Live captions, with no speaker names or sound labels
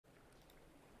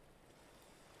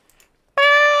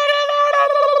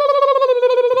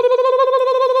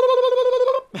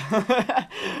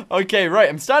Okay, right.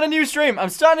 I'm starting a new stream. I'm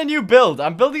starting a new build.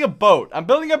 I'm building a boat. I'm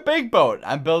building a big boat.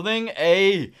 I'm building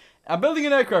an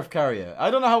aircraft carrier.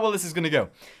 I don't know how well this is going to go.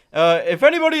 If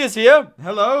anybody is here,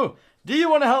 hello. Do you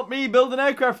want to help me build an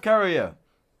aircraft carrier?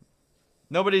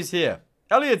 Nobody's here.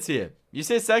 Elliot's here. You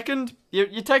say second?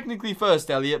 You're technically first,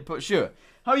 Elliot, but sure.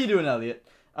 How are you doing, Elliot?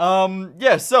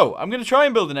 Yeah, so I'm going to try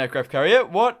and build an aircraft carrier.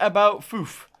 What about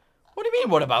Foof? What do you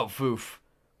mean, what about Foof?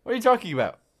 What are you talking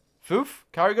about? Foof?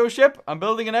 Cargo ship? I'm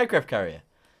building an aircraft carrier.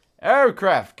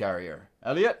 Aircraft carrier.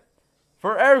 Elliot?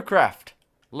 For aircraft.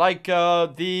 Like,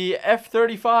 the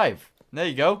F-35. There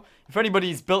you go. If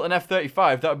anybody's built an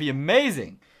F-35, that would be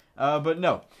amazing. But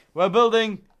no. We're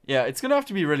building... Yeah, it's going to have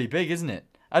to be really big, isn't it?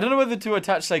 I don't know whether to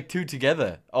attach, like, two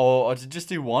together. Or to just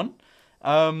do one.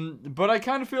 But I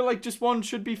kind of feel like just one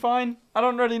should be fine. I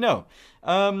don't really know.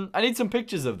 I need some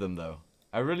pictures of them, though.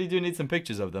 I really do need some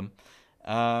pictures of them.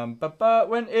 But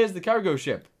when is the cargo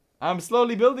ship? I'm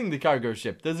slowly building the cargo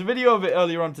ship. There's a video of it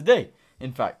earlier on today,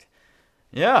 in fact.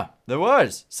 Yeah, there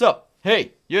was. So,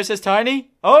 hey, USS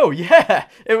Tiny? Oh, yeah,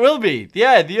 it will be.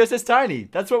 Yeah, the USS Tiny.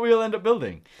 That's what we will end up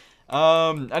building.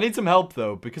 I need some help,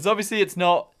 though, because obviously it's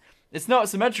not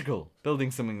symmetrical,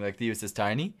 building something like the USS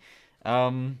Tiny.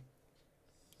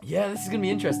 Yeah, this is going to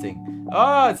be interesting.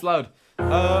 Ah, it's loud.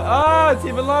 It's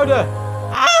even louder.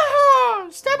 Ah,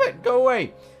 stop it. Go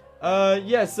away.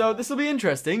 Yeah, so this will be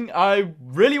interesting. I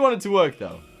really want it to work,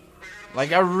 though.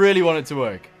 Like, I really want it to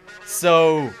work.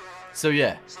 So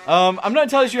yeah. I'm not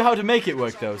entirely sure how to make it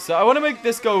work, though. So I want to make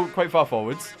this go quite far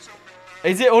forwards.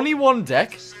 Is it only one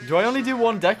deck? Do I only do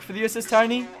one deck for the USS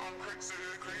Tiny?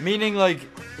 Meaning, like,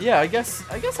 yeah, I guess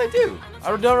I do.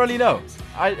 I don't really know.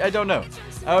 I don't know.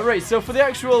 Right, so for the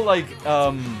actual, like,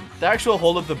 the actual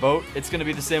hull of the boat, it's going to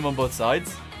be the same on both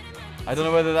sides. I don't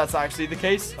know whether that's actually the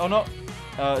case or not.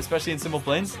 Especially in simple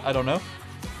planes. I don't know.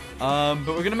 But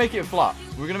we're going to make it flat.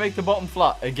 We're going to make the bottom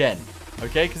flat again.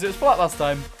 Okay, because it was flat last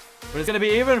time. But it's going to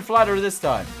be even flatter this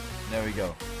time. There we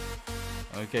go.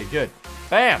 Okay, good.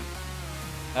 Bam!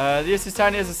 The USS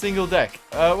Tiny has a single deck.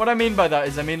 What I mean by that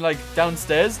is, I mean, like,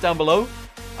 downstairs, down below.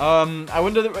 I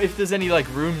wonder if there's any, like,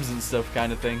 rooms and stuff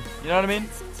kind of thing. You know what I mean?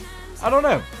 I don't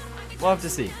know. We'll have to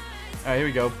see. Alright, here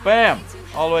we go. Bam!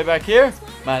 All the way back here.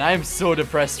 Man, I am so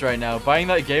depressed right now. Buying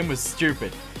that game was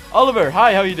stupid. Oliver,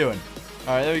 hi, how you doing?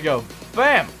 Alright, there we go.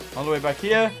 Bam! All the way back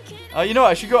here. You know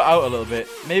what? I should go out a little bit.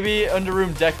 Maybe under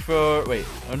room deck for... Wait.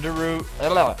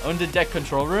 Under deck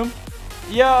control room?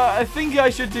 Yeah, I think I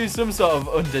should do some sort of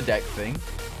under deck thing.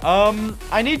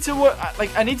 I need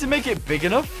to make it big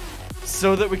enough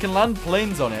so that we can land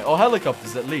planes on it. Or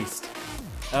helicopters, at least.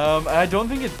 I don't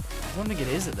think it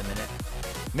is at the minute.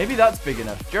 Maybe that's big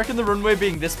enough. Do you reckon the runway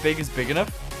being this big is big enough?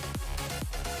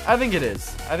 I think it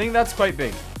is. I think that's quite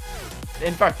big.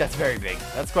 In fact, that's very big.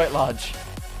 That's quite large.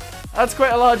 That's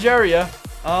quite a large area.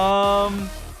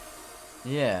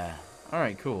 Yeah.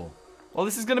 Alright, cool. Well,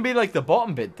 this is going to be like the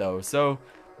bottom bit, though. So,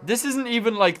 this isn't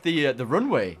even like the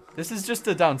runway. This is just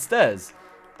the downstairs.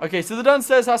 Okay, so the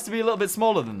downstairs has to be a little bit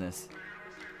smaller than this.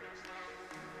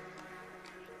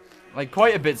 Like,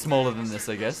 quite a bit smaller than this,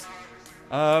 I guess.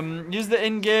 Use the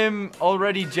in-game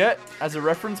already jet as a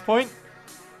reference point.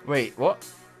 Wait, what?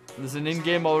 There's an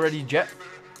in-game already jet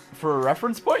for a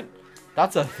reference point?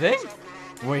 That's a thing?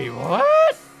 Wait,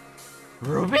 what?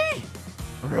 Ruby?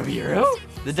 Ruby-Roo?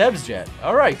 The devs jet.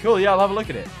 Alright, cool. Yeah, I'll have a look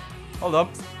at it. Hold up.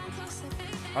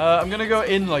 I'm gonna go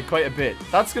in, like, quite a bit.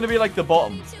 That's gonna be, like, the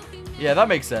bottom. Yeah, that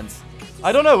makes sense.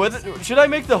 I don't know. Whether should I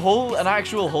make the hull an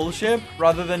actual hull ship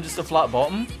rather than just a flat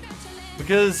bottom?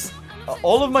 Because...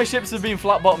 all of my ships have been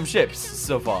flat bottom ships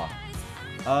so far.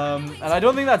 And I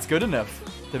don't think that's good enough,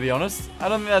 to be honest. I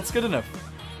don't think that's good enough.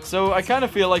 So I kind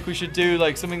of feel like we should do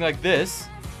like something like this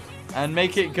and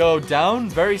make it go down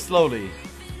very slowly.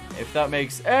 If that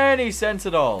makes any sense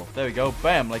at all. There we go.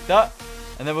 Bam, like that.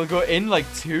 And then we'll go in like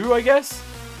two, I guess.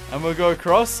 And we'll go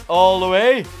across all the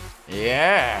way.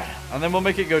 Yeah. And then we'll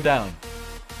make it go down.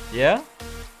 Yeah?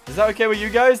 Is that okay with you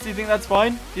guys? Do you think that's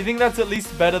fine? Do you think that's at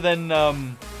least better than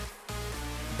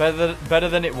better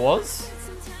than it was?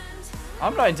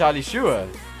 I'm not entirely sure.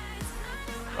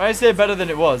 When I say better than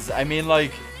it was, I mean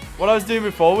like what I was doing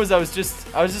before was I was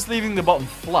just leaving the bottom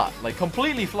flat, like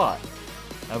completely flat.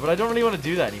 But I don't really want to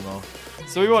do that anymore.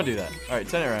 So we won't do that. Alright,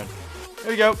 turn it around.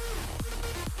 There we go.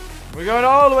 We're going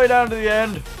all the way down to the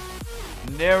end.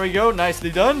 There we go,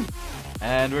 nicely done.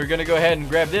 And we're gonna go ahead and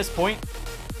grab this point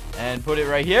and put it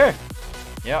right here.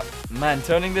 Yep, man,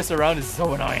 turning this around is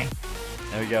so annoying.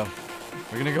 There we go.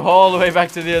 We're gonna go all the way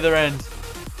back to the other end.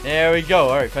 There we go.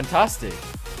 Alright, fantastic.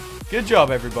 Good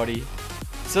job, everybody.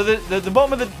 So the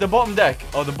bottom of the bottom deck,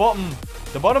 or the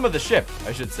bottom of the ship,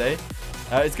 I should say,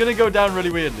 It's going to go down really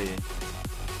weirdly.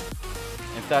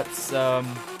 If that's, yeah,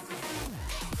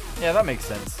 that makes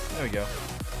sense. There we go.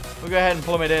 We'll go ahead and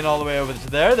plumb it in all the way over to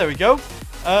there. There we go.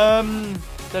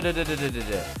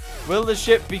 Will the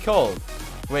ship be called?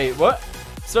 Wait, what?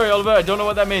 Sorry, Oliver, I don't know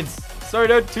what that means. Sorry,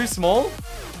 dude. Too small?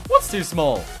 What's too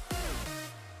small?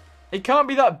 It can't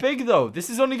be that big, though. This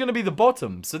is only going to be the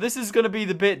bottom. So this is going to be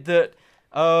the bit that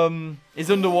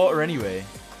is underwater anyway.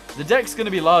 The deck's going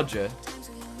to be larger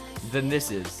than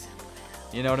this is.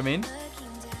 You know what I mean?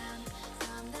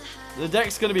 The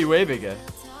deck's going to be way bigger.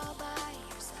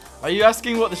 Are you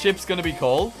asking what the ship's going to be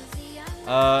called?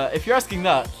 If you're asking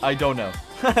that, I don't know.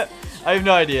 I have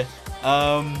no idea.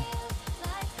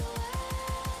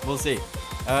 We'll see.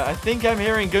 I think I'm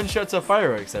hearing gunshots or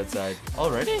fireworks outside.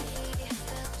 Already?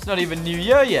 It's not even New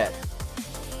Year yet.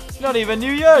 It's not even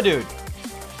New Year, dude.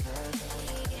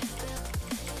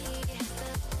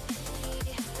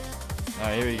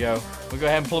 Alright, here we go. We'll go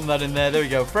ahead and plumb that in there. There we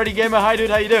go. Freddy Gamer, hi,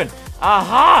 dude. How you doing?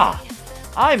 Aha!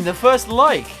 I'm the first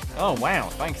like. Oh, wow.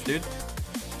 Thanks, dude.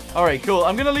 Alright, cool.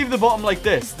 I'm going to leave the bottom like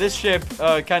this. This ship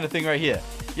kind of thing right here.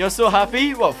 You're so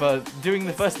happy? What, for doing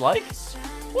the first like?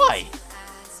 Why?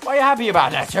 Why are you happy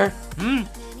about that, sir?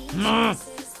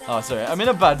 Oh, sorry. I'm in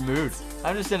a bad mood.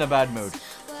 I'm just in a bad mood.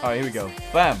 Alright, here we go.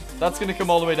 Bam. That's going to come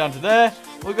all the way down to there.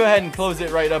 We'll go ahead and close it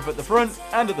right up at the front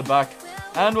and at the back.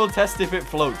 And we'll test if it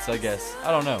floats, I guess.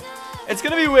 I don't know. It's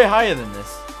going to be way higher than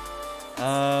this.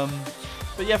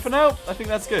 But yeah, for now, I think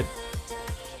that's good.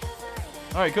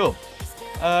 Alright, cool.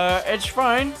 It's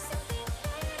fine.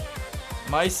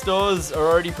 My stores are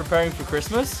already preparing for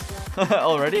Christmas.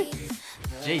 Already?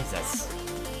 Jesus.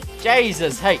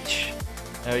 Jesus H.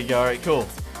 There we go. Alright, cool.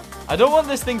 I don't want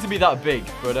this thing to be that big,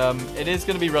 but it is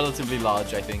going to be relatively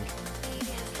large, I think.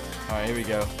 Alright, here we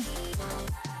go.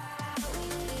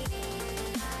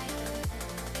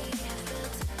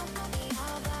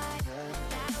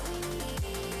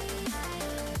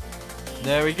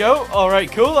 There we go.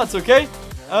 Alright, cool. That's okay.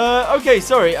 Okay,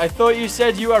 sorry. I thought you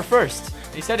said you are first.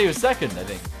 He said he was second, I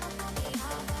think.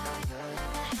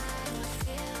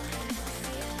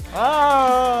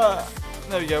 Ah!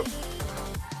 There we go.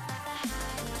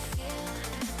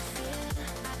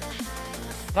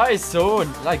 That is so,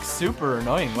 like, super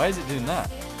annoying. Why is it doing that?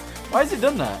 Why has it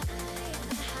done that?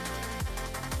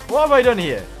 What have I done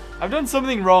here? I've done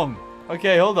something wrong.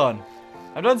 Okay, hold on.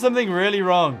 I've done something really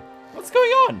wrong. What's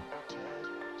going on?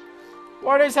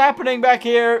 What is happening back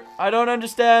here? I don't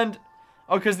understand.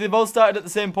 Oh, because they've all started at the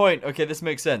same point. Okay, this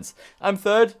makes sense. I'm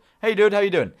third. Hey, dude, how you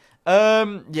doing?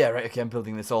 Yeah, right, okay, I'm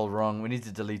building this all wrong. We need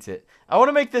to delete it. I want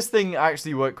to make this thing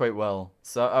actually work quite well.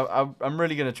 So I'm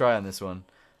really going to try on this one.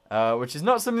 Which is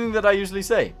not something that I usually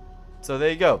say. So there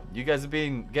you go. You guys have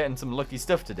been getting some lucky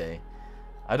stuff today.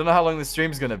 I don't know how long the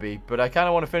stream's going to be, but I kind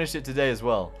of want to finish it today as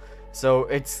well. So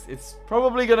it's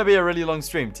probably going to be a really long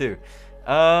stream too.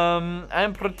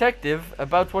 I'm protective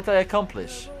about what I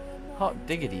accomplish. Hot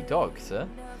diggity dog, sir.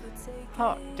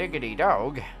 Hot diggity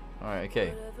dog. Alright,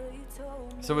 okay.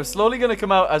 So we're slowly going to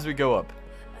come out as we go up.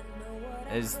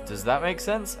 Does that make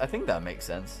sense? I think that makes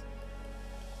sense.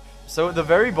 So at the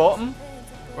very bottom,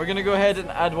 we're going to go ahead and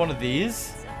add one of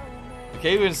these.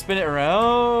 Okay, we're going to spin it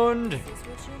around.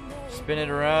 Spin it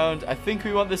around. I think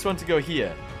we want this one to go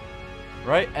here.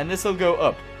 Right? And this will go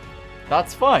up.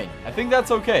 That's fine. I think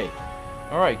that's okay.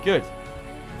 Alright, good.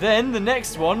 Then the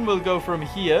next one will go from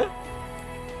here.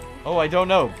 Oh, I don't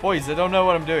know. Boys, I don't know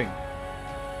what I'm doing.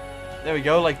 There we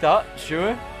go, like that.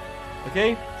 Sure.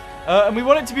 Okay. And we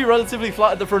want it to be relatively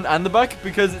flat at the front and the back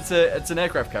because it's an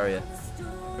aircraft carrier.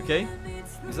 Okay.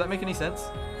 Does that make any sense?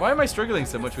 Why am I struggling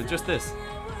so much with just this?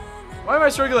 Why am I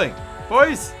struggling?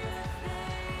 Boys!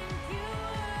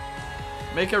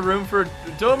 Make a room for...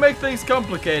 Don't make things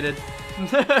complicated.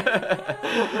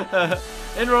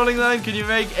 In Rolling Line, can you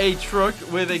make a truck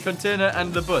with a container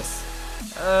and the bus?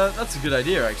 That's a good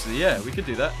idea, actually. Yeah, we could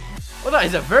do that. Well, that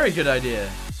is a very good idea.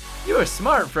 You were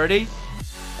smart, Freddy.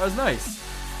 That was nice.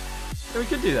 Yeah, we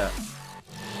could do that.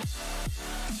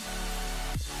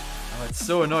 Oh, it's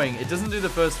so annoying. It doesn't do the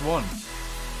first one,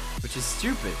 which is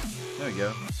stupid. There we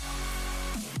go.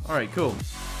 Alright, cool.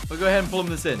 We'll go ahead and plumb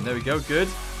this in. There we go. Good.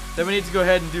 Then we need to go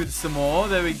ahead and do some more.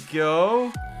 There we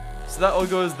go. So that all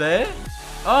goes there.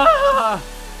 Ah!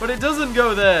 But it doesn't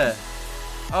go there.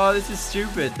 Oh, this is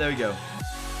stupid. There we go.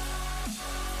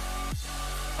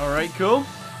 Alright, cool.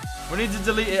 We need to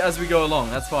delete it as we go along.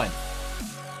 That's fine.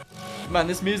 Man,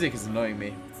 this music is annoying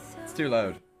me. It's too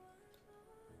loud.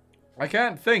 I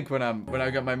can't think when I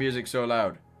got my music so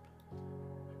loud.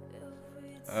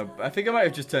 I think I might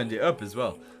have just turned it up as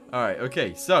well. Alright,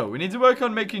 okay. So, we need to work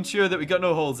on making sure that we got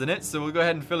no holes in it. So, we'll go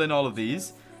ahead and fill in all of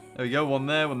these. There There we go. One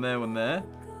there, one there, one there.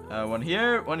 One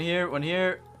here, one here, one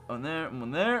here. One there, and one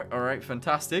there. Alright,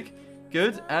 fantastic.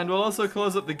 Good. And we'll also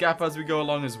close up the gap as we go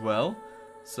along as well.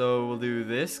 So we'll do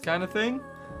this kind of thing.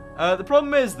 The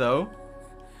problem is, though,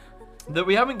 that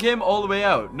we haven't came all the way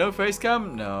out. No face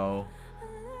cam? No.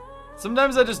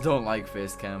 Sometimes I just don't like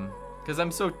face cam. Because I'm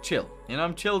so chill. You know,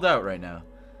 I'm chilled out right now.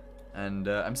 And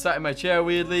I'm sat in my chair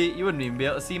weirdly. You wouldn't even be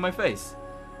able to see my face.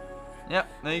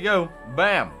 Yep, there you go.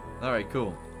 Bam. Alright,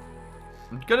 cool.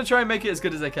 I'm going to try and make it as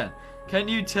good as I can. Can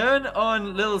you turn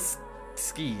on little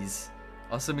skis?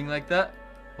 Or something like that?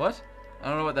 What? I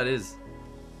don't know what that is.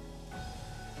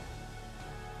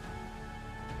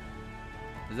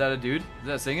 Is that a dude? Is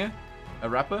that a singer? A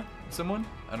rapper? Someone?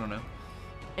 I don't know.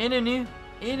 Alright,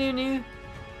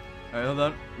 hold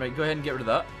on. Right, go ahead and get rid of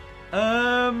that.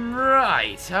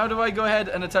 Right. How do I go ahead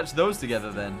and attach those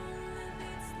together then?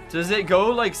 Does it go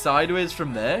like sideways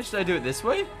from there? Should I do it this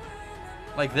way?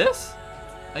 Like this?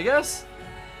 I guess?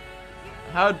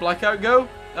 How'd blackout go?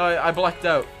 Oh, I blacked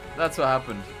out. That's what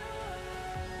happened.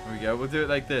 There we go. We'll do it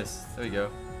like this. There we go.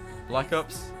 Black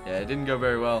ops. Yeah, it didn't go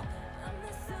very well.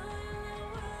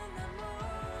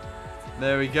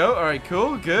 There we go. Alright,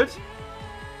 cool. Good.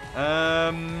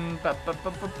 Yeah,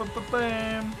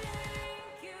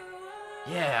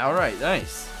 alright.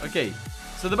 Nice. Okay.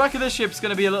 So the back of this ship's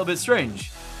going to be a little bit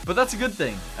strange. But that's a good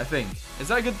thing, I think. Is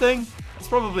that a good thing? It's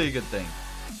probably a good thing.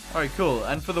 Alright, cool.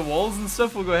 And for the walls and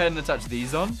stuff, we'll go ahead and attach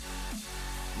these on.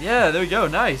 Yeah, there we go.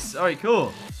 Nice. Alright,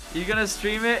 cool. Are you going to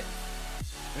stream it?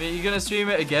 I mean, are you going to stream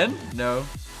it again? No.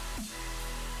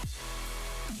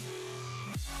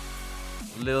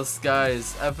 Little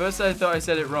Skies. At first I thought I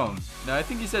said it wrong. No, I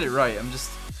think you said it right.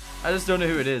 I just don't know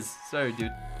who it is. Sorry,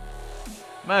 dude.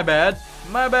 My bad.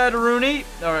 My bad, Rooney.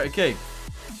 Alright, okay.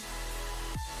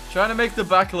 Trying to make the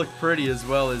back look pretty as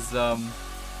well is a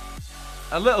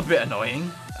little bit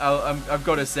annoying. I've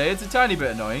got to say, it's a tiny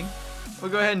bit annoying.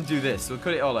 We'll go ahead and do this. We'll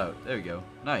cut it all out. There we go.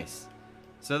 Nice.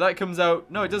 So that comes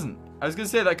out... No, it doesn't. I was going to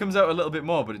say that comes out a little bit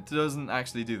more, but it doesn't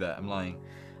actually do that. I'm lying.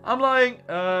 I'm lying.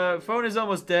 Phone is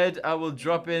almost dead. I will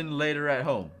drop in later at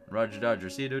home. Roger Dodger.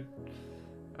 See you, dude.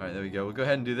 Alright, there we go. We'll go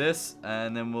ahead and do this.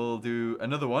 And then we'll do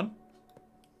another one.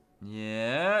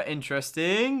 Yeah,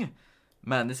 interesting.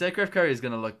 Man, this aircraft carrier is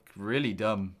going to look really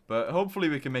dumb. But hopefully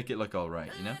we can make it look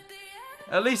alright, you know?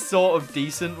 At least sort of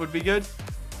decent would be good.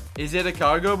 Is it a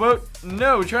cargo boat?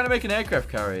 No, we're trying to make an aircraft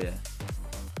carrier.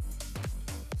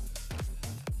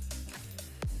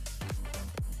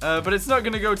 But it's not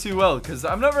going to go too well, because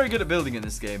I'm not very good at building in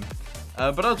this game.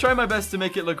 But I'll try my best to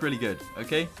make it look really good,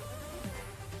 okay?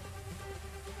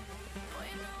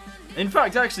 In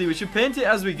fact, actually, we should paint it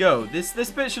as we go.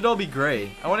 This bit should all be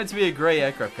grey. I want it to be a grey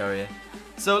aircraft carrier.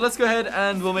 So let's go ahead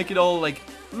and we'll make it all, like,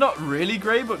 not really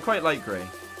grey, but quite light grey.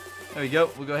 There we go.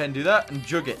 We'll go ahead and do that and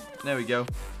jug it. There we go.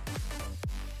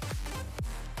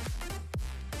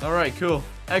 Alright, cool.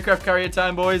 Aircraft carrier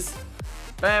time, boys.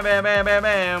 Bam, bam, bam, bam,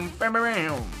 bam, bam, bam,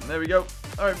 bam. There we go.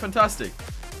 Alright, fantastic.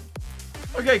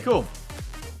 Okay, cool.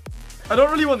 I don't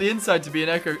really want the inside to be an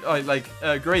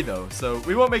aircraft, grey though. So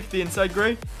we won't make the inside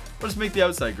grey. We'll just make the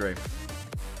outside grey.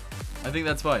 I think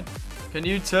that's fine. Can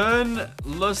you turn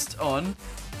Lust on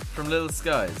from Little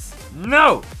Skies?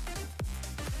 No!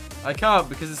 I can't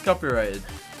because it's copyrighted.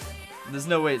 There's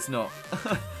no way it's not.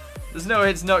 There's no way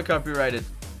it's not copyrighted.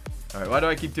 Alright, why do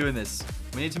I keep doing this?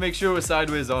 We need to make sure we're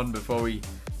sideways on before we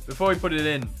put it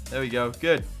in. There we go.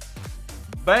 Good.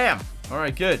 Bam!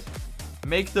 Alright, good.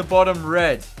 Make the bottom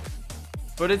red.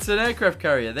 But it's an aircraft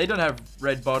carrier. They don't have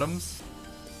red bottoms.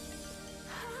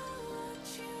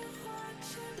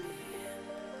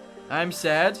 I'm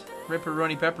sad.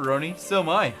 Ripperoni pepperoni. So am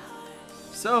I.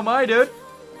 So am I, dude.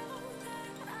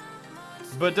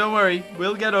 But don't worry.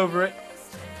 We'll get over it.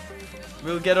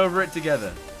 We'll get over it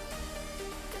together.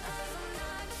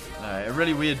 Alright, a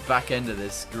really weird back end of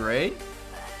this. Grey?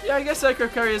 Yeah, I guess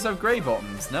aircraft carriers have grey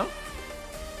bottoms, no?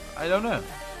 I don't know.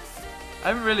 I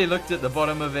haven't really looked at the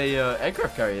bottom of a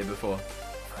aircraft carrier before.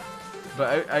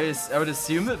 But I would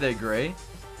assume that they're grey.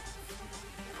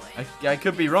 I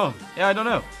could be wrong. Yeah, I don't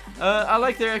know. I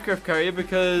like the aircraft carrier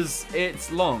because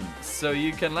it's long. So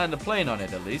you can land a plane on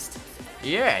it at least.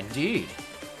 Yeah, indeed.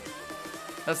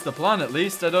 That's the plan at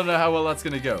least. I don't know how well that's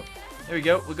going to go. There we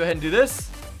go. We'll go ahead and do this.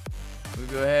 We'll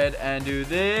go ahead and do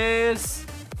this.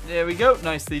 There we go.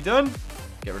 Nicely done.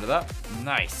 Get rid of that.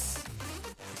 Nice.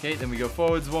 Okay, then we go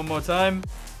forwards one more time.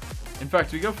 In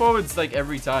fact, we go forwards like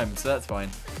every time, so that's fine.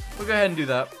 We'll go ahead and do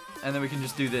that. And then we can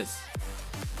just do this.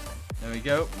 There we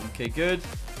go. Okay, good.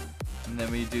 And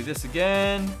then we do this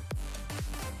again.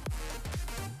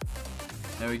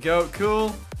 There we go.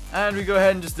 Cool. And we go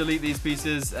ahead and just delete these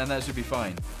pieces, and that should be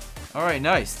fine. Alright,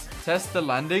 nice. Test the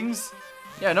landings.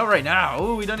 Yeah, not right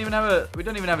now. We don't even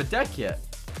have a deck yet.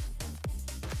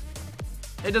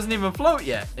 It doesn't even float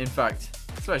yet, in fact.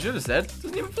 That's what I should have said. It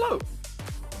doesn't even float.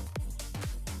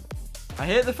 I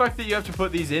hate the fact that you have to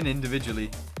put these in individually.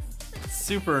 It's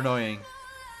super annoying.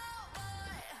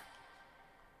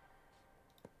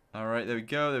 Alright, there we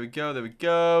go, there we go, there we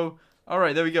go.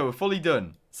 Alright, there we go. We're fully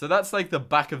done. So that's like the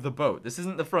back of the boat. This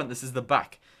isn't the front, this is the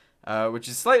back. Which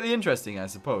is slightly interesting, I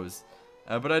suppose.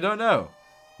 But I don't know.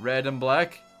 Red and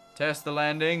black. Test the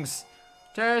landings.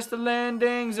 Test the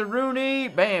landings, a Rooney.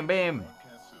 Bam, bam.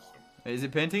 Is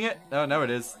it painting it? Oh, no, it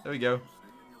is. There we go.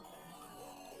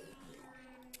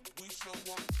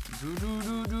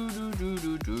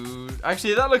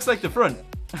 Actually, that looks like the front.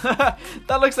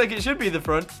 That looks like it should be the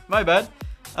front. My bad.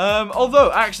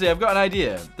 Although, actually, I've got an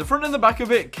idea. The front and the back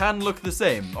of it can look the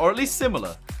same, or at least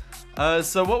similar.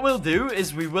 So what we'll do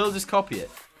is we will just copy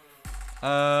it.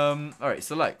 Alright,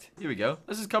 select. Here we go.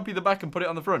 Let's just copy the back and put it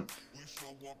on the front.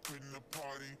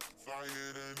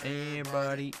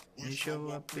 Everybody, we show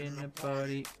up in the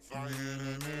party.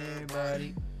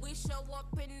 Everybody.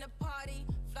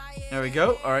 There we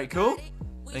go. Alright, cool.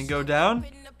 Then go down.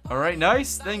 Alright,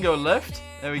 nice. Then go left.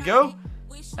 There we go.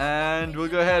 And we'll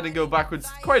go ahead and go backwards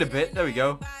quite a bit. There we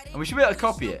go. And we should be able to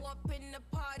copy it.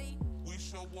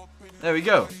 There we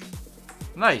go.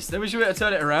 Nice. Then we should be able to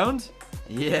turn it around.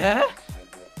 Yeah.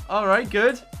 Alright,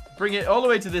 good. Bring it all the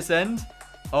way to this end.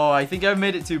 Oh, I think I've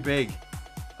made it too big.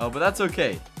 Oh, but that's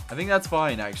okay. I think that's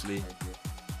fine, actually.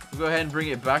 We'll go ahead and bring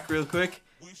it back real quick.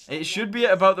 It should be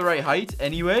at about the right height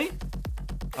anyway.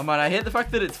 Oh, man, I hate the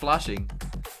fact that it's flashing.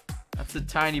 That's a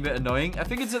tiny bit annoying. I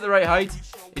think it's at the right height.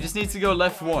 It just needs to go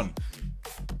left one.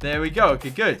 There we go.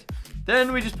 Okay, good.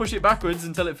 Then we just push it backwards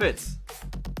until it fits.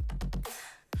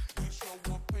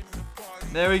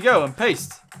 There we go. And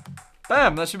paste.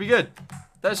 Bam. That should be good.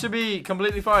 That should be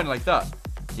completely fine like that.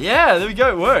 Yeah, there we go.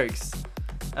 It works.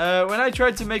 When I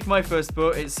tried to make my first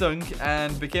boat, it sunk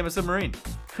and became a submarine.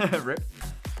 Rip.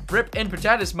 Rip in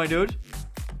potatoes, my dude.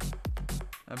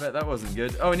 I bet that wasn't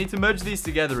good. Oh, we need to merge these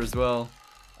together as well.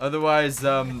 Otherwise,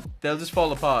 they'll just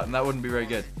fall apart, and that wouldn't be very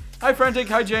good. Hi, Frantic.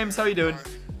 Hi, James. How you doing?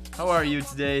 How are you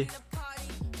today?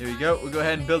 Here we go. We'll go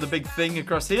ahead and build a big thing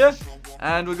across here.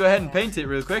 And we'll go ahead and paint it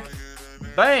real quick.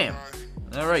 Bam!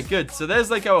 Alright, good. So there's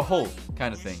like our hull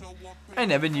kind of thing. I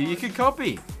never knew you could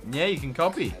copy. Yeah, you can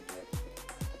copy.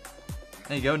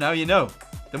 There you go. Now you know.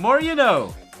 The more you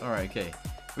know. Alright, okay.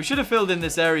 We should have filled in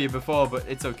this area before, but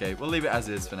it's okay. We'll leave it as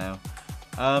is for now.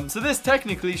 So this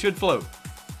technically should float.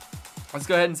 Let's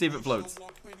go ahead and see if it floats.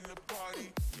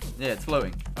 Yeah, it's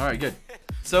floating. Alright, good.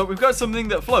 So we've got something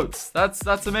that floats.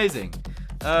 That's amazing.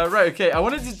 Right, okay. I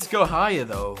wanted it to go higher,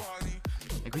 though.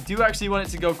 Like, we do actually want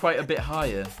it to go quite a bit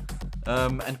higher.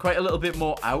 And quite a little bit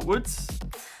more outwards.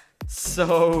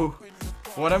 So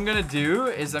what I'm going to do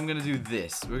is I'm going to do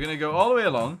this. We're going to go all the way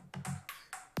along.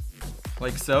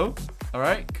 Like so.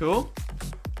 Alright, cool.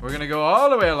 We're going to go all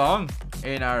the way along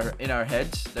in our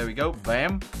hedge. There we go.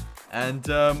 Bam. And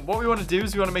what we want to do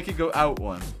is we want to make it go out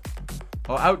one.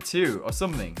 Or out two. Or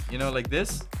something. You know, like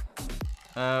this.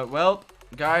 Well,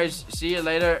 guys, see you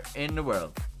later in the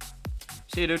world.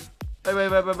 See you, dude. Bye, bye,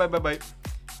 bye, bye, bye, bye, bye.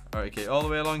 Alright, okay. All the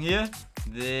way along here.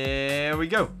 There we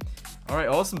go. Alright,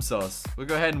 awesome sauce. We'll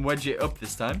go ahead and wedge it up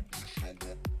this time.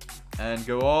 And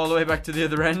go all the way back to the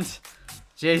other end.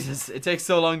 Jesus, it takes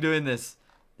so long doing this.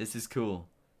 This is cool.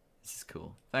 This is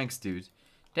cool. Thanks, dude.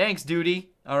 Thanks, duty.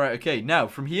 Alright, okay. Now,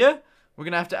 from here, we're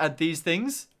going to have to add these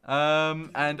things.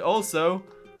 And also,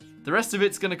 the rest of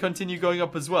it's going to continue going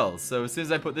up as well. So, as soon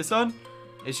as I put this on,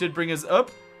 it should bring us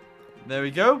up. There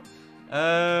we go.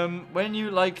 When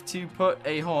you like to put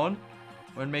a horn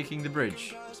when making the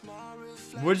bridge.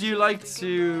 Would you like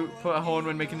to put a horn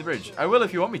when making the bridge? I will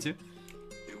if you want me to.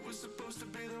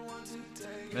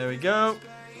 There we go.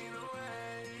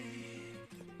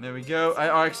 There we go.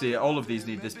 Actually, all of these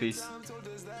need this piece.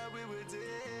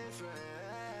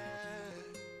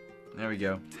 There we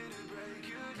go.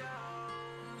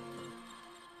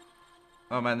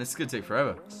 Oh man, this is gonna take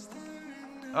forever.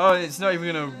 Oh, it's not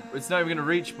even gonna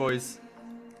reach, boys.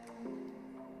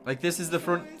 Like, this is the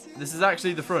front. This is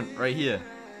actually the front right here.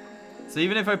 So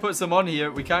even if I put some on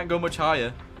here, we can't go much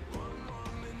higher.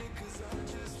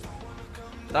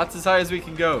 That's as high as we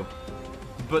can go.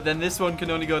 But then this one can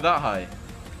only go that high.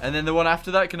 And then the one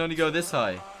after that can only go this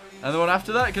high. And the one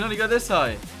after that can only go this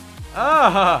high.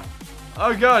 Ah!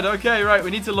 Oh god, okay, right. We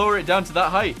need to lower it down to that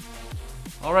height.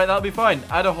 Alright, that'll be fine.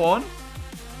 Add a horn.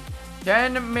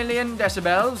 10 million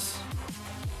decibels.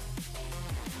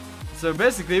 So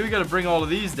basically, we got to bring all of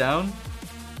these down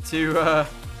to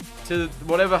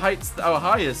whatever height's our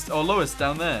highest or lowest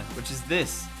down there, which is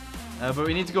this. But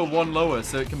we need to go one lower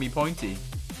so it can be pointy.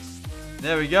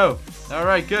 There we go.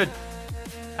 Alright, good.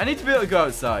 I need to be able to go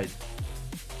outside.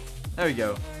 There we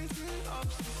go.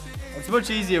 It's much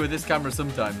easier with this camera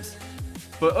sometimes.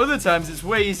 But other times it's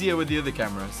way easier with the other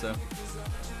camera. So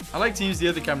I like to use the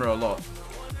other camera a lot.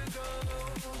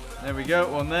 There we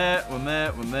go. One there, one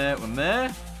there, one there, one there.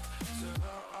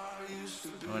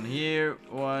 One here,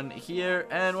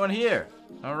 and one here.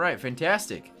 Alright,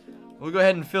 fantastic. We'll go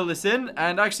ahead and fill this in.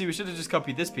 And actually, we should have just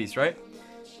copied this piece, right?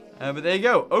 But there you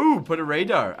go. Oh, put a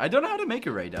radar. I don't know how to make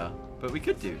a radar, but we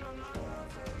could do.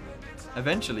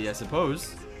 Eventually, I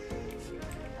suppose.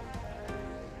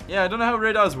 Yeah, I don't know how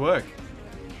radars work.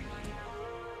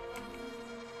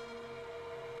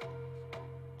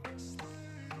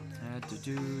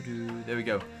 There we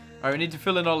go. Alright, we need to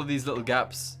fill in all of these little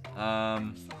gaps.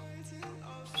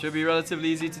 Should be relatively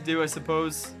easy to do, I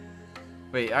suppose.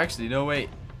 Wait, actually, no, wait.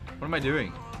 What am I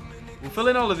doing? We'll fill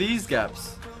in all of these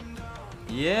gaps.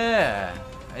 Yeah,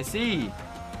 I see.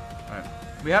 Alright,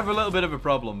 we have a little bit of a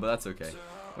problem, but that's okay.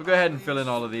 We'll go ahead and fill in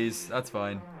all of these. That's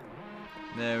fine.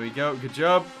 There we go. Good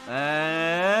job.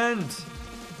 And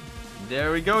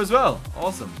there we go as well.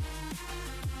 Awesome.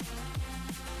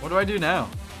 What do I do now?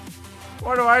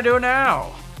 What do I do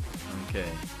now? Okay.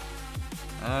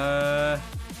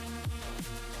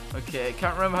 Okay, I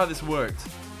can't remember how this worked.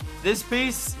 This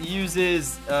piece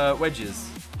uses wedges.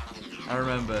 I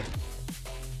remember.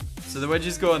 So the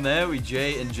wedges go on there. We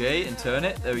J and turn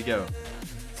it. There we go.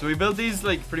 So we build these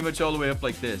like pretty much all the way up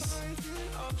like this.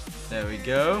 There we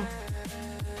go.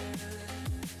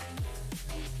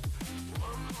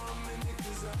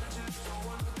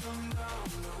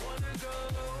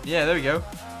 Yeah, there we go.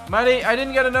 Maddie, I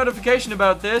didn't get a notification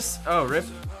about this. Oh, rip.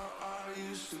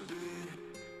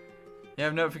 You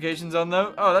have notifications on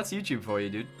though? Oh, that's YouTube for you,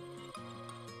 dude.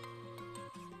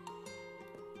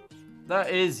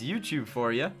 That is YouTube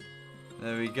for you.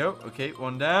 There we go. Okay,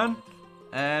 one down.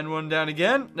 And one down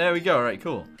again. There we go. Alright,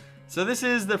 cool. So this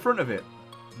is the front of it.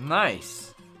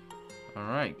 Nice.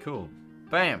 Alright, cool.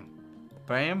 Bam.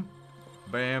 Bam.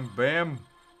 Bam. Bam.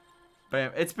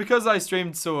 Bam. It's because I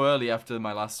streamed so early after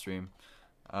my last stream.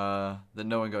 That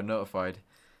no one got notified.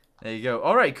 There you go.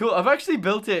 Alright, cool. I've actually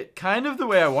built it kind of the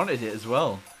way I wanted it as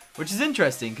well. Which is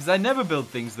interesting, because I never build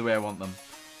things the way I want them.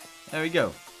 There we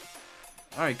go.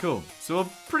 Alright, cool. So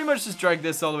we'll pretty much just drag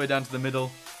this all the way down to the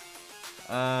middle.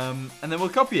 And then we'll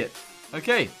copy it.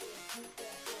 Okay.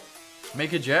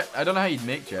 Make a jet. I don't know how you'd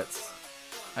make jets.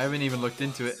 I haven't even looked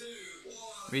into it.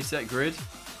 Reset grid.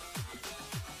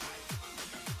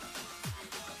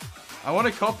 I want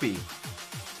to copy.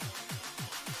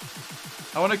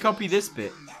 I want to copy this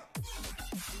bit.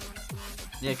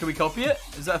 Yeah, can we copy it?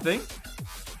 Is that a thing?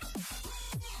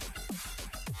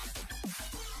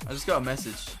 I just got a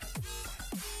message.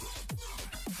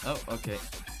 Oh, okay.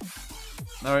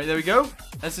 Alright, there we go.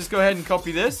 Let's just go ahead and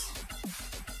copy this.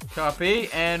 Copy,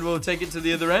 and we'll take it to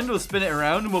the other end. We'll spin it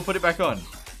around, and we'll put it back on.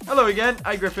 Hello again.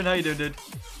 Hi, Griffin. How you doing, dude?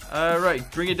 Right,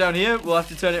 bring it down here. We'll have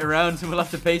to turn it around, and we'll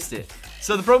have to paste it.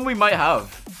 So the problem we might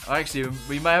have... Actually,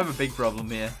 we might have a big problem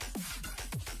here.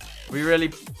 We really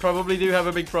probably do have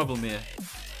a big problem here.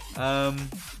 Yeah,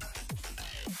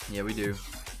 we do.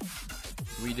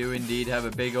 We do indeed have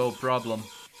a big old problem.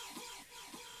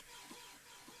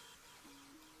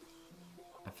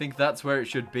 I think that's where it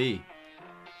should be.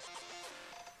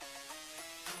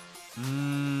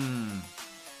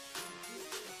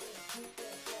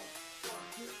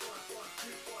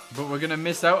 But we're gonna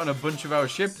miss out on a bunch of our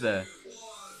ship there.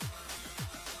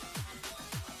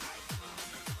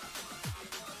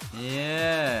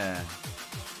 Yeah.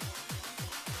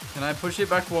 Can I push it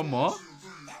back one more?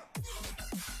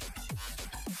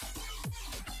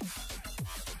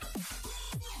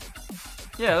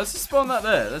 Yeah, let's just spawn that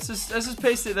there. Let's just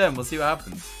paste it there and we'll see what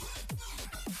happens.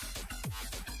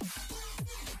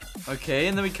 Okay,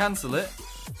 and then we cancel it.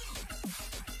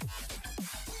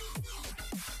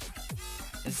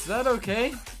 Is that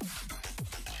okay?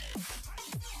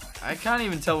 I can't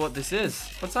even tell what this is.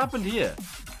 What's happened here?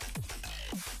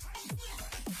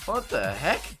 What the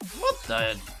heck? What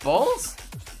the balls?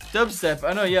 Dubstep.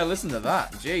 I know, yeah, listen to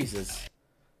that. Jesus.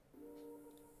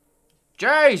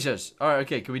 Jesus! Alright,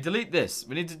 okay, can we delete this?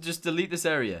 We need to just delete this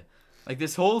area. Like,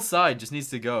 this whole side just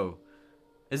needs to go.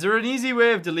 Is there an easy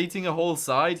way of deleting a whole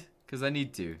side? Because I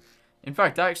need to. In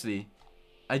fact, actually,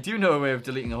 I do know a way of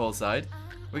deleting a whole side.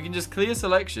 We can just clear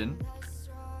selection.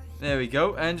 There we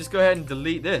go. And just go ahead and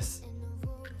delete this.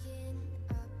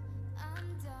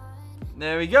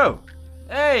 There we go.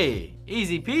 Hey!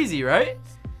 Easy peasy, right?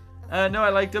 No, I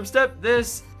like dubstep.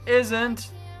 This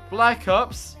isn't Black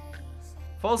Ops.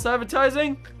 False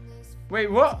advertising?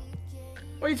 Wait, what?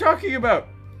 What are you talking about?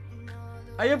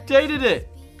 I updated it.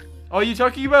 Oh, are you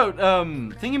talking about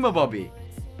thingamabobby?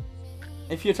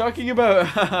 If you're talking about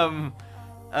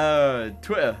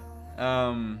Twitter,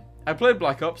 I played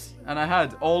Black Ops and I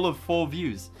had all of 4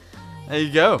 views. There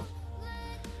you go.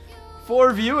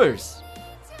 4 viewers.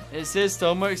 It says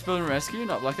Stormworks Build and Rescue,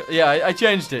 not Black Ops. Yeah, I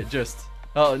changed it just.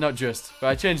 Oh, not just, but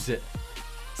I changed it.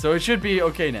 So it should be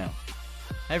okay now.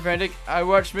 Hey, Frantic. I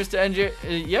watched Mr.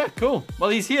 NJ. Yeah, cool. Well,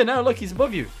 he's here now. Look, he's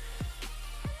above you.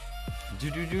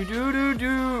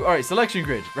 Alright, selection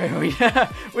grid. Right,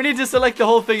 we need to select the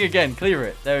whole thing again. Clear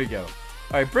it. There we go.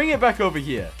 Alright, bring it back over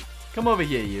here. Come over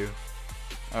here, you.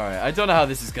 Alright, I don't know how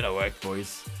this is going to work,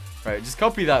 boys. Right, just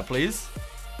copy that, please.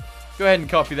 Go ahead and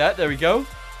copy that. There we go.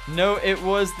 No, it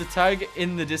was the tag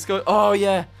in the Discord. Oh,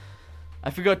 yeah. I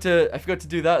forgot to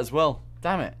do that as well.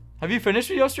 Damn it. Have you finished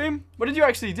with your stream? What did you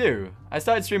actually do? I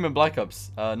started streaming Black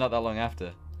Ops not that long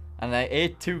after. And I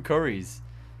ate 2 curries.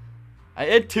 I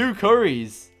ate 2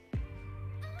 curries.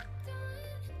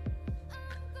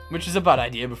 Which is a bad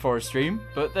idea before a stream,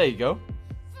 but there you go.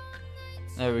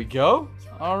 There we go.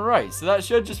 Alright, so that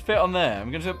should just fit on there.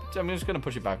 I'm just gonna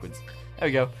push it backwards. There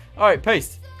we go. Alright,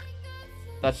 paste.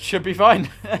 That should be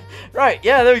fine. Right,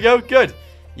 yeah, there we go. Good.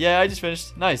 Yeah, I just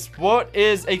finished. Nice. What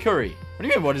is a curry? What do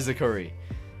you mean, what is a curry?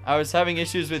 I was having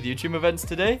issues with YouTube events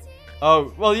today.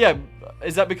 Oh, well, yeah.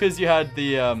 Is that because you had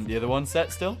the other one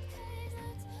set still?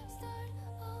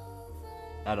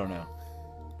 I don't know.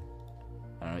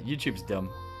 YouTube's dumb.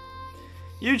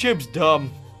 YouTube's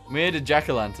dumb. We made a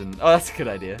jack-o'-lantern. Oh, that's a good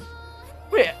idea.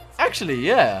 Wait, actually,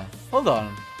 yeah. Hold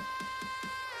on.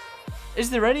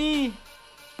 Is there any...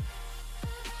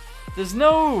 There's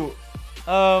no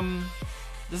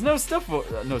stuff.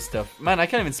 No stuff. Man, I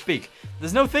can't even speak.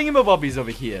 There's no thingamabobbies over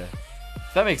here.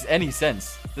 If that makes any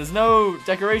sense. There's no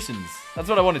decorations. That's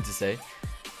what I wanted to say.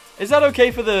 Is that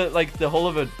okay for the hull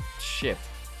of a ship?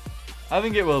 I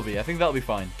think it will be. I think that'll be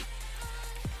fine.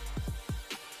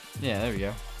 Yeah, there we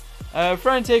go.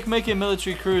 Frantic making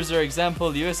military cruiser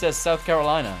example USS South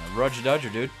Carolina. Roger Dodger,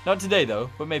 dude. Not today though,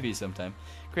 but maybe sometime.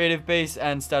 Creative base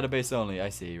and starter base only. I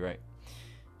see, right.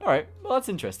 Alright, well that's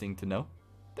interesting to know.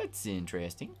 That's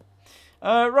interesting.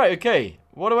 Right, okay.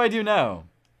 What do I do now?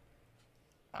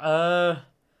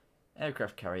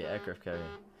 Aircraft carrier.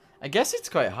 I guess it's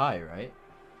quite high, right?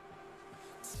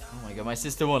 Oh my god, my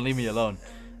sister won't leave me alone.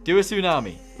 Do a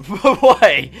tsunami.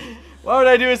 Why? Why would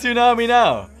I do a tsunami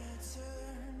now?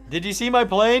 Did you see my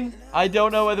plane? I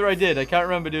don't know whether I did. I can't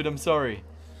remember, dude. I'm sorry.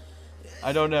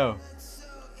 I don't know.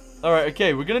 Alright,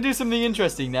 okay. We're going to do something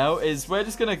interesting now. We're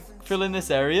just going to fill in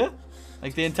this area.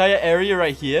 Like the entire area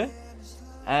right here.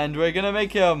 And we're going to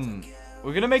make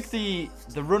the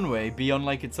runway be on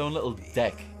like its own little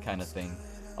deck kind of thing.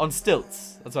 On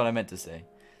stilts. That's what I meant to say.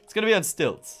 It's going to be on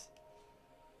stilts.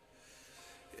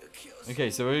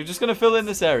 Okay, so we're just going to fill in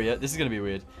this area. This is going to be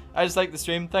weird. I just like the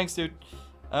stream. Thanks, dude.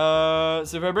 So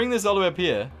if I bring this all the way up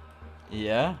here.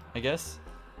 Yeah, I guess.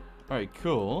 Alright,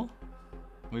 cool.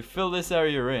 We fill this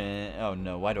area in. Oh,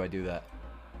 no. Why do I do that?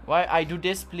 Why I do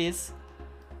this, please?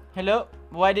 Hello?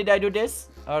 Why did I do this?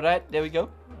 Alright, there we go.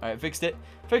 Alright, fixed it.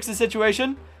 Fixed the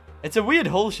situation. It's a weird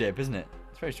hull shape, isn't it?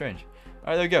 It's very strange.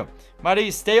 Alright, there we go.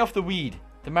 Maddie, stay off the weed.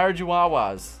 The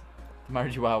marijuanas.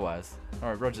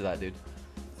 Alright, roger that, dude.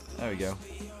 There we go.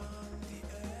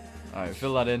 Alright,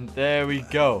 fill that in. There we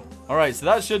go. Alright, so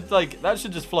that should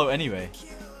just float anyway.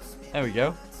 There we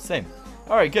go. Same.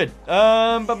 Alright, good.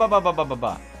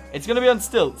 It's gonna be on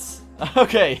stilts.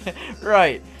 Okay,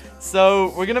 right.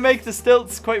 So we're gonna make the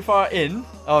stilts quite far in.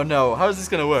 Oh no, how is this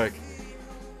gonna work?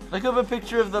 Look up a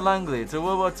picture of the Langley. It's a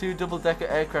World War II double-decker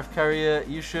aircraft carrier.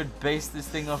 You should base this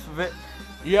thing off of it.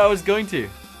 Yeah, I was going to.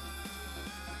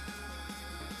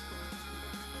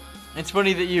 It's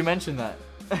funny that you mentioned that.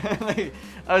 Like,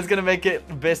 I was gonna make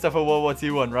it based off a World War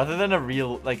II one rather than a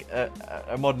real, like,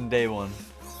 a modern day one.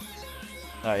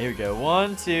 Alright, here we go.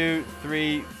 1, 2,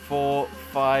 3, 4,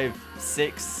 5,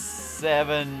 6,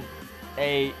 7,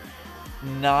 8,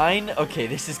 9. Okay,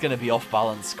 this is gonna be off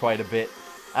balance quite a bit.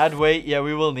 Add weight. Yeah,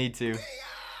 we will need to.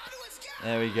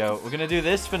 There we go. We're gonna do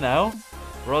this for now.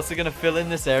 We're also gonna fill in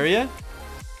this area.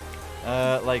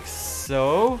 Like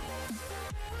so.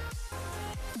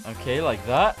 Okay, like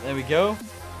that. There we go.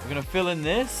 We're gonna fill in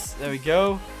this. There we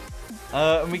go.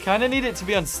 And we kind of need it to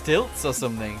be on stilts or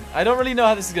something. I don't really know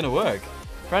how this is gonna work.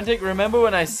 Frantic, remember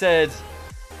when I said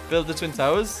build the Twin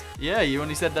Towers? Yeah, you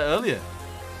only said that earlier.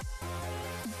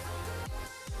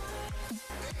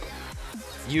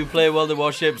 You play World of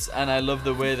Warships, and I love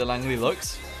the way the Langley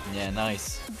looks. Yeah,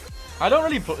 nice. I don't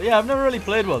really yeah, I've never really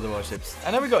played World of Warships.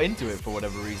 I never got into it for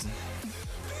whatever reason.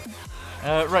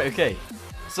 Right, okay.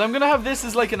 So I'm gonna have this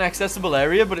as like an accessible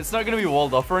area, but it's not gonna be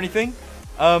walled off or anything.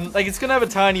 Like it's gonna have a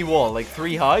tiny wall, like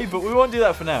 3 high, but we won't do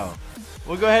that for now.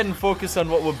 We'll go ahead and focus on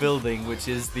what we're building, which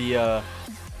is the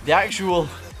actual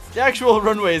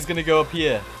runway is gonna go up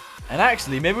here. And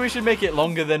actually, maybe we should make it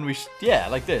longer than we should. Yeah,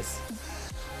 like this.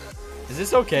 Is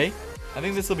this okay? I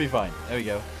think this will be fine. There we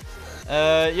go.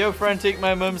 Yo, Frantic,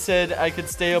 my mum said I could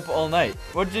stay up all night.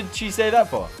 What did she say that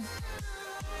for?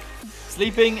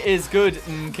 Sleeping is good,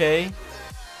 okay.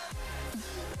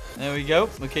 There we go.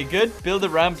 Okay, good. Build a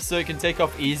ramp so it can take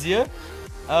off easier.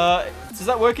 Does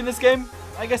that work in this game?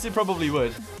 I guess it probably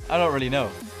would. I don't really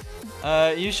know.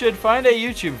 You should find a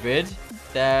YouTube vid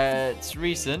that's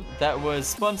recent that was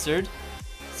sponsored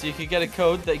so you could get a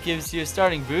code that gives you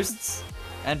starting boosts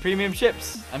and premium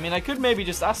ships. I mean, I could maybe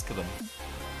just ask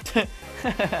them.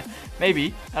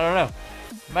 Maybe. I don't know.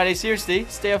 Maddie, seriously,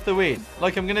 stay off the weed.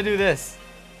 Like, I'm gonna do this.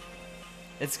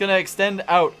 It's gonna extend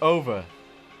out over.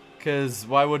 Because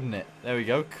why wouldn't it? There we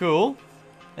go. Cool.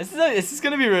 This is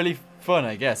gonna be really fun,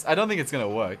 I guess. I don't think it's gonna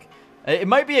work. It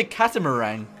might be a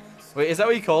catamaran. Wait, is that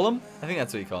what you call them? I think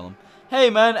that's what you call them. Hey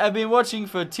man, I've been watching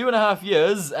for 2.5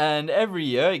 years, and every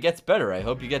year it gets better. I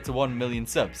hope you get to 1 million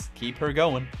subs. Keep her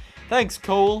going. Thanks,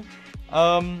 Cole.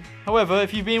 However,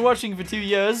 if you've been watching for 2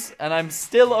 years, and I'm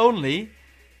still only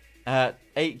at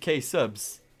 8k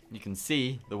subs, you can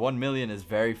see the 1 million is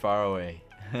very far away.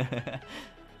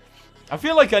 I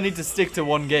feel like I need to stick to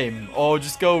one game, or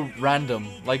just go random,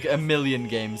 like a million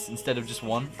games instead of just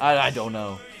one. I don't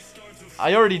know.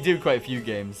 I already do quite a few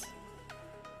games.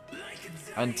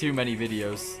 And too many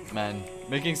videos, man.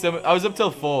 I was up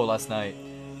till 4 last night.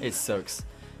 It sucks.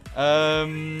 Or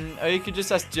you could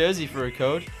just ask Jersey for a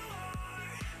code.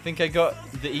 I think I got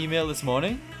the email this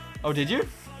morning. Oh, did you?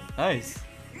 Nice.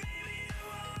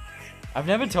 I've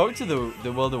never talked to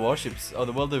the World of Warships or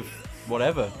the World of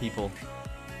whatever people.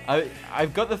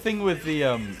 I've got the thing with the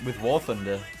with War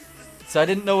Thunder, so I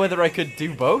didn't know whether I could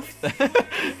do both.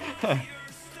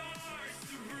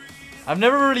 I've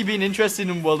never really been interested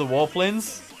in World of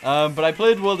Warplanes, but I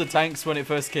played World of Tanks when it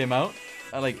first came out,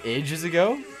 like ages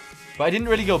ago. But I didn't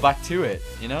really go back to it,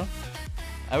 you know.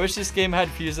 I wish this game had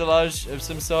fuselage of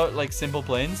some sort, like simple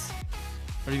planes.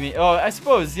 What do you mean? Oh, I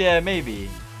suppose, yeah, maybe.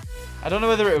 I don't know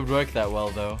whether it would work that well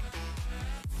though.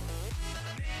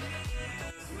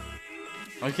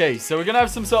 Okay, so we're gonna have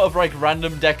some sort of like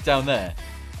random deck down there.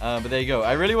 But there you go.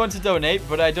 I really want to donate,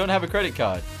 but I don't have a credit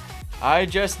card. I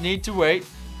just need to wait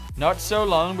not so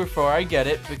long before I get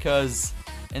it, because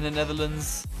in the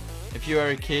Netherlands, if you are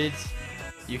a kid,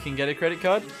 you can get a credit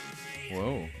card.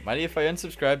 Whoa. Maybe if I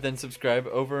unsubscribe, then subscribe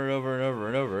over and over and over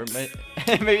and over,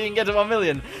 maybe you can get to 1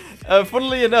 million.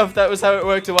 Funnily enough, that was how it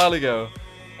worked a while ago.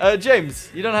 James,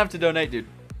 you don't have to donate, dude.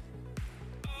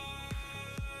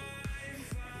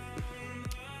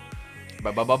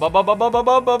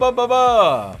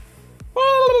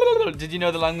 Did you know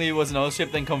the Langley was an oil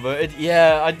ship then converted?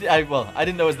 Yeah, well, I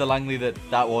didn't know it was the Langley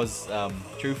that was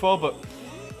true for, but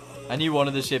I knew one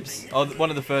of the ships, or one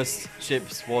of the first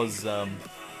ships was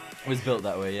built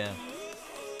that way, yeah.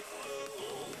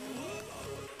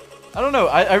 I don't know,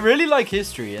 I really like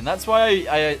history, and that's why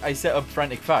I set up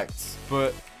Frantic Facts,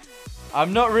 but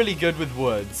I'm not really good with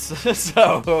words,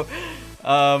 so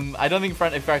I don't think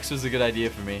Frantic Facts was a good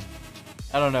idea for me.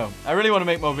 I don't know. I really want to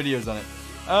make more videos on it.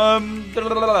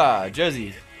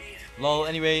 Jersey. Lol,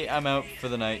 anyway, I'm out for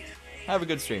the night. Have a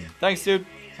good stream. Thanks, dude.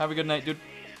 Have a good night, dude.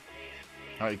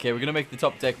 Alright, okay, we're going to make the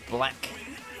top deck black.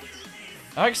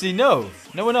 Actually, no.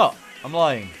 No, we're not. I'm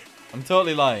lying. I'm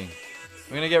totally lying.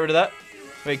 We're going to get rid of that.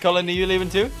 Wait, Colin, are you leaving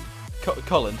too?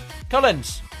 Colin.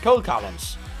 Collins. Cole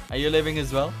Collins. Are you leaving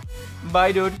as well?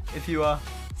 Bye, dude, if you are.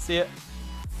 See ya.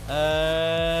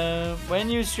 When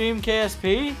you stream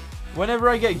KSP... Whenever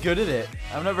I get good at it.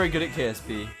 I'm not very good at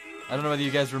KSP. I don't know whether you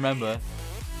guys remember.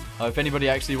 Or if anybody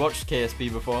actually watched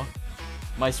KSP before.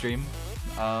 My stream.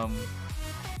 I'm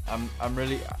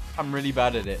really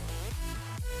bad at it.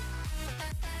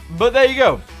 But there you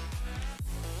go.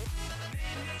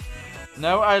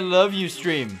 Now I love you,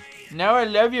 stream. Now I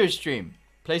love your stream.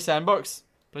 Play Sandbox.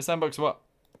 Play Sandbox what?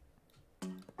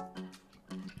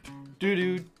 Do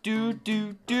do do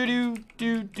do do do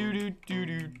do do do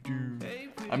do do.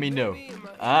 I mean no.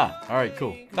 Ah, alright,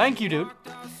 cool. Thank you, dude.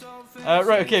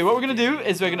 Right, okay, what we're gonna do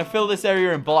is we're gonna fill this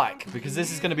area in black, because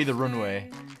this is gonna be the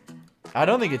runway. I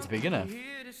don't think it's big enough.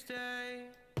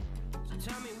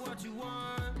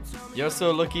 You're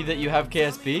so lucky that you have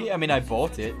KSP. I mean, I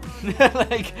bought it.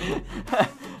 Like,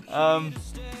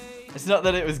 it's not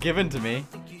that it was given to me.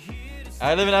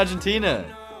 I live in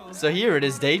Argentina. So here it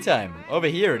is daytime. Over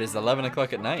here it is 11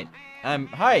 o'clock at night.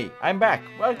 Hi, I'm back.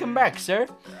 Welcome back, sir.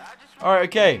 Alright,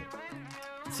 okay.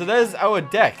 So there's our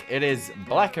deck. It is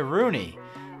Blackaroony.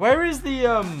 Where is the,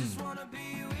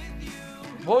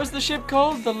 what was the ship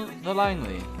called? The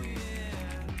Langley.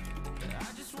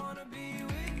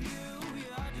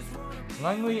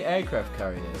 Langley aircraft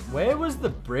carrier. Where was the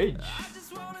bridge?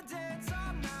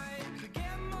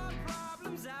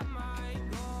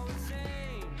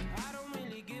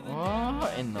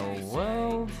 What in the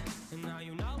world?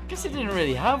 Guess it didn't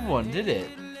really have one, did it?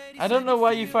 I don't know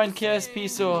why you find KSP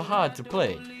so hard to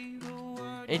play.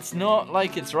 It's not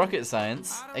like it's rocket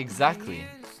science. Exactly.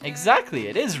 Exactly,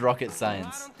 it is rocket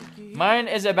science. Mine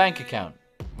is a bank account.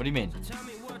 What do you mean?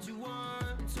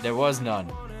 There was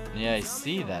none. Yeah, I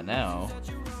see that now.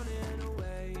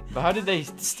 But how did they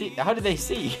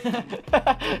see?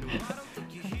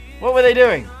 What were they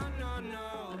doing?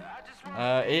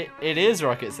 It is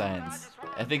rocket science.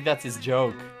 I think that's his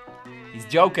joke. He's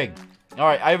joking.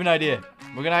 Alright, I have an idea.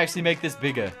 We're gonna actually make this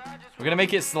bigger. We're gonna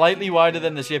make it slightly wider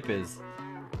than the ship is.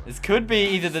 This could be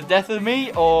either the death of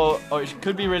me or it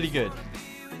could be really good.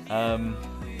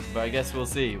 But I guess we'll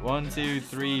see. 1, 2,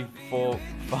 3, 4,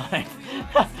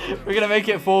 5. We're gonna make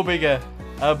it 4 bigger.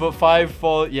 But 5,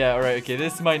 4. Yeah, alright, okay.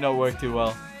 This might not work too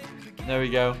well. There we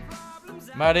go.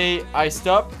 Maddie, I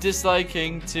stopped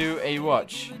disliking to a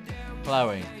watch.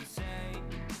 Plowing.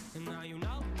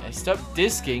 I stopped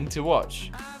disking to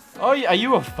watch. Oh, are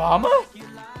you a farmer?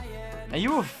 Are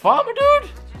you a farmer, dude?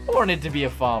 I wanted to be a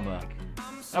farmer.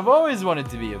 I've always wanted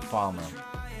to be a farmer.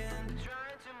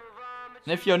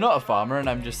 And if you're not a farmer and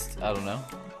I'm just, I don't know,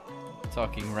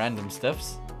 talking random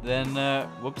stuffs, then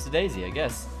whoops-a-daisy, I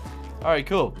guess. Alright,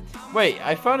 cool. Wait,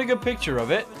 I found a good picture of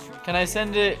it. Can I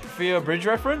send it for your bridge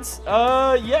reference?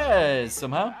 Yeah,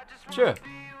 somehow. Sure.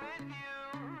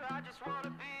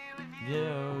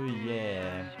 Oh,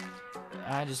 yeah.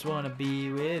 I just want to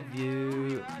be with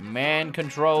you.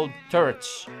 Man-controlled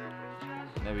turrets.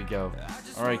 There we go.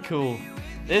 Alright, cool.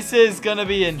 This is gonna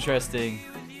be interesting.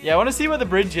 Yeah, I want to see what the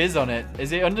bridge is on it.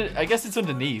 Is it under? I guess it's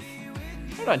underneath.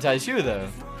 I'm not entirely sure, though.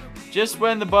 Just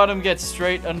when the bottom gets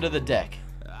straight under the deck.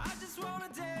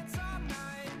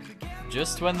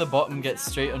 Just when the bottom gets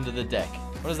straight under the deck.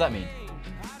 What does that mean?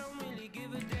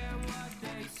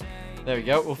 There we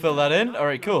go. We'll fill that in.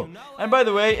 Alright, cool. And by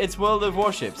the way, it's World of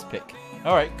Warships pick.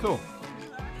 Alright, cool.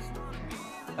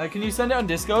 Can you send it on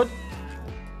Discord?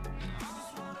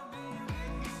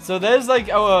 So there's like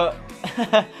our...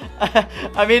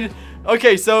 I mean,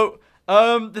 okay, so...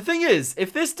 the thing is,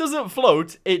 if this doesn't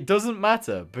float, it doesn't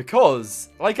matter. Because,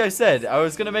 like I said, I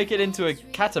was going to make it into a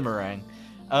catamaran.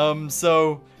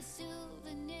 So...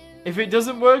 if it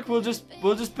doesn't work, we'll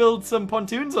just build some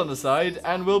pontoons on the side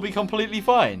and we'll be completely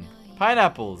fine.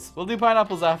 Pineapples. We'll do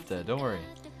pineapples after, don't worry.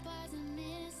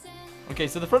 Okay,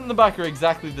 so the front and the back are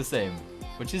exactly the same,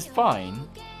 which is fine.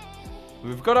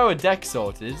 We've got our deck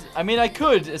sorted. I mean, I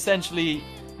could essentially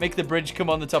make the bridge come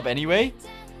on the top anyway,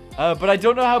 but I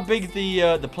don't know how big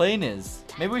the plane is.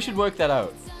 Maybe we should work that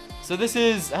out. So this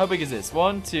is, how big is this?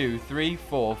 1, 2, 3,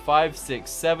 4, 5,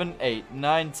 6, 7, 8,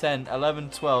 9, 10, 11,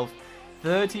 12,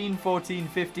 13, 14,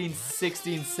 15,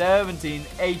 16, 17,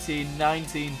 18,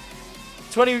 19,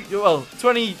 20, well,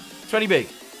 20 big.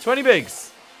 20 bigs.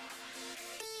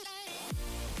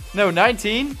 No,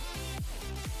 19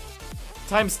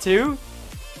 times 2.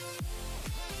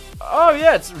 Oh,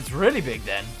 yeah, it's really big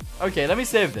then. Okay, let me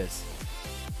save this.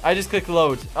 I just click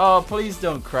load. Oh, please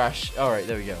don't crash. Alright,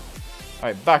 there we go.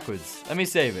 Alright, backwards. Let me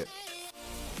save it.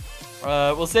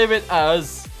 We'll save it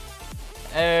as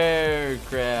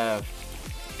aircraft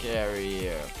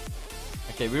carrier.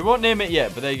 Okay, we won't name it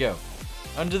yet, but there you go.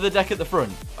 Under the deck at the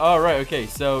front. Alright, okay,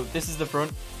 so this is the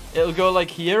front. It'll go like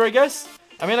here, I guess.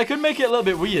 I mean, I could make it a little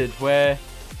bit weird where,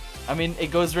 I mean, it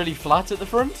goes really flat at the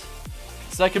front.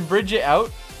 So I can bridge it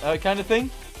out, kind of thing.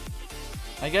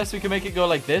 I guess we can make it go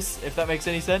like this, if that makes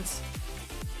any sense.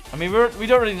 I mean, we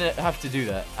don't really have to do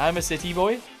that. I'm a city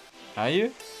boy. Are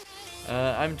you?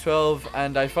 I'm 12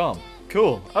 and I farm.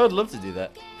 Cool. I would love to do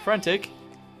that. Frantic.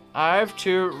 I've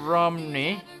to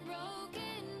Romney.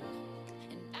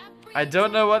 I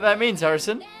don't know what that means,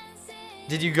 Harrison.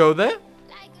 Did you go there?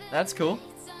 That's cool.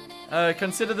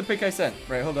 Consider the pic I sent.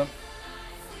 Right, hold on.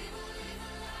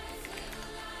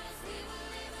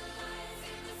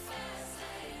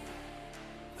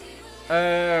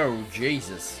 Oh,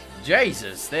 Jesus.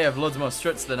 Jesus, they have loads more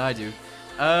struts than I do.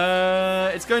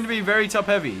 It's going to be very top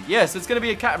heavy. Yes, it's going to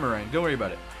be a catamaran. Don't worry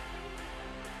about it.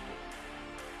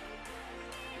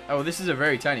 Oh, this is a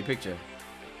very tiny picture.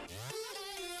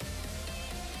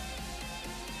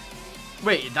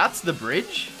 Wait, that's the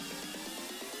bridge?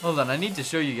 Hold on, I need to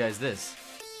show you guys this.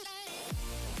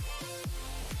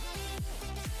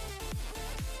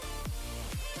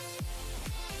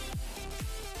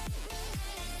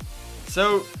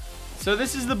 So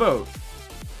this is the boat.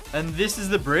 And this is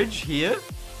the bridge here.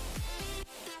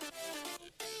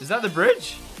 Is that the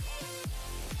bridge?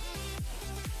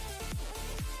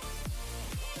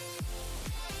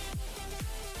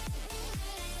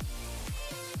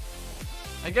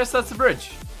 I guess that's the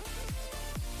bridge.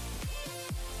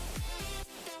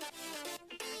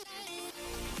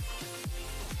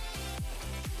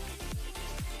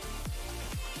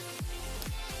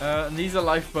 And these are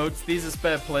lifeboats. These are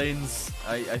spare planes,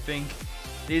 I think.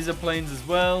 These are planes as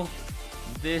well.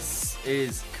 This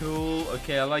is cool.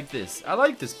 Okay, I like this. I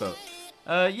like this boat.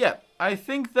 Yeah, I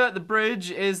think that the bridge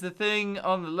is the thing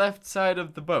on the left side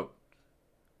of the boat.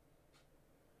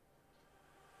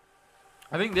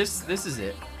 I think this is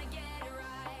it.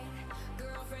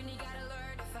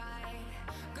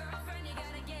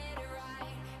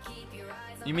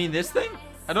 You mean this thing?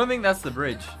 I don't think that's the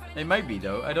bridge. It might be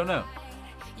though. I don't know.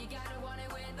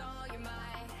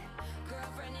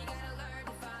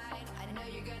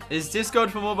 Is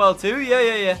Discord for mobile too?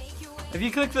 Yeah. If you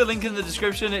click the link in the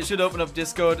description, it should open up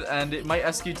Discord and it might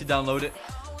ask you to download it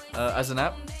as an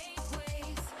app.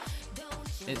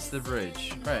 It's the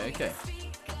bridge. Right, okay.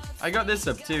 I got this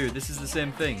up too. This is the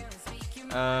same thing.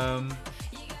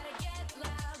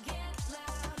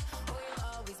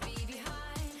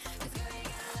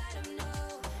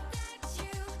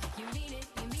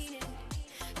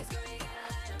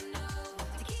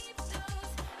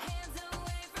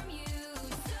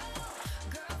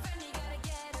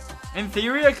 In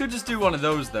theory, I could just do one of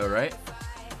those though, right?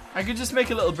 I could just make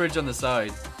a little bridge on the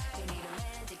side.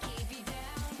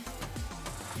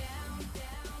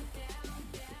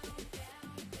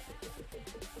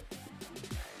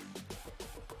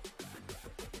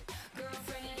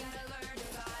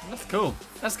 That's cool.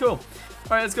 That's cool.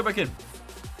 Alright, let's go back in.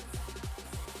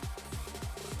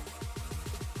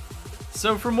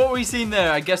 So from what we've seen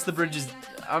there, I guess the bridge is...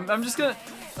 I'm just gonna...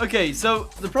 Okay, so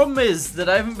the problem is that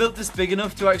I haven't built this big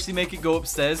enough to actually make it go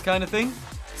upstairs kind of thing.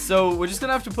 So we're just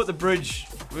gonna have to put the bridge...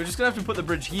 We're just gonna have to put the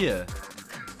bridge here.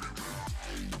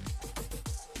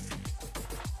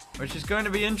 Which is going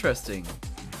to be interesting.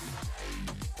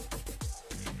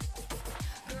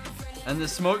 And the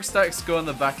smokestacks go on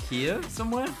the back here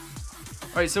somewhere.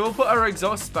 Alright, so we'll put our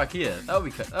exhausts back here. That'll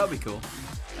be cool.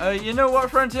 You know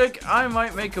what, Frantic? I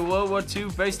might make a World War II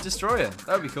based destroyer.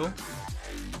 That'd be cool.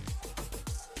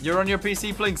 You're on your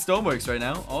PC playing Stormworks right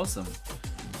now. Awesome.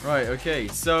 Right, okay.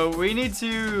 So we need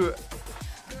to...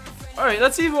 Alright,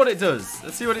 let's see what it does.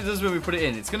 Let's see what it does when we put it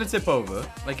in. It's going to tip over.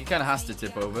 Like, it kind of has to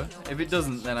tip over. If it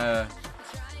doesn't, then yeah,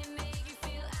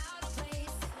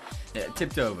 it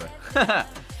tipped over.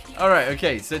 Alright,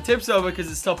 okay. So it tips over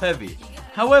because it's top heavy.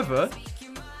 However,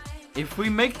 if we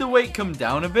make the weight come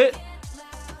down a bit...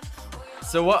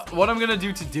 So what I'm going to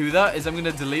do to do that is I'm going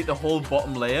to delete the whole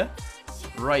bottom layer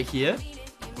right here.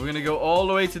 We're going to go all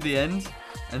the way to the end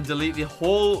and delete the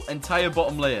whole entire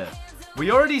bottom layer.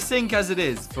 We already sink as it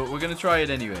is, but we're going to try it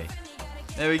anyway.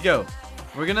 There we go.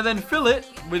 We're going to then fill it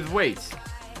with weight.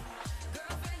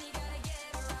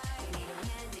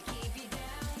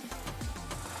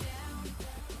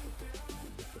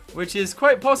 Which is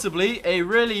quite possibly a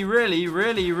really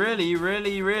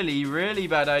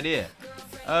bad idea.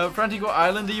 Frantic, what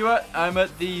island are you at? I'm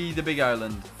at the big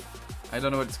island. I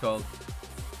don't know what it's called.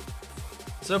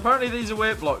 So apparently these are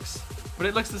weight blocks, but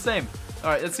it looks the same.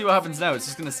 Alright, let's see what happens now. It's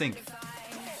just going to sink.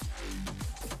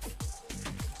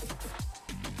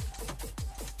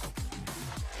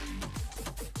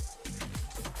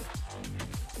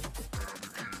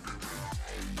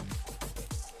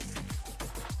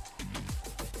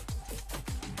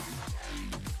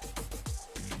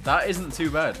 That isn't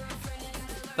too bad.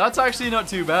 That's actually not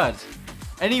too bad.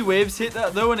 Any waves hit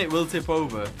that though and it will tip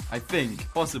over. I think,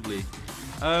 possibly.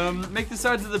 Make the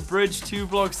sides of the bridge 2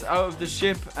 blocks out of the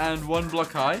ship and 1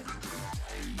 block high.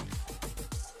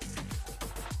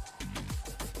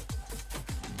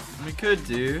 We could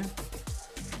do...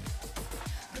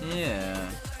 Yeah.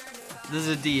 There's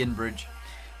a D in bridge.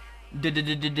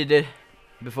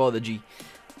 Before the G.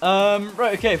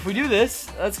 Right, okay, if we do this,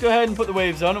 let's go ahead and put the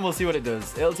waves on and we'll see what it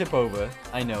does. It'll tip over,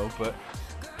 I know, but...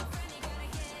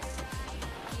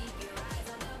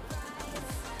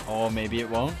 Or maybe it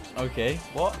won't. Okay,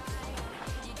 what?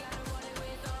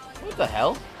 What the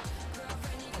hell?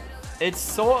 It's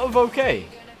sort of okay.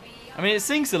 I mean, it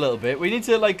sinks a little bit. We need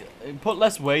to, like, put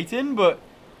less weight in, but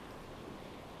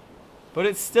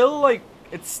it's still, like,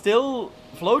 it's still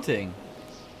floating.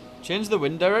 Change the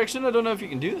wind direction? I don't know if you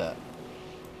can do that.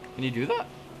 Can you do that?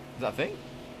 Is that a thing?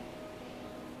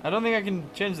 I don't think I can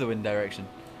change the wind direction.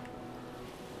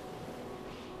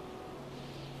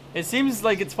 It seems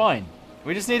like it's fine.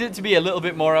 We just need it to be a little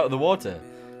bit more out of the water.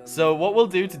 So what we'll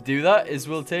do to do that is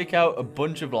we'll take out a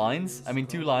bunch of lines. I mean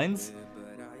 2 lines.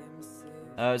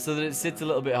 So that it sits a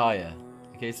little bit higher.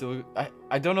 Okay, so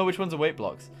I don't know which ones are weight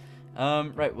blocks.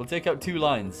 Right, we'll take out 2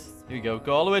 lines. Here we go.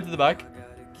 Go all the way to the back.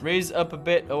 Raise up a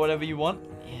bit or whatever you want.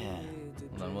 Yeah.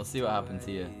 Hold on, we'll see what happens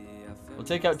here. We'll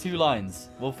take out 2 lines.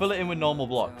 We'll fill it in with normal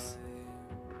blocks.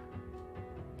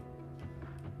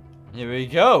 Here we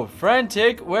go.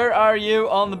 Frantic, where are you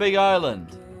on the big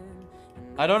island?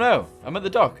 I don't know. I'm at the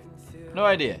dock. No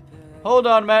idea. Hold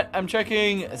on, Matt. I'm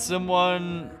checking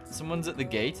someone's at the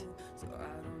gate.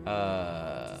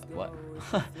 What?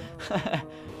 Alright,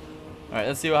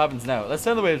 let's see what happens now. Let's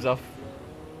turn the waves off.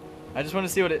 I just want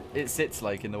to see what it sits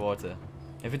like in the water.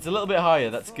 If it's a little bit higher,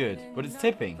 that's good. But it's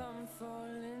tipping.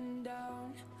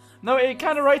 No, it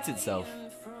kind of rights itself.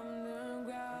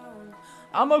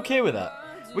 I'm okay with that.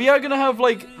 We are going to have,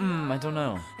 like, I don't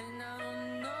know.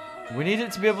 We need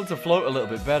it to be able to float a little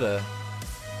bit better.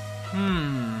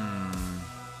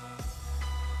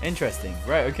 Interesting.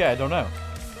 Right, okay, I don't know.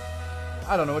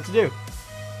 I don't know what to do.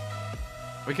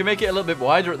 We can make it a little bit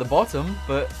wider at the bottom,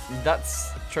 but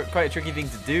that's quite a tricky thing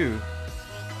to do.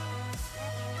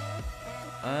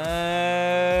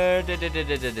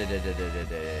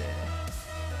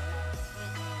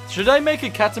 Should I make a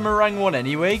catamaran one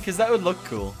anyway? Because that would look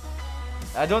cool.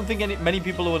 I don't think many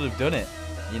people would have done it,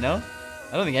 you know?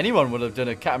 I don't think anyone would have done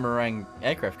a catamaran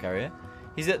aircraft carrier.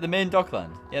 He's at the main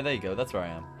dockland. Yeah, there you go. That's where I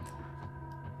am.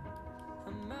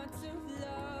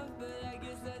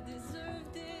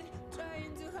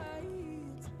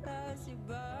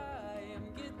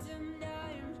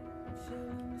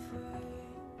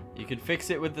 You could fix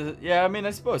it with the... Yeah, I mean,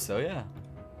 I suppose so, yeah.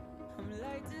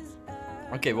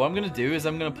 Okay, what I'm going to do is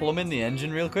I'm going to plumb in the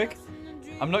engine real quick.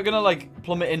 I'm not going to, like,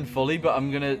 plumb it in fully, but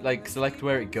I'm going to, like, select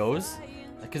where it goes.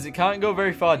 Because it can't go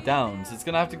very far down, so it's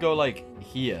going to have to go, like,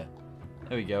 here.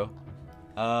 There we go.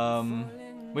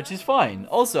 Which is fine.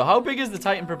 Also, how big is the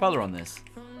Titan propeller on this?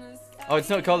 Oh, it's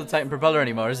not called the Titan propeller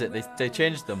anymore, is it? They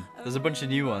changed them. There's a bunch of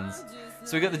new ones.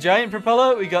 So we got the giant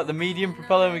propeller, we got the medium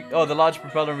propeller, the large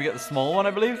propeller, and we got the small one,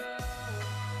 I believe.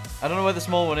 I don't know where the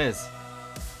small one is.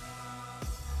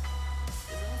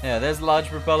 Yeah, there's the large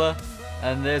propeller,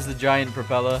 and there's the giant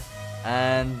propeller,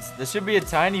 and there should be a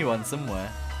tiny one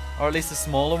somewhere. Or at least a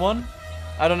smaller one.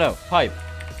 I don't know. Pipe.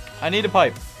 I need a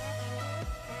pipe.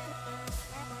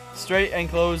 Straight and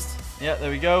closed. Yeah,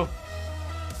 there we go.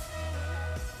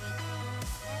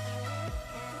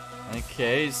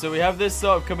 Okay, so we have this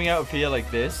sort of coming out of here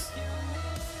like this.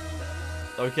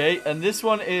 Okay, and this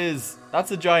one is...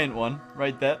 That's a giant one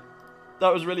right there.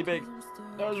 That was really big.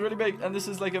 That was really big. And this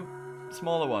is like a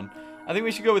smaller one. I think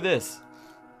we should go with this.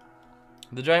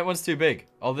 The giant one's too big.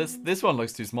 Oh, this one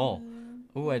looks too small.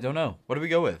 Oh, I don't know. What do we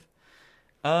go with?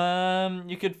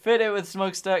 You could fit it with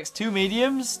smokestacks. 2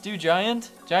 mediums, 2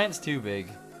 giant. Giant's too big.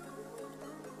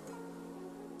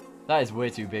 That is way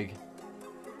too big.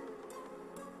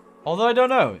 Although I don't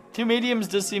know. 2 mediums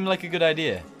does seem like a good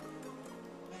idea.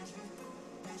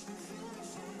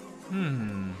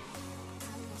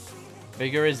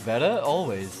 Bigger is better?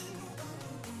 Always.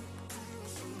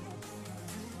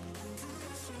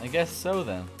 I guess so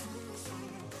then.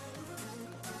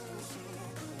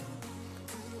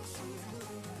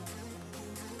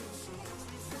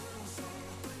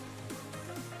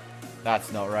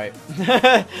 That's not right.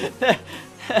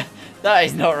 That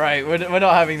is not right. We're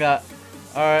not having that.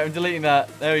 Alright, I'm deleting that.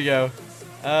 There we go.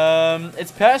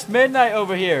 It's past midnight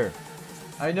over here.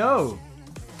 I know.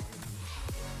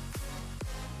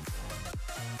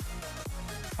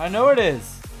 I know it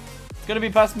is. It's gonna be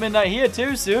past midnight here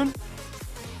too soon.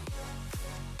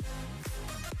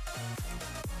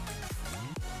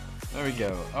 There we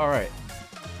go. Alright.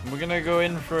 We're gonna go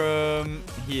in from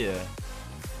here.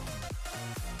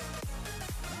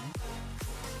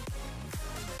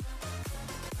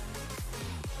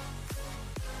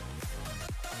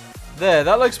 There,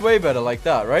 that looks way better like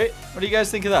that, right? What do you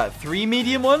guys think of that? 3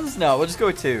 medium ones? No, we'll just go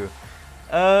with 2.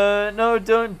 No,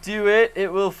 don't do it.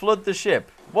 It will flood the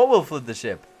ship. What will flood the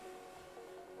ship?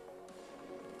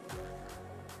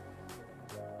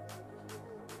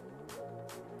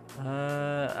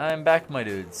 I'm back, my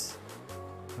dudes.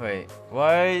 Wait,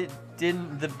 why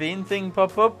didn't the bean thing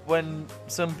pop up when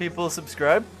some people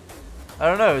subscribe? I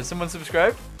don't know, is someone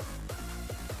subscribed?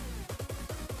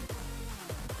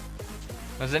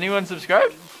 Has anyone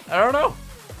subscribed? I don't know.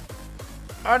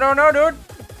 I don't know, dude.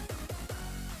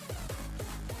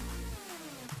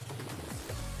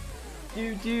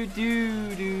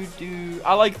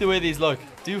 I like the way these look.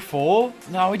 Do 4?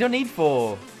 No, we don't need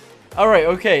 4. All right,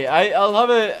 okay. I'll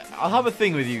have a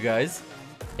thing with you guys.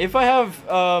 If I have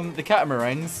the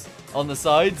catamarans on the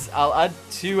sides, I'll add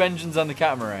 2 engines on the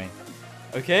catamaran.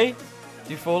 Okay?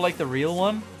 Do 4 like the real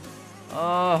one?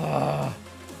 I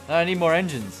need more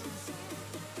engines.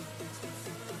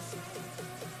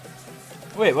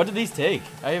 Wait, what did these take?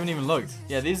 I haven't even looked.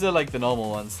 Yeah, these are like the normal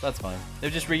ones. That's fine.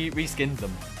 They've just reskinned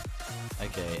them.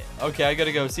 Okay. Okay, I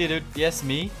gotta go. See you, dude. Yes,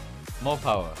 me. More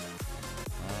power.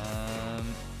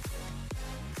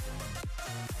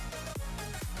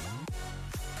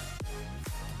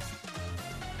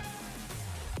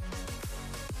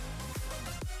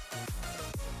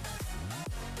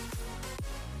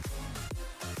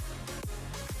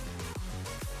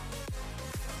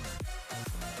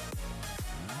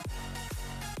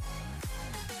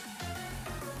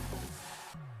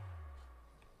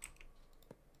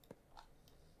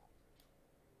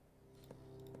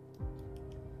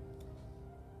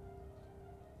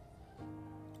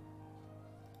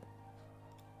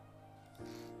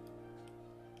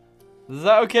 Is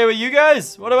that okay with you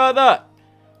guys? What about that?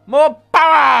 More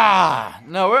power!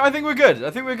 No, I think we're good.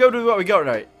 I think we're good with what we got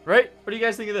right. Right? What do you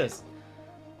guys think of this?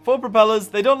 4 propellers.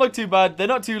 They don't look too bad. They're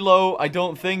not too low, I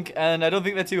don't think. And I don't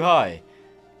think they're too high.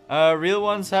 Real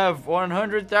ones have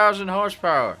 100,000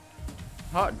 horsepower.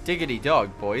 Hot diggity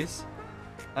dog, boys.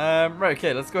 Right,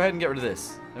 okay. Let's go ahead and get rid of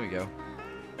this. There we go.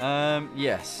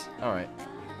 Yes. Alright.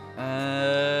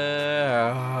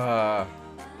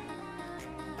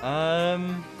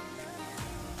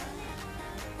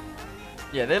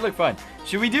 Yeah, they look fine.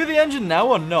 Should we do the engine now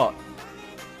or not?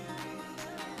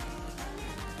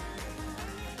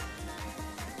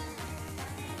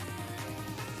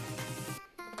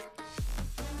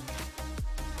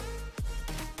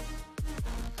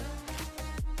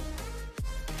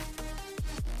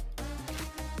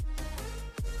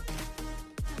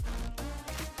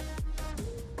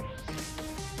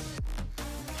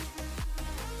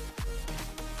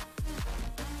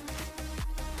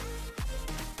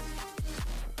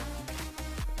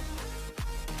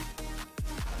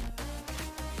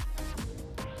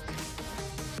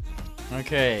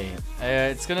 Okay,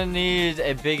 it's gonna need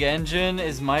a big engine,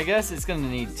 is my guess. It's gonna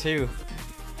need 2.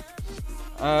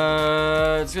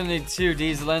 It's gonna need 2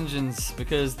 diesel engines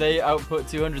because they output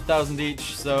 200,000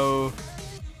 each. So,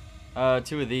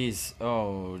 2 of these.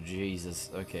 Oh Jesus.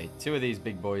 Okay, 2 of these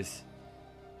big boys.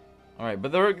 All right,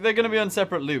 but they're gonna be on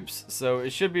separate loops, so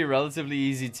it should be relatively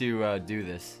easy to do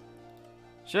this.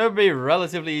 Should be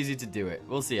relatively easy to do it.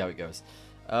 We'll see how it goes.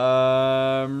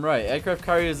 Right, aircraft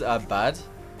carriers are bad.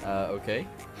 Okay.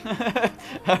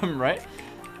 Right.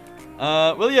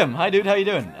 William, hi dude, how you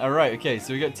doing? Alright, okay,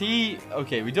 so we got T.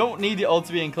 Okay, we don't need it all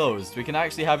to be enclosed. We can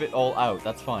actually have it all out.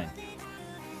 That's fine.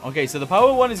 Okay, so the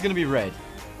power one is going to be red.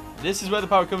 This is where the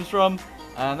power comes from,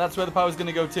 and that's where the power is going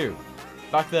to go to.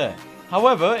 Back there.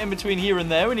 However, in between here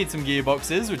and there, we need some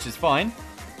gearboxes, which is fine.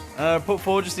 Put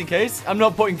 4 just in case. I'm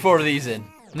not putting 4 of these in.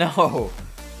 No.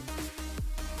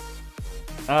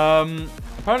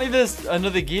 Apparently there's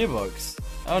another gearbox.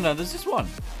 Oh no, there's just one.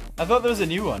 I thought there was a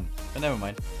new one, but never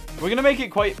mind. We're gonna make it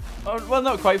quite, well,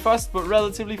 not quite fast, but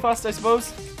relatively fast, I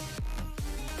suppose.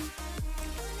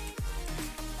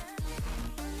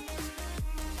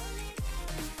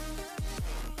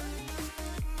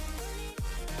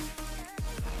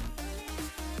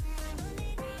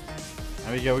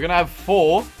 There we go. We're gonna have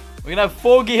 4. We're gonna have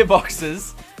 4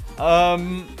 gearboxes,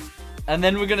 and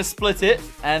then we're gonna split it,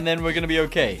 and then we're gonna be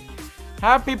okay.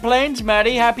 Happy planes,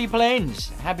 Maddie. Happy planes.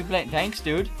 Happy plane. Thanks,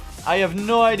 dude. I have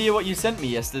no idea what you sent me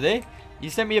yesterday. You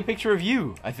sent me a picture of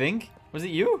you, I think. Was it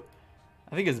you?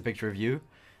 I think it's a picture of you.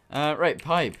 Right,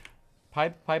 pipe.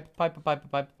 Pipe.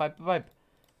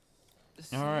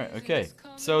 Alright, okay.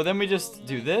 So then we just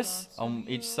do this on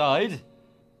each side.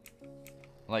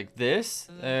 Like this.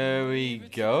 There we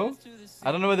go.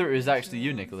 I don't know whether it was actually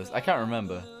you, Nicholas. I can't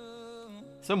remember.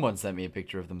 Someone sent me a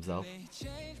picture of themselves.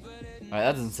 Alright,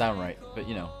 that doesn't sound right, but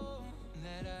you know.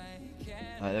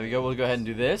 Alright, there we go. We'll go ahead and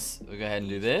do this. We'll go ahead and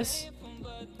do this.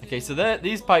 Okay, so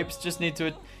these pipes just need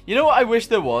to... You know what I wish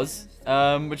there was,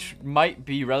 which might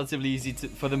be relatively easy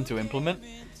for them to implement,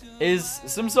 is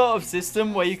some sort of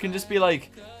system where you can just be like,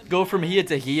 go from here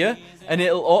to here, and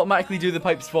it'll automatically do the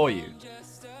pipes for you.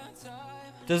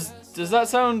 Does that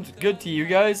sound good to you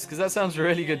guys? Because that sounds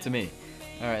really good to me.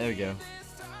 Alright, there we go.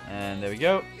 And there we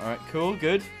go. Alright, cool,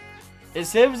 good. It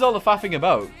saves all the faffing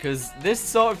about, because this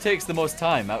sort of takes the most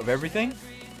time out of everything,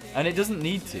 and it doesn't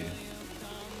need to.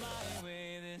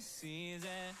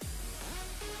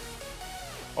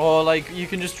 Or, like, you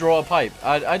can just draw a pipe.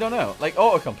 I don't know. Like,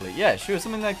 autocomplete. Yeah, sure,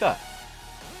 something like that.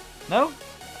 No?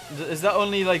 Is that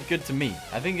only, like, good to me?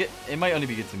 I think it might only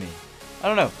be good to me. I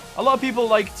don't know. A lot of people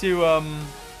like to,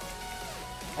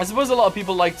 I suppose a lot of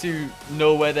people like to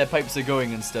know where their pipes are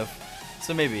going and stuff.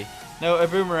 So maybe. No, a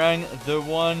boomerang, the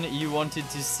one you wanted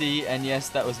to see, and yes,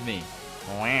 that was me.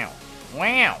 Wow.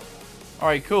 Wow.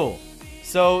 Alright, cool.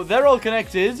 So they're all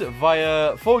connected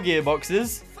via 4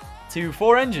 gearboxes to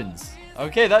 4 engines.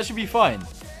 Okay, that should be fine.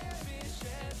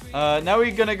 Now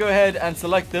we're going to go ahead and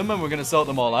select them, and we're going to sort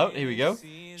them all out. Here we go.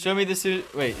 Show me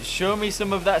the show me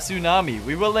some of that tsunami.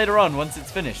 We will later on once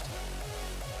it's finished.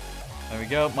 There we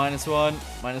go. -1,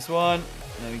 -1.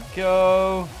 There we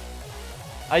go.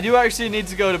 I do actually need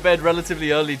to go to bed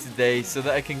relatively early today so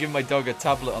that I can give my dog a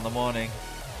tablet on the morning.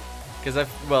 Because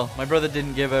well, my brother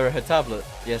didn't give her tablet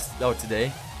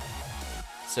today.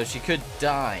 So she could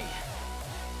die.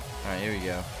 Alright, here we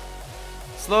go.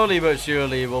 Slowly but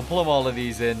surely, we'll plumb all of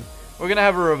these in. We're going to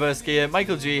have a reverse gear.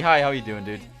 Michael G, hi, how you doing,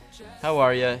 dude? How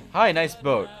are you? Hi, nice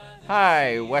boat.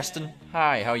 Hi, Weston.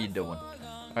 Hi, how you doing?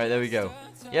 Alright, there we go.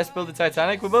 Yes, build the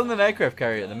Titanic. We're building an aircraft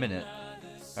carrier at the minute.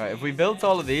 Alright, if we built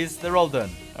all of these, they're all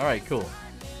done. Alright, cool.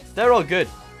 They're all good.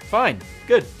 Fine.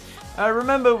 Good.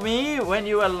 Remember me when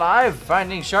you were live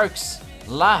finding sharks?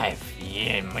 Live.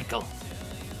 Yeah, Michael.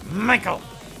 Michael.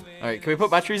 Alright, can we put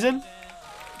batteries in?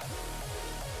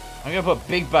 I'm going to put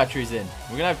big batteries in.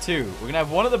 We're going to have 2. We're going to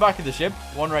have one at the back of the ship,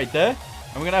 one right there,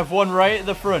 and we're going to have one right at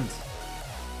the front.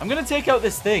 I'm going to take out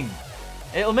this thing.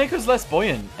 It'll make us less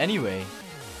buoyant anyway.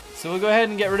 So we'll go ahead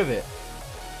and get rid of it.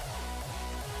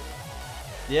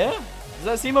 Yeah? Does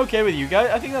that seem okay with you guys?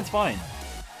 I think that's fine.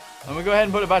 And we'll go ahead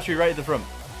and put a battery right at the front.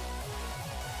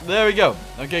 There we go.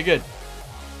 Okay, good.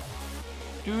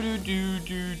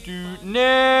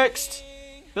 Next!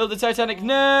 Build the Titanic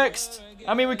next!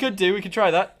 I mean, we could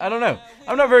try that. I don't know.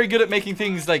 I'm not very good at making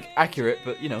things, like, accurate,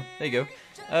 but, you know, there you go.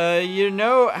 You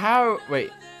know how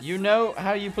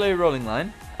you play rolling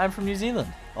line? I'm from New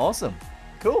Zealand. Awesome.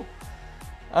 Cool.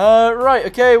 Right,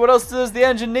 okay, what else does the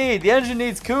engine need? The engine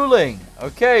needs cooling.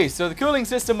 Okay, so the cooling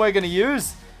system we're going to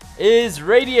use is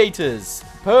radiators.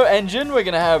 Per engine, we're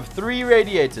going to have 3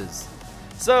 radiators.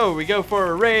 So, we go for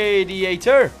a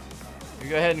radiator. We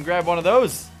go ahead and grab one of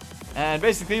those. And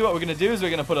basically what we're going to do is we're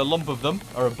going to put a lump of them,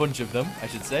 or a bunch of them, I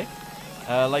should say,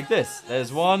 like this.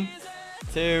 There's 1,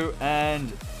 2, and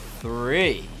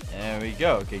 3. There we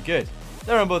go. Okay, good.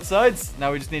 They're on both sides.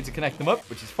 Now we just need to connect them up,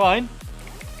 which is fine.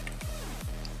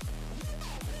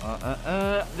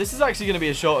 This is actually going to be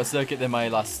a shorter circuit than my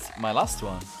last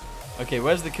one. Okay,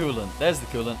 where's the coolant? There's the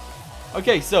coolant.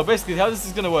 Okay, so basically how this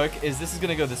is going to work is this is going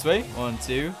to go this way. 1,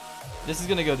 2. This is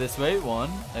going to go this way. 1.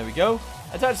 There we go.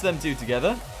 Attach them 2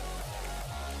 together.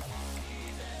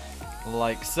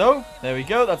 Like so. There we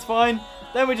go. That's fine.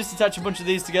 Then we just attach a bunch of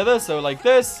these together. So like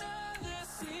this.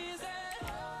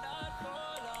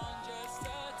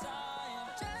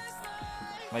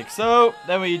 Like so.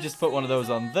 Then we just put one of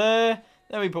those on there.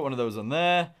 Then we put one of those on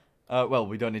there. Well,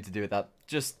 we don't need to do that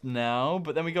just now.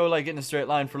 But then we go like in a straight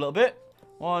line for a little bit.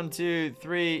 1, 2,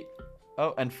 3.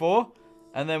 Oh, and 4.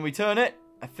 And then we turn it.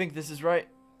 I think this is right.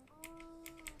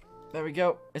 There we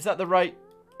go. Is that the right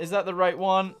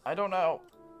one? I don't know.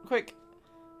 Quick.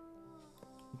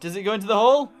 Does it go into the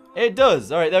hole? It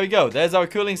does. Alright, there we go. There's our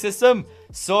cooling system.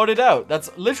 Sorted out.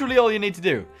 That's literally all you need to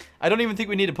do. I don't even think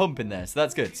we need a pump in there, so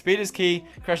that's good. Speed is key.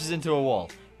 Crashes into a wall.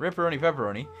 Ripperoni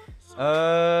pepperoni.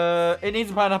 It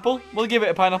needs a pineapple. We'll give it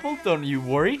a pineapple. Don't you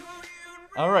worry.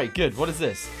 Alright, good. What is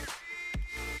this?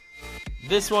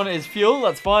 This one is fuel.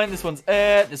 That's fine. This one's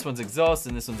air. This one's exhaust.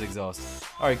 And this one's exhaust.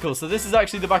 Alright, cool. So this is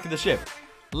actually the back of the ship.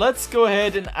 Let's go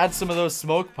ahead and add some of those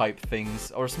smoke pipe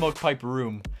things, or smoke pipe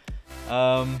room.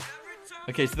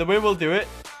 Okay, so the way we'll do it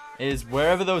is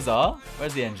wherever those are.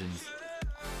 Where's the engines?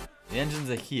 The engines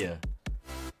are here.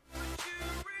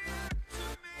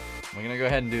 We're gonna go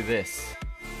ahead and do this.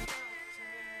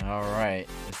 Alright,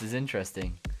 this is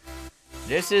interesting.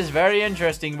 This is very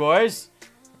interesting, boys.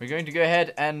 We're going to go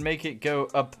ahead and make it go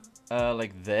up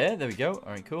like there. There we go.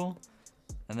 Alright, cool.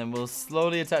 And then we'll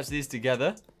slowly attach these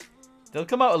together. They'll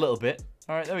come out a little bit.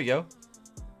 Alright, there we go.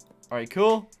 Alright,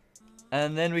 cool.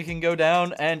 And then we can go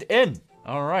down and in.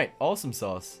 Alright, awesome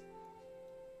sauce.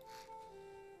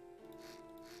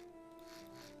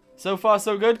 So far,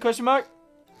 so good? Question mark?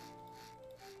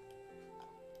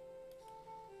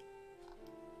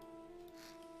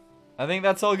 I think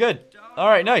that's all good.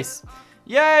 Alright, nice.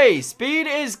 Yay! Speed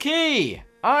is key!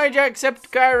 I accept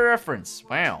car reference.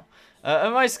 Wow.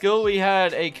 At my school, we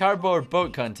had a cardboard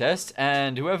boat contest,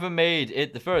 and whoever made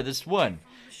it the furthest won.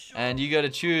 And you gotta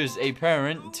choose a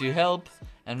parent to help,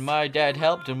 and my dad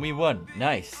helped, and we won.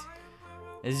 Nice.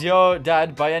 Is your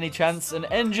dad, by any chance, an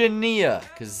engineer?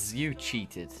 Because you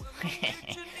cheated.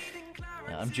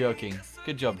 No, I'm joking.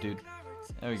 Good job, dude.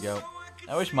 There we go.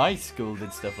 I wish my school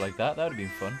did stuff like that. That would have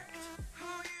been fun.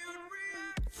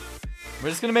 We're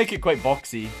just going to make it quite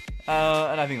boxy.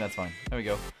 And I think that's fine. There we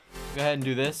go. Go ahead and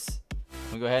do this.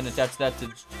 We'll go ahead and attach that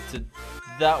to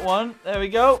that one. There we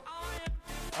go.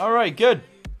 Alright, good.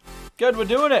 Good, we're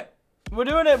doing it. We're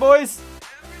doing it, boys.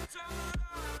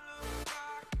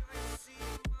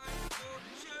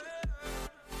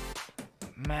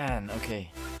 Man,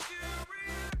 okay.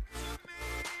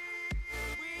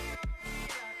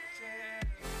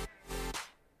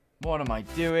 What am I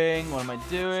doing? What am I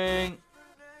doing?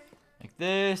 Like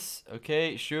this.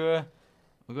 Okay, sure.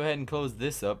 We'll go ahead and close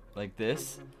this up like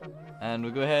this. And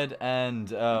we'll go ahead and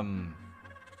what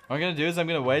I'm gonna do is I'm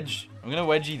gonna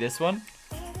wedgie this one.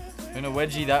 I'm gonna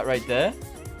wedgie that right there.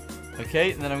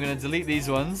 Okay, and then I'm gonna delete these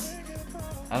ones.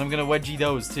 And I'm gonna wedgie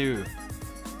those too.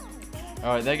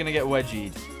 Alright, they're gonna get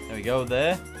wedgied. There we go,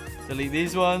 there. Delete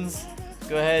these ones.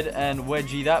 Go ahead and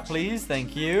wedgie that, please.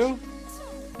 Thank you.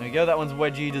 There we go, that one's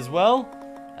wedgied as well.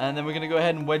 And then we're gonna go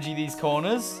ahead and wedgie these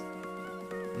corners.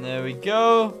 And there we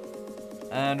go.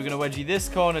 And we're gonna wedgie this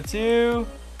corner too.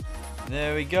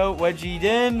 There we go, wedgied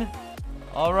in.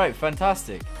 Alright,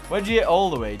 fantastic. Wedgie it all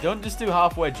the way. Don't just do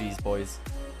half wedgies, boys.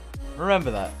 Remember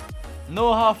that.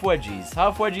 No half wedgies.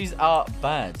 Half wedgies are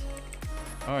bad.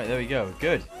 Alright, there we go.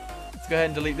 Good. Let's go ahead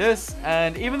and delete this.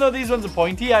 And even though these ones are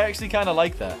pointy, I actually kind of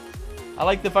like that. I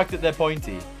like the fact that they're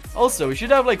pointy. Also, we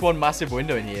should have like one massive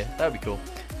window in here. That would be cool.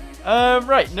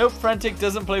 Right. Nope, Frantic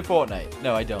doesn't play Fortnite.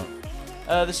 No, I don't.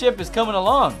 The ship is coming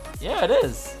along. Yeah, it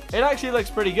is. It actually looks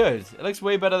pretty good. It looks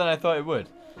way better than I thought it would.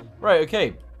 Right,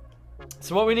 okay.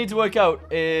 So what we need to work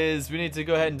out is we need to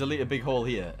go ahead and delete a big hole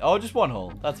here. Oh, just one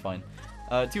hole. That's fine.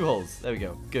 2 holes. There we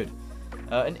go. Good.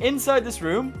 And inside this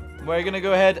room, we're going to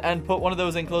go ahead and put one of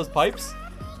those enclosed pipes.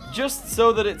 Just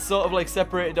so that it's sort of like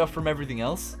separated off from everything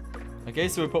else. Okay,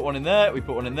 so we put one in there. We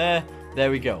put one in there.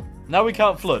 There we go. Now we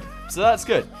can't flood. So that's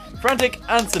good. Frantic,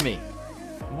 answer me.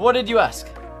 What did you ask?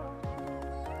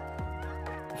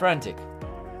 Frantic.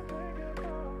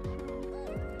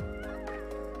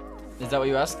 Is that what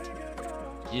you asked?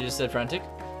 You just said Frantic?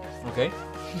 Okay.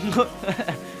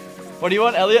 What do you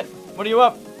want, Elliot? What are you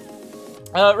up?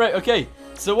 Right, okay.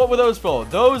 So what were those for?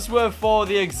 Those were for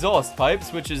the exhaust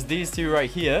pipes, which is these two right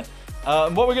here.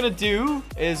 And what we're going to do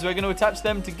is we're going to attach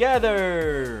them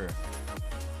together.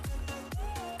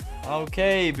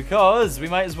 Okay, because we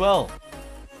might as well.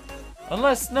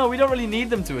 Unless, no, we don't really need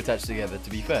them to attach together, to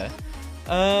be fair.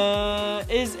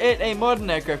 Is it a modern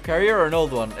aircraft carrier or an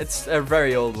old one? It's a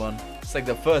very old one. It's like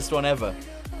the first one ever.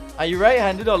 Are you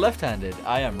right-handed or left-handed?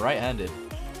 I am right-handed.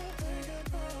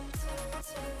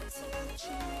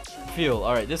 Fuel.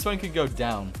 Alright, this one can go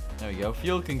down. There we go.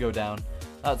 Fuel can go down.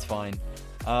 That's fine.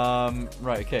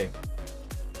 Right, okay.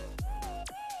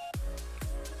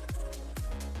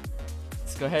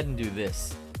 Let's go ahead and do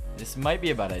this. This might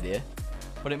be a bad idea,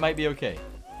 but it might be okay.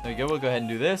 There we go. We'll go ahead and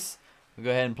do this. We'll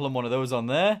go ahead and plumb one of those on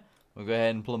there. We'll go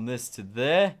ahead and plumb this to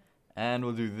there. And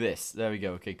we'll do this. There we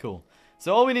go. Okay, cool.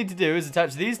 So all we need to do is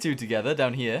attach these two together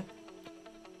down here.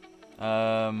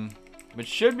 Which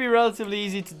should be relatively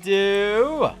easy to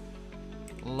do.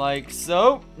 Like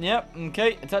so. Yep,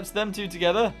 okay. Attach them two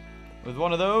together with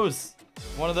one of those,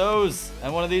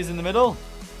 and one of these in the middle.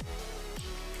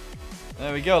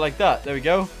 There we go, like that. There we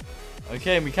go.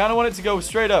 Okay, and we kind of want it to go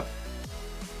straight up.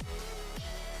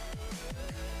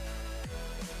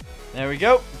 There we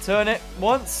go. Turn it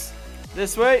once.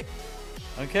 This way.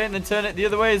 Okay, and then turn it the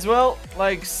other way as well.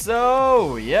 Like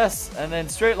so. Yes. And then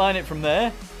straight line it from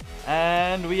there.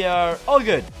 And we are all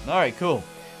good. Alright, cool.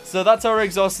 So that's our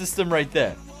exhaust system right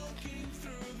there.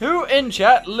 Who in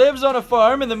chat lives on a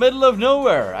farm in the middle of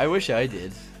nowhere? I wish I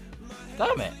did.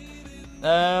 Damn it.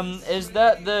 Is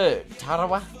that the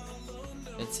Tarawa?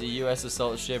 It's a US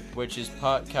assault ship, which is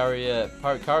part carrier,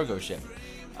 part cargo ship.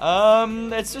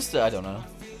 It's just, I don't know.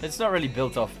 It's not really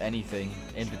built off anything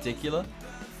in particular.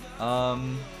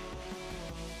 The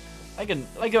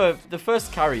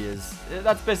first carriers,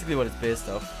 that's basically what it's based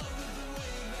off.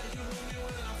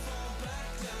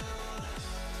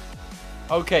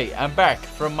 Okay, I'm back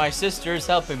from my sisters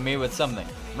helping me with something.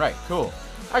 Right, cool.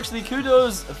 Actually,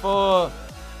 kudos for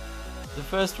the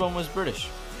first one was British.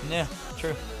 Yeah,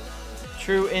 true.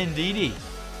 True indeedy.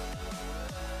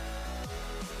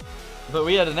 But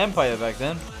we had an empire back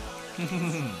then.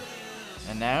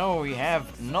 And now we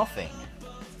have nothing.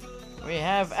 We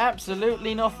have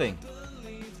absolutely nothing.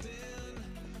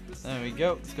 There we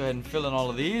go. Let's go ahead and fill in all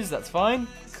of these. That's fine.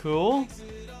 Cool.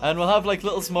 And we'll have like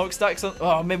little smokestacks on.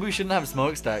 Oh, maybe we shouldn't have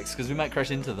smokestacks because we might crash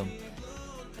into them.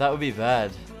 That would be bad.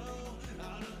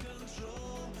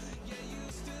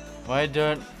 Why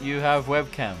don't you have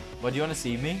webcam? What, do you want to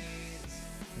see me?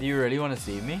 Do you really want to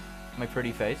see me? My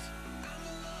pretty face?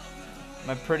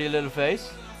 My pretty little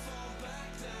face?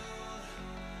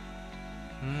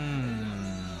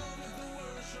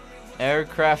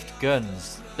 Aircraft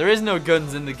guns. There is no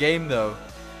guns in the game, though.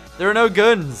 There are no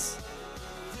guns.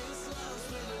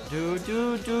 Do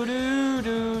do do do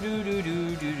do do do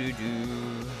do do do.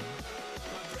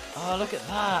 Oh, look at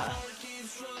that.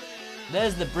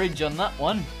 There's the bridge on that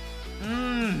one.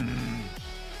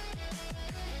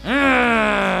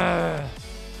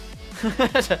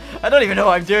 I don't even know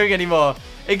what I'm doing anymore.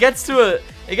 It gets to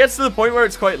the point where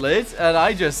it's quite late, and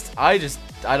I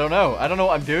don't know. I don't know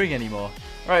what I'm doing anymore.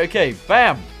 Right, okay,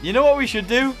 bam. You know what we should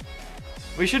do?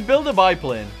 We should build a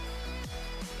biplane.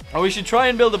 Or we should try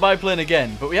and build a biplane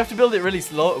again, but we have to build it really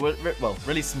slow. Well,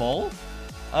 really small.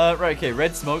 Right, okay,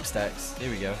 red smokestacks.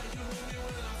 Here we go.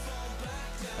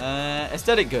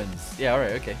 Aesthetic guns. Yeah,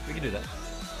 alright, okay, we can do that.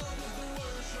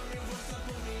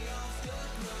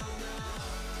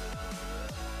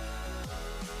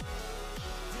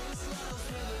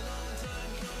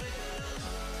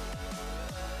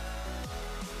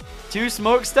 Two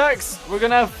smokestacks? We're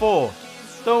gonna have 4.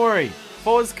 Don't worry.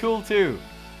 4 is cool too.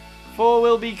 4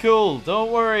 will be cool.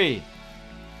 Don't worry.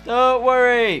 Don't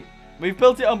worry. We've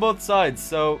built it on both sides,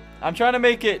 so I'm trying to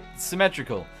make it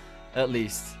symmetrical, at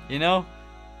least, you know?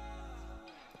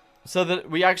 So that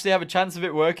we actually have a chance of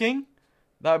it working.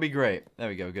 That would be great. There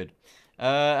we go, good.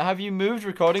 Have you moved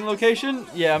recording location?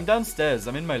 Yeah, I'm downstairs.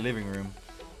 I'm in my living room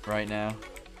right now.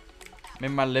 I'm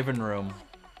in my living room.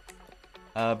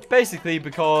 Basically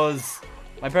because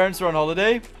my parents are on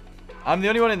holiday. I'm the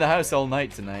only one in the house all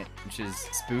night tonight, which is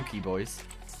spooky, boys.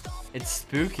 It's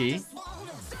spooky.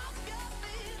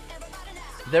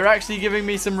 They're actually giving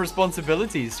me some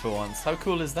responsibilities for once. How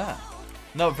cool is that?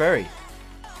 Not very.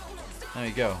 There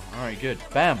you go. Alright, good.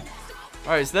 Bam.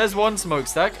 Alright, so there's one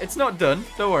smokestack. It's not done.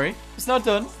 Don't worry. It's not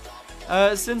done.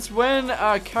 Since when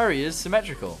are carriers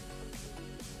symmetrical?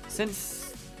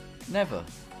 Since never.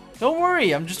 Don't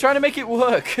worry, I'm just trying to make it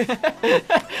work.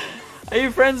 Are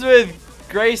you friends with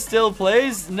Gray Still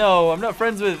Plays? No, I'm not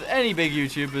friends with any big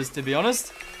YouTubers, to be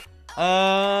honest.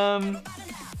 I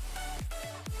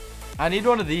need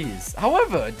one of these.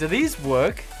 However, do these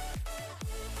work?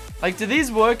 Like, do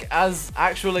these work as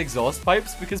actual exhaust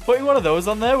pipes? Because putting one of those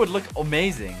on there would look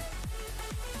amazing.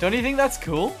 Don't you think that's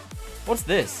cool? What's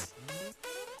this?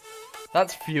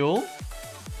 That's fuel?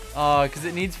 Oh, because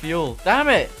it needs fuel. Damn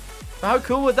it! How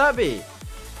cool would that be?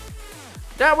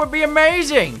 That would be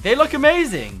amazing! They look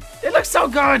amazing! They look so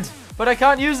good! But I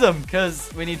can't use them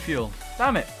because we need fuel.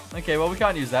 Damn it. Okay, well, we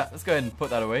can't use that. Let's go ahead and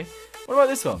put that away. What about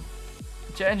this one?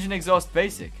 Jet engine exhaust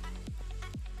basic.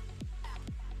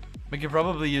 We could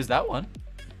probably use that one.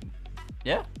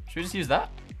 Yeah? Should we just use that?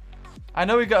 I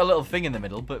know we've got a little thing in the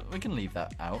middle, but we can leave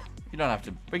that out. You don't have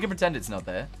to. We can pretend it's not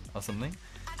there or something.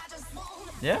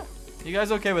 Yeah? You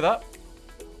guys okay with that?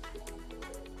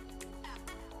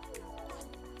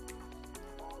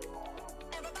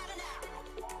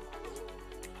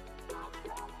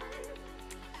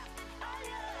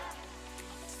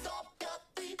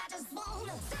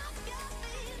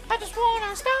 I just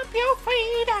wanna stomp your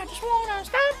feet. I just wanna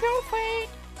stomp your feet.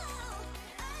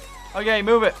 Okay,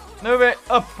 move it. Move it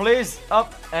up, please.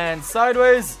 Up and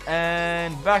sideways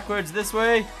and backwards this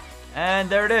way. And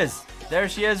there it is. There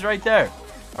she is right there.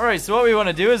 Alright, so what we want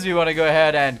to do is we want to go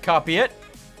ahead and copy it.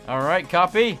 Alright,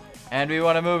 copy. And we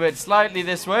want to move it slightly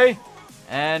this way.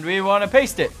 And we want to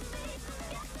paste it.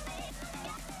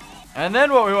 And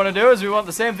then what we want to do is we want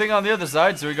the same thing on the other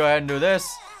side. So we go ahead and do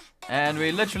this. And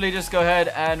we literally just go ahead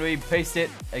and we paste it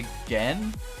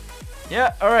again.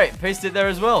 Yeah, alright, paste it there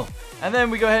as well. And then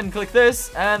we go ahead and click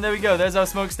this, and there we go, there's our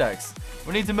smokestacks.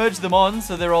 We need to merge them on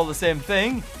so they're all the same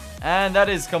thing, and that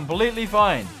is completely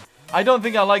fine. I don't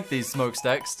think I like these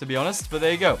smokestacks, to be honest, but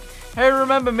there you go. Hey,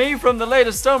 remember me from the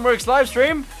latest Stormworks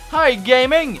livestream? Hi,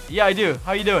 gaming! Yeah, I do.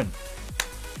 How you doing?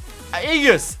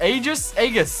 Aegis!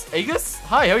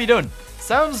 Hi, how you doing?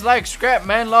 Sounds like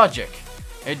Scrapman logic.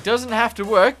 It doesn't have to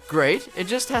work, great. It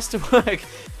just has to work.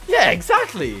 Yeah,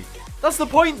 exactly. That's the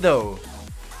point, though.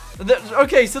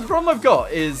 Okay, so the problem I've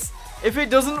got is, if it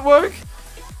doesn't work,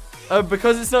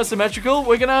 because it's not symmetrical,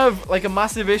 we're gonna have, like, a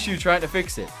massive issue trying to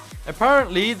fix it.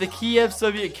 Apparently, the Kiev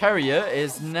Soviet carrier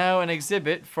is now an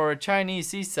exhibit for a Chinese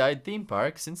seaside theme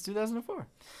park since 2004.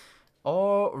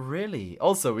 Oh, really?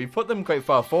 Also, we put them quite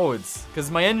far forwards, because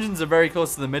my engines are very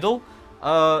close to the middle,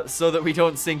 so that we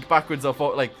don't sink backwards or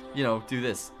forward, like, you know, do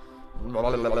this. You know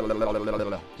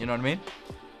what I mean?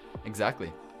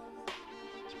 Exactly.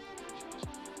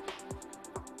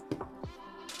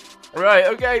 Right,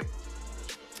 okay.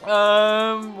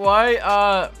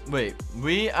 Wait,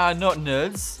 we are not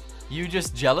nerds. You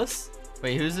just jealous?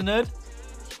 Wait, who's a nerd?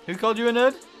 Who called you a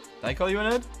nerd? Did I call you a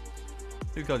nerd?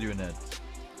 Who called you a nerd?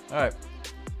 Alright.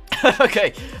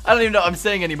 Okay, I don't even know what I'm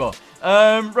saying anymore.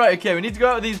 Right, okay, we need to go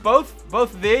out with these both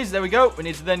of these. There we go. We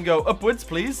need to then go upwards,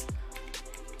 please.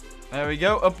 There we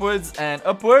go, upwards and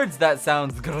upwards. That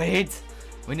sounds great.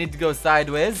 We need to go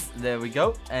sideways. There we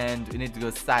go. And we need to go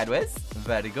sideways.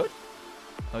 Very good.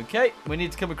 Okay, we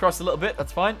need to come across a little bit.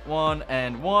 That's fine. 1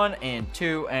 and 1 and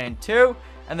 2 and 2.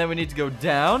 And then we need to go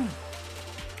down.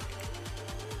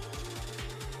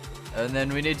 And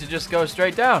then we need to just go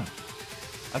straight down.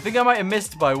 I think I might have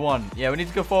missed by 1. Yeah, we need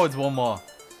to go forwards 1 more.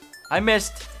 I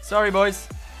missed. Sorry, boys.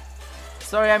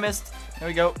 Sorry, I missed. There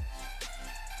we go.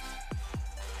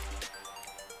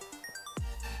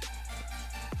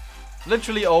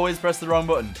 Literally always press the wrong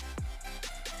button.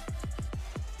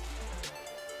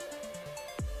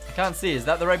 I can't see. Is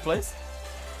that the right place?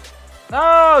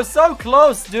 No, so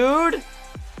close, dude.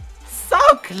 So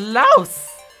close.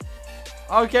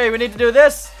 Okay, we need to do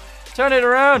this. Turn it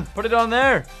around. Put it on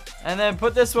there. And then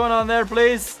put this one on there,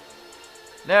 please.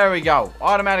 There we go.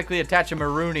 Automatically attach a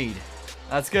marooned.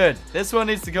 That's good. This one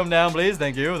needs to come down, please.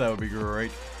 Thank you. That would be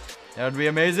great. That would be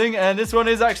amazing. And this one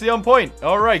is actually on point.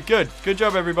 All right, good. Good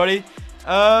job, everybody.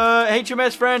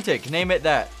 HMS Frantic. Name it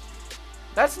that.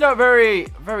 That's not very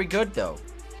good, though.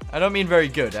 I don't mean very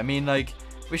good. I mean, like,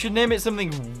 we should name it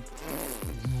something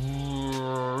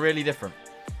really different.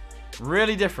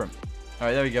 Really different. All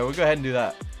right, there we go. We'll go ahead and do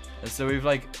that. And so we've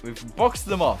boxed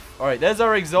them off. All right, there's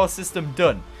our exhaust system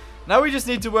done. Now we just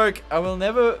need to work. I will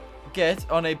never get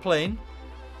on a plane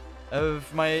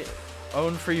of my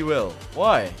own free will.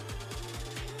 Why?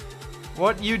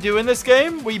 What you do in this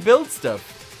game? We build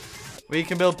stuff. We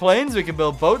can build planes, we can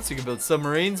build boats, we can build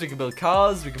submarines, we can build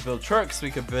cars, we can build trucks, we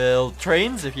can build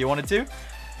trains if you wanted to.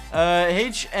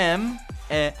 HRMN.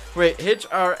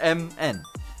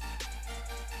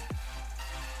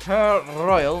 Her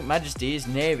Royal Majesty's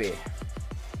Navy.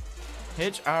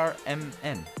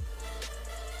 HRMN.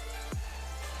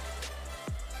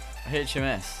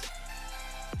 HMS.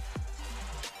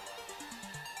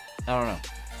 I don't know.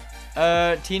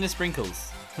 Tina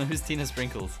Sprinkles. Who's Tina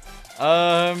Sprinkles?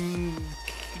 Call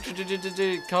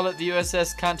it the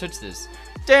USS Can't Touch This.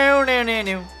 Down,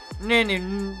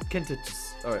 can't touch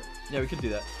this. Alright. Yeah, we could do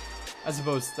that. I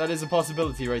suppose. That is a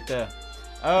possibility right there.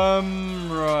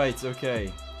 Right,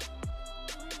 okay.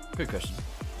 Good question.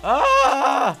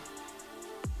 Ah!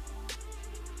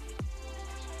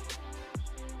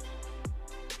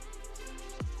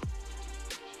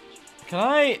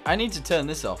 Can I need to turn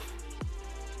this off.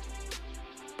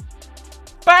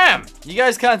 Bam! You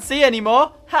guys can't see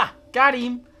anymore. Ha! Got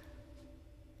him.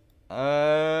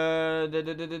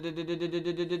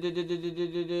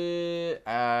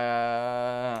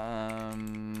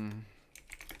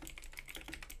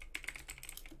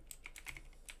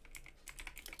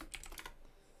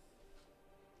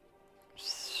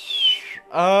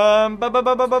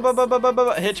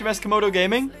 HMS Komodo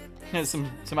Gaming. Here's some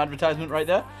advertisement right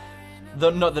there.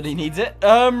 Though not that he needs it.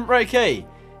 Right, okay.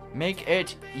 Make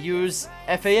it use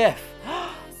FAF.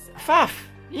 FAF.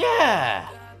 Yeah.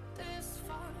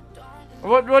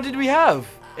 What did we have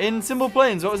in Simple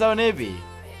Planes? What was our navy?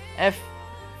 I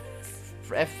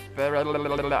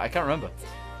can't remember.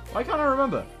 Why can't I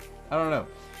remember? I don't know.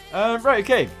 Right,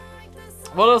 okay.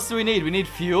 What else do we need? We need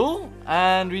fuel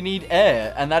and we need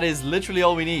air, and that is literally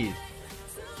all we need.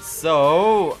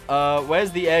 So,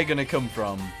 where's the air gonna come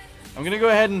from? I'm gonna go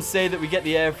ahead and say that we get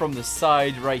the air from the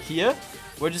side right here.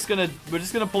 We're just gonna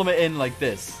plumb it in like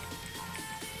this.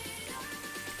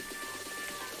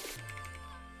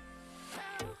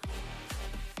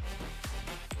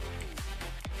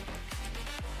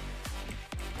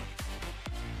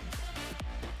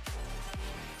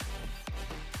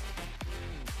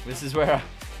 This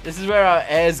is where our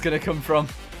air is gonna come from.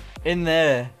 In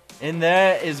there. In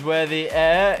there is where the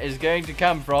air is going to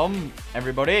come from,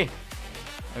 everybody.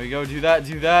 There we go, do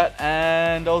that,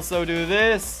 and also do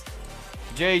this.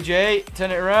 JJ,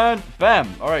 turn it around.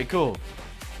 Bam. Alright, cool.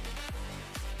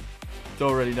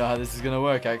 Don't really know how this is gonna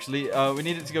work, actually. We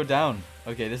need it to go down.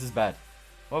 Okay, this is bad.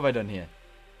 What have I done here?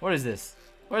 What is this?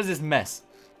 What is this mess?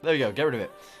 There we go, get rid of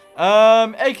it.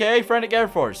 AKA Frantic Air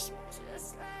Force.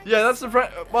 Yeah, that's the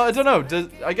well, I don't know.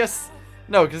 I guess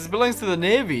no, because it belongs to the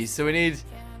Navy, so we need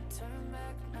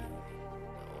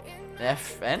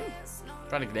FN?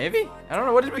 Frantic Navy? I don't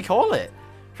know, what did we call it?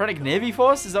 Frantic Navy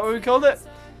Force? Is that what we called it?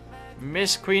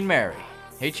 Miss Queen Mary,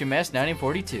 HMS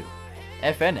 1942,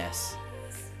 FNS.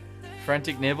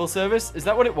 Frantic Naval Service? Is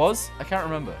that what it was? I can't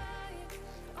remember.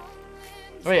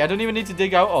 Wait, I don't even need to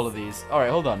dig out all of these.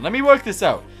 Alright, hold on. Let me work this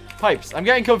out. Pipes. I'm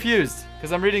getting confused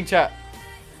because I'm reading chat.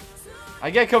 I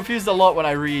get confused a lot when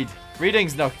I read.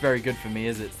 Reading's not very good for me,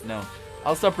 is it? No.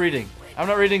 I'll stop reading. I'm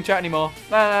not reading chat anymore.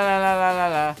 La la la la la la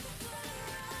la.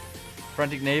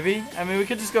 Frantic Navy? I mean, we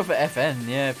could just go for FN,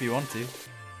 yeah, if you want to.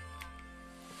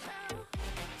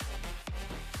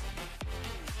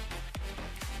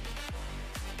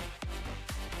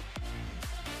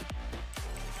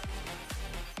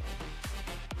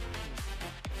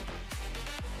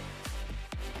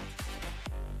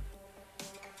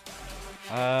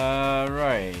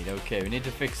 Right, okay, we need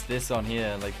to fix this on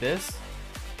here like this.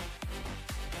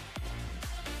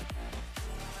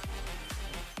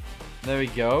 There we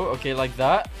go, okay, like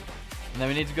that. And then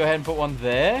we need to go ahead and put one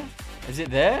there. Is it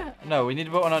there? No, we need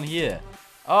to put one on here.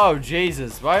 Oh,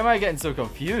 Jesus, why am I getting so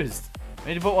confused?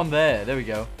 We need to put one there, there we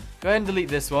go. Go ahead and delete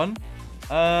this one.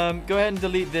 Go ahead and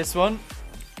delete this one.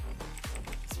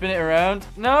 Spin it around.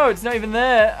 No, it's not even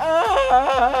there.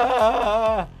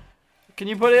 Ah! Can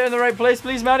you put it in the right place,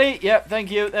 please, Maddie? Yep, thank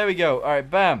you. There we go. All right,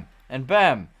 bam and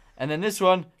bam. And then this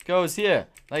one goes here,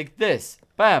 like this.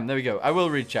 Bam, there we go. I will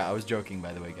read chat. I was joking,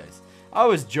 by the way, guys. I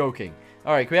was joking.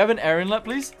 All right, can we have an air inlet,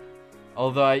 please?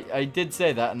 Although I did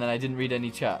say that, and then I didn't read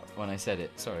any chat when I said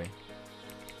it. Sorry.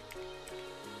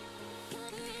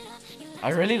 I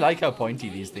really like how pointy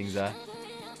these things are.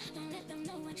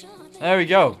 There we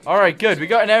go. All right, good. We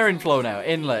got an air inflow now.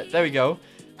 Inlet. There we go.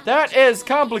 That is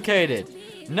complicated.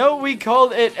 No, we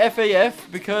called it FAF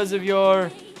because of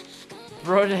your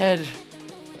broadhead.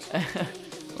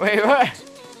 Wait, what?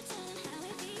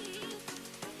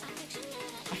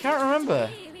 I can't remember.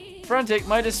 Frantic,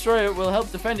 my destroyer will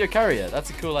help defend your carrier. That's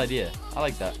a cool idea. I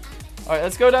like that. Alright,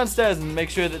 let's go downstairs and make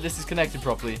sure that this is connected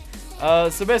properly.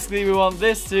 So basically we want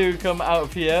this to come out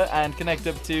of here and connect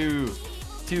up to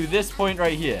this point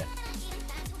right here.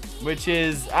 Which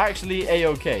is actually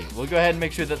A-okay. We'll go ahead and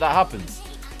make sure that that happens.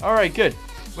 Alright, good.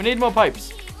 We need more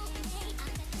pipes.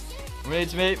 We need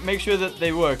to make sure that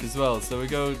they work as well. So we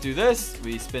go do this.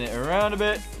 We spin it around a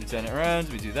bit. We turn it around.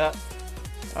 We do that.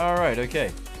 Alright, okay.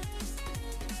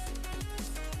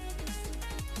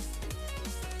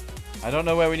 I don't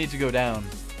know where we need to go down.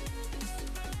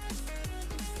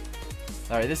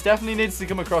 Alright, this definitely needs to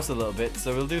come across a little bit.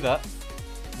 So we'll do that.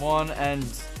 1 and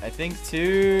I think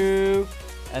 2.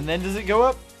 And then does it go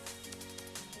up?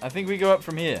 I think we go up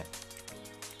from here.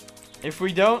 If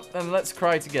we don't, then let's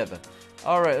cry together.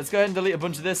 Alright, let's go ahead and delete a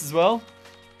bunch of this as well.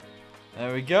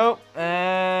 There we go.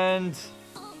 And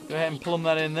go ahead and plumb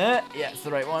that in there. Yeah, it's the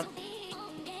right one.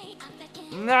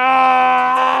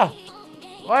 Nah!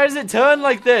 Why does it turn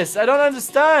like this? I don't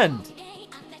understand.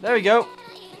 There we go.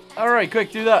 Alright,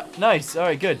 quick, do that. Nice.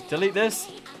 Alright, good. Delete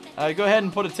this. Go ahead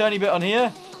and put a turny bit on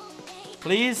here.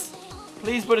 Please.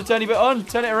 Please put a turny bit on.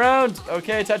 Turn it around.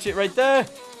 Okay, attach it right there.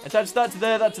 Attach that to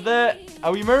there, that to there.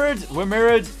 Are we mirrored? We're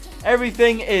mirrored.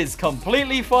 Everything is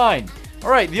completely fine.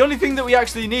 Alright, the only thing that we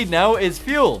actually need now is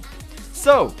fuel.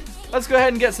 So, let's go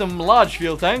ahead and get some large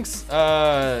fuel tanks.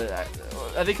 Are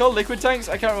they called liquid tanks?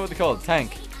 I can't remember what they're called.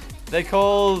 Tank. They're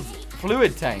called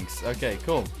fluid tanks. Okay,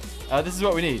 cool. This is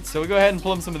what we need. So we'll go ahead and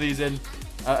plumb some of these in.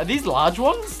 Are these large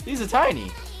ones? These are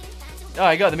tiny. Oh,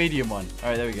 I got the medium one.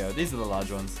 Alright, there we go. These are the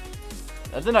large ones.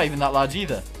 They're not even that large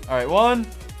either. Alright, 1,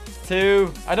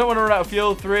 2. I don't want to run out of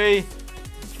fuel. 3,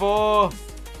 4,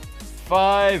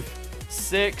 5,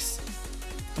 6.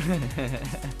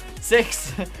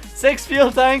 6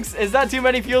 fuel tanks. Is that too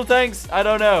many fuel tanks? I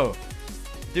don't know.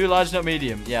 Do large, not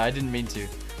medium. Yeah, I didn't mean to.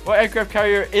 What aircraft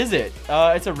carrier is it?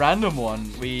 It's a random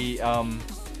one. We haven't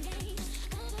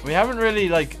really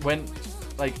went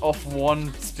off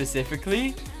one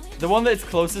specifically. The one that's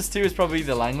closest to is probably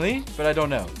the Langley, but I don't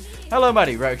know. Hello,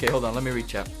 Maddie. Right, okay, hold on. Let me read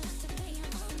chat.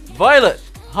 Violet,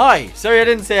 hi. Sorry I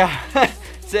didn't say hi,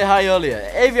 say hi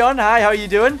earlier. Avion, hi. How are you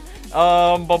doing? Did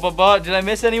I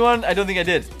miss anyone? I don't think I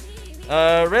did.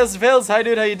 Rails to Fails, hi,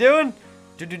 dude. How you doing?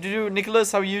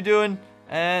 Nicholas, how are you doing?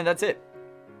 And that's it.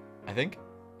 I think.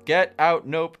 Get out.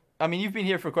 Nope. I mean, you've been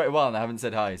here for quite a while and I haven't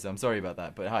said hi, so I'm sorry about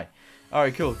that, but hi.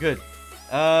 Alright, cool. Good.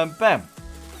 Bam.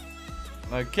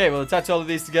 Okay, we'll attach all of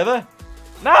these together.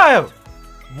 No!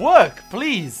 Work,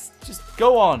 please. Just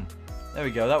go on. There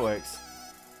we go. That works.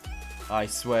 I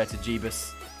swear to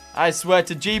Jeebus. I swear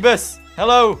to Jeebus.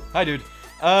 Hello. Hi, dude.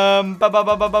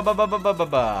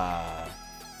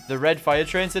 The red fire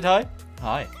train said hi.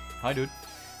 Hi. Hi, dude.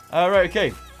 Right,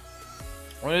 okay.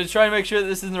 I'm going to try and make sure that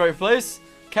this is in the right place.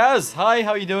 Kaz, hi.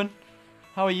 How are you doing?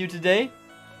 How are you today?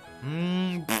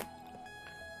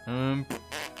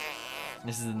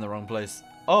 This is in the wrong place.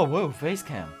 Oh, whoa, face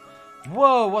cam.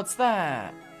 Whoa, what's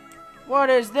that?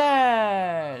 What is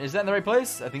that? Is that in the right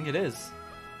place? I think it is.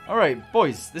 Alright,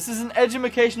 boys, this is an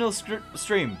educational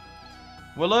stream.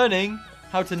 We're learning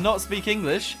how to not speak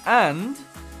English and,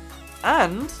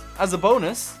 as a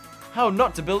bonus, how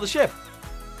not to build a ship.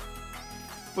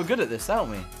 We're good at this,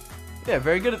 aren't we? Yeah,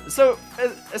 very good. So,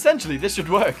 essentially, this should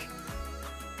work.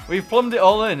 We've plumbed it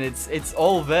all in. It's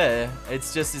all there.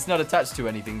 It's just, it's not attached to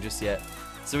anything just yet.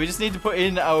 So we just need to put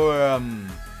in our,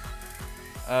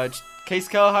 Case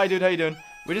Car, hi dude, how you doing?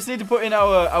 We just need to put in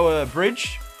our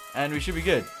bridge, and we should be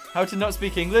good. How to not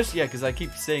speak English? Yeah, because I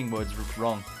keep saying words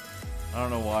wrong. I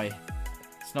don't know why.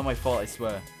 It's not my fault, I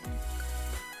swear.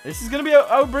 This is going to be,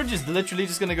 our bridge is literally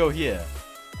just going to go here.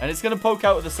 And it's going to poke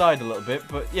out at the side a little bit,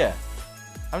 but yeah.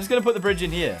 I'm just going to put the bridge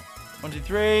in here. 1, 2,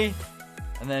 3.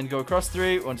 And then go across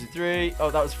 3. 1, 2, 3.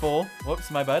 Oh, that was 4. Whoops,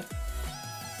 my bad.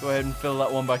 Go ahead and fill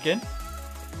that one back in.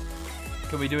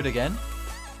 Can we do it again?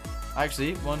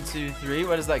 Actually, 1, 2, 3.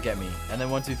 Where does that get me? And then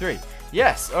 1, 2, 3.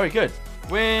 Yes. Alright, good.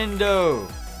 Window.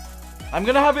 I'm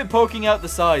going to have it poking out the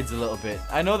sides a little bit.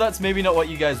 I know that's maybe not what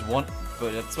you guys want,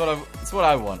 but it's what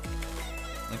I want.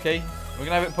 Okay? We're going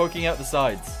to have it poking out the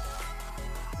sides.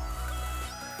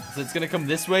 So it's going to come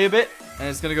this way a bit, and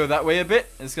it's going to go that way a bit,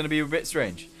 and it's going to be a bit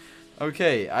strange.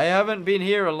 Okay, I haven't been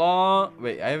here a long...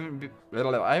 Wait, I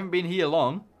haven't been here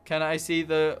long. Can I see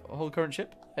the whole current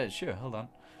ship? Yeah, sure. Hold on.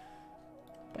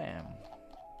 Bam.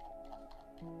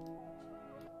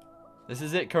 This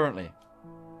is it currently.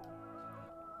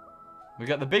 We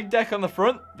got the big deck on the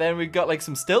front. Then we've got like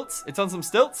some stilts. It's on some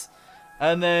stilts.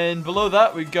 And then below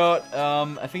that we've got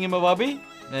a thingamabobby.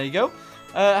 There you go.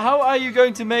 How are you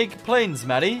going to make planes,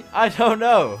 Maddie? I don't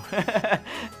know.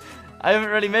 I haven't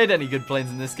really made any good planes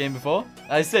in this game before.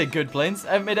 I say good planes.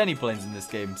 I haven't made any planes in this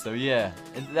game. So yeah,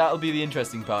 that'll be the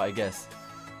interesting part, I guess.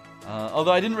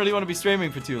 Although I didn't really want to be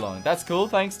streaming for too long. That's cool.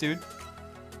 Thanks, dude.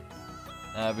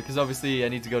 Because obviously I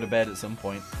need to go to bed at some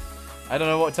point. I don't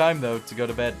know what time, though, to go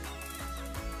to bed.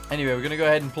 Anyway, we're going to go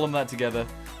ahead and plumb that together.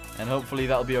 And hopefully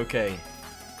that'll be okay.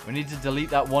 We need to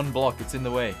delete that one block. It's in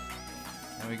the way.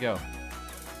 There we go.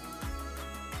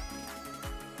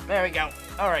 There we go.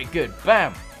 Alright, good.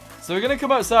 Bam. So we're going to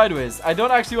come out sideways. I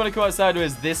don't actually want to come out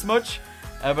sideways this much.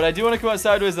 But I do want to come out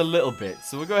sideways a little bit.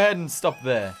 So we'll go ahead and stop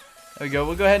there. There we go.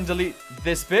 We'll go ahead and delete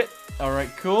this bit. Alright,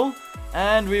 cool.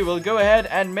 And we will go ahead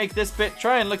and make this bit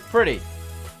try and look pretty.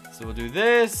 So we'll do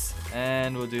this.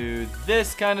 And we'll do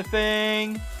this kind of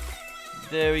thing.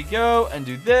 There we go. And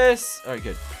do this. Alright,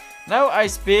 good. Now I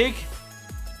speak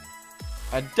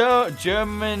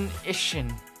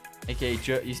German-ishin. Okay,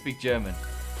 you speak German.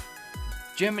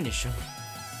 German-ishin.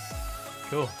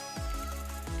 Cool.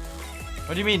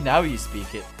 What do you mean now you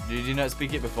speak it? Did you not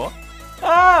speak it before?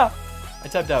 Ah! I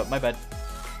tapped out. My bad.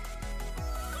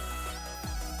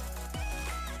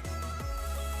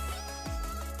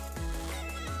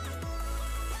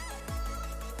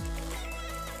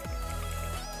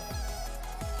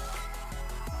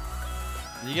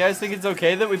 You guys think it's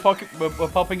okay that we're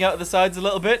popping out of the sides a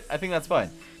little bit? I think that's fine.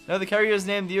 No, the carrier is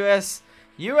named USS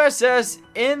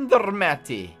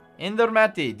Indermati.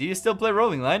 Indermati. Do you still play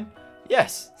Rolling Line?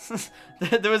 Yes.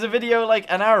 There was a video like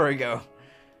an hour ago.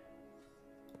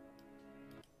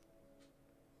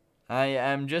 I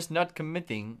am just not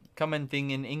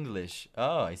commenting in English.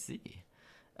 Oh, I see.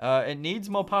 It needs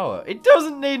more power. It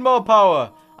doesn't need more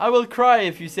power. I will cry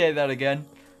if you say that again.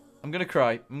 I'm gonna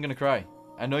cry. I'm gonna cry.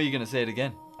 I know you're gonna say it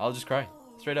again. I'll just cry.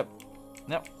 Straight up.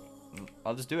 No.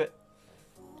 I'll just do it.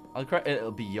 I'll cry.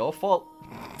 It'll be your fault.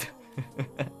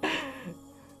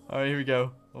 Alright, here we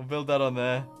go. We'll build that on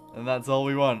there. And that's all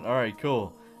we want. Alright,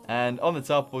 cool. And on the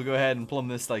top, we'll go ahead and plumb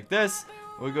this like this.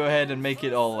 We'll go ahead and make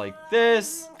it all like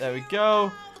this. There we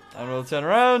go. And we'll turn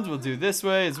around. We'll do this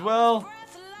way as well.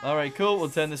 Alright, cool. We'll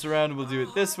turn this around. We'll do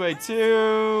it this way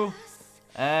too.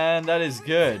 And that is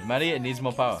good. Maddie, it needs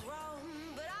more power.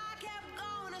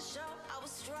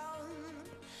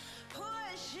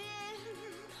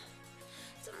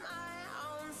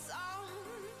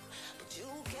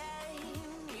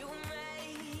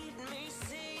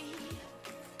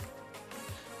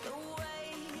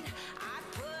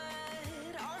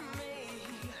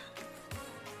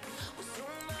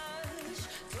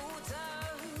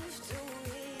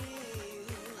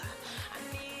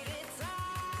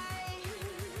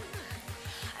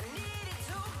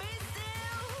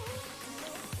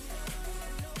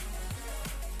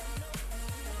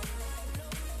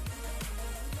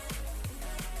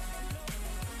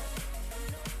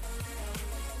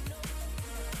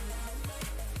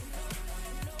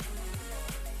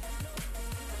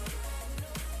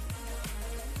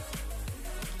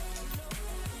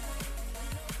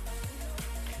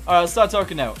 Alright, let's start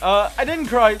talking now. I didn't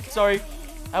cry, sorry.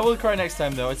 I will cry next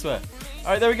time though, I swear.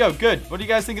 Alright, there we go, good. What do you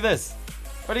guys think of this?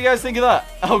 What do you guys think of that?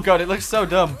 Oh god, it looks so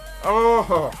dumb.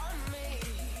 Oh.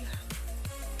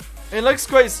 It looks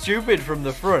quite stupid from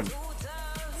the front.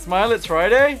 Smile, it's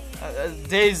Friday?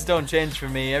 Days don't change for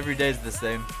me, every day's the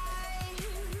same.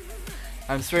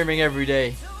 I'm streaming every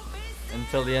day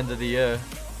until the end of the year,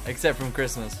 except from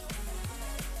Christmas.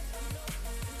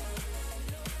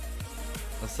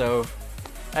 So,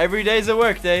 every day's a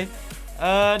work day.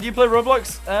 Do you play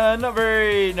Roblox? Not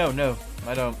very... No,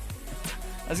 I don't.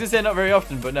 I was gonna say not very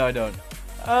often, but no, I don't.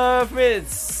 For me,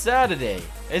 it's Saturday.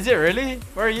 Is it really?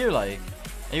 Where are you, like?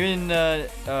 Are you in,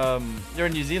 you're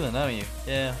in New Zealand, aren't you?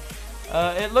 Yeah.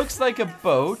 It looks like a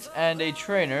boat and a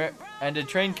trainer and a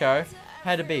train car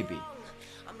had a baby.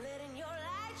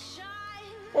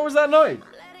 What was that noise?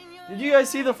 Did you guys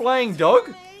see the flying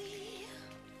dog?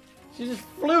 She just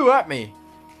flew at me.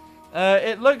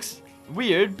 It looks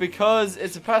weird because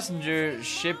it's a passenger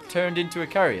ship turned into a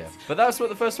carrier. But that's what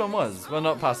the first one was. Well,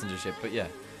 not passenger ship, but yeah.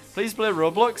 Please play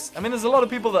Roblox. I mean, there's a lot of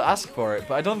people that ask for it,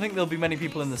 but I don't think there'll be many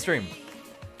people in the stream.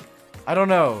 I don't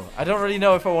know. I don't really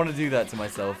know if I want to do that to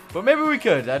myself. But maybe we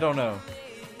could. I don't know.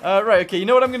 Right, okay. You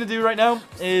know what I'm going to do right now?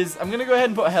 Is I'm going to go ahead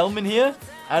and put a helm in here.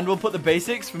 And we'll put the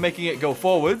basics for making it go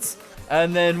forwards.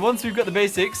 And then once we've got the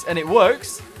basics and it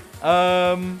works,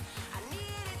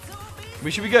 we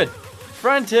should be good.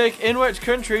 Frantic, in which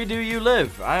country do you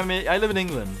live? I live in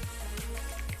England.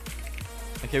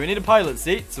 Okay, we need a pilot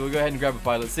seat, so we'll go ahead and grab a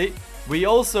pilot seat. We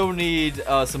also need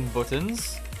some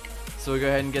buttons. So we'll go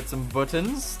ahead and get some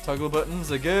buttons. Toggle buttons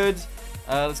are good.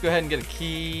 Let's go ahead and get a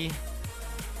key.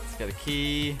 Let's get a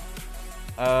key.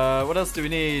 What else do we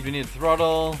need? We need a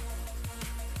throttle.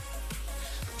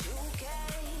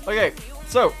 Okay,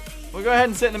 so we'll go ahead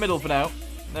and sit in the middle for now.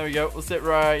 There we go. We'll sit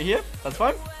right here. That's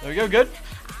fine. There we go. Good.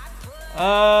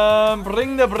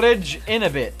 Bring the bridge in a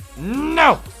bit.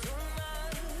 No!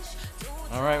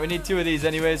 Alright, we need 2 of these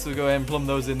anyway, so we'll go ahead and plumb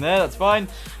those in there. That's fine.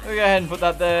 We'll go ahead and put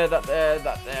that there, that there,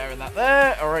 that there, and that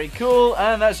there. Alright, cool.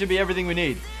 And that should be everything we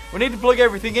need. We need to plug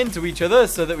everything into each other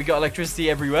so that we got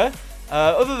electricity everywhere.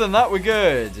 Other than that, we're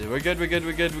good. We're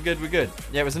good.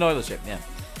 Yeah, it was an oiler ship, yeah.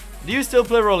 Do you still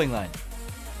play Rolling Line?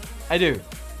 I do.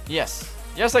 Yes.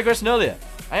 You asked that question earlier.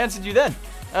 I answered you then.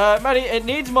 Maddie, it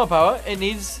needs more power. It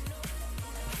needs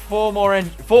 4 more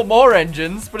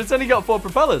engines, but it's only got 4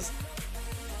 propellers.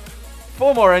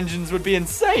 4 more engines would be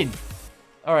insane.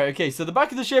 Alright, okay, so the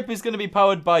back of the ship is going to be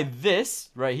powered by this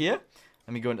right here.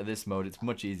 Let me go into this mode. It's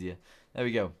much easier. There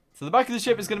we go. So the back of the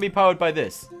ship is going to be powered by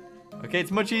this. Okay,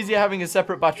 it's much easier having a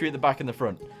separate battery at the back and the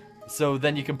front. So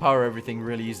then you can power everything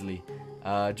really easily.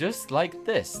 Just like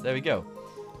this. There we go.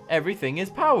 Everything is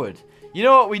powered. You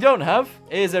know what we don't have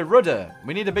is a rudder.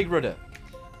 We need a big rudder.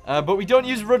 But we don't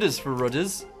use rudders for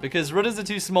rudders because rudders are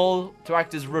too small to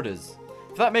act as rudders.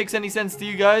 If that makes any sense to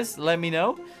you guys, let me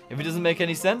know. If it doesn't make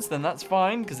any sense, then that's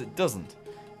fine because it doesn't.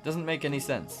 It doesn't make any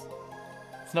sense.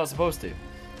 It's not supposed to.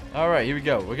 Alright, here we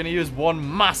go. We're going to use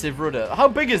one massive rudder. How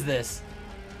big is this?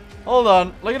 Hold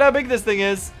on. Look at how big this thing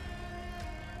is.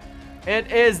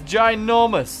 It is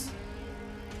ginormous.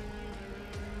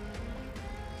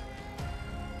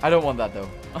 I don't want that though.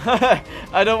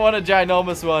 I don't want a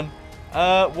ginormous one.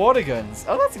 Water guns.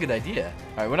 Oh, that's a good idea.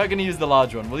 Alright, we're not going to use the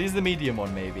large one. We'll use the medium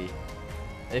one maybe.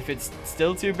 If it's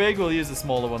still too big, we'll use a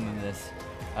smaller one than this.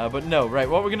 But no, right,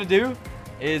 what we're going to do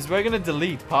is we're going to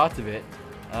delete part of it.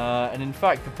 And in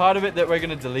fact, the part of it that we're going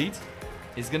to delete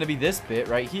is going to be this bit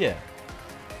right here.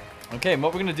 Okay, and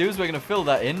what we're going to do is we're going to fill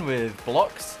that in with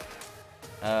blocks.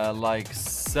 Like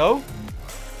so.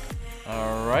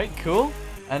 Alright, cool.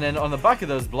 And then on the back of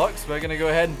those blocks, we're going to go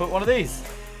ahead and put one of these.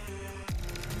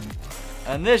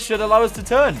 And this should allow us to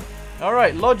turn.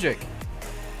 Alright, logic.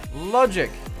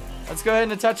 Logic. Let's go ahead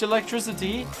and attach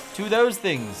electricity to those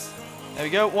things. There we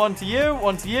go. 1 to you,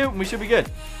 1 to you, and we should be good.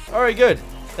 Alright, good.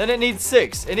 Then it needs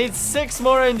 6. It needs 6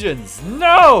 more engines.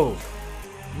 No!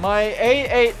 My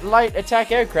A8 light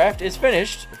attack aircraft is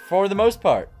finished for the most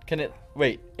part. Can it...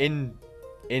 Wait, in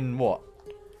what?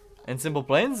 In simple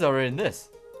planes or in this?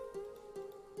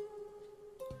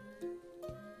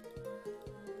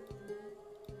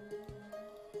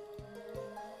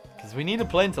 Because we need a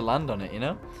plane to land on it, you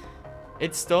know?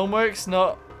 It's Stormworks,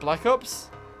 not Black Ops.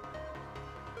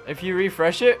 If you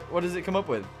refresh it, what does it come up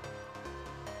with?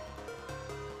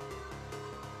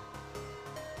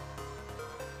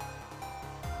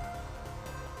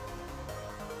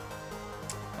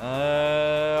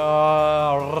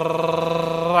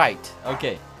 Right.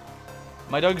 Okay.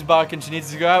 My dog's barking. She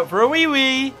needs to go out for a wee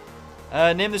wee.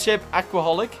 Name the ship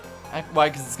Aquaholic. Why?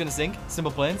 Because it's gonna sink.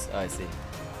 Simple planes. Oh, I see.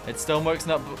 It's Stoneworks,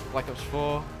 not Black Ops 4.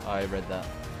 Oh, I read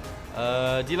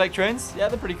that. Do you like trains? Yeah,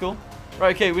 they're pretty cool.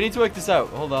 Right. Okay. We need to work this out.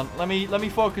 Hold on. Let me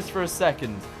focus for a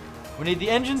second. We need the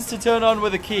engines to turn on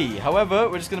with a key. However,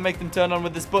 we're just gonna make them turn on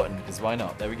with this button because why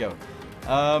not? There we go.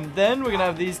 Then we're gonna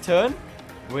have these turn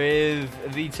with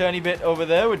the turny bit over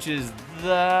there, which is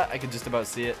that. I can just about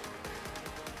see it.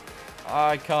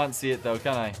 I can't see it though,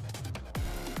 can I?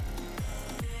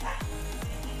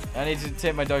 I need to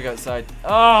take my dog outside.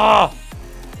 Ah!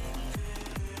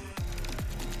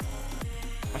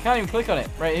 I can't even click on it.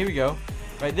 Right, here we go.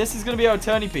 Right, this is going to be our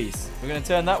turny piece. We're going to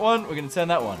turn that one. We're going to turn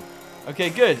that one. Okay,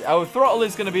 good. Our throttle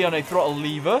is going to be on a throttle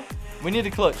lever. We need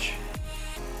a clutch.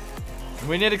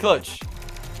 We need a clutch.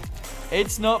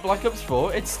 It's not Black Ops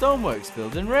 4. It's Stormworks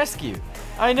Build and Rescue.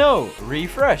 I know.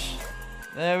 Refresh.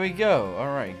 There we go. All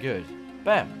right, good.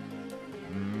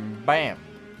 Bam. Bam.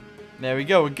 There we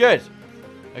go. We're good.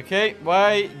 Okay,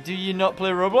 why do you not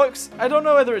play Roblox? I don't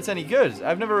know whether it's any good.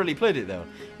 I've never really played it, though.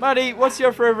 Maddie, what's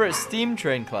your favorite Steam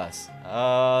Train class?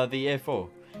 The A4.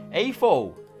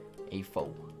 A4.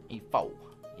 A4. A4.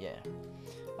 Yeah.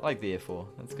 I like the A4.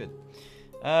 That's good.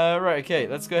 Right, okay.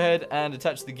 Let's go ahead and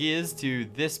attach the gears to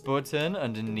this button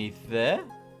underneath there.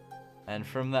 And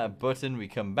from that button, we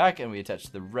come back and we attach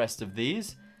the rest of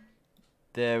these.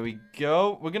 There we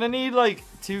go. We're going to need, like,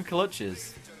 2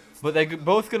 clutches. But they're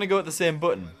both going to go at the same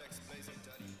button.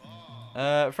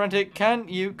 Frantic, can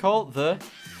you call the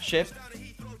ship?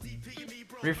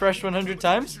 Refresh 100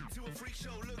 times?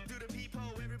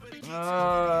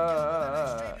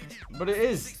 But it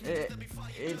is.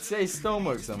 It says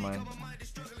Stormworks on mine.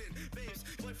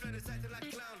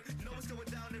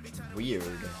 Weird.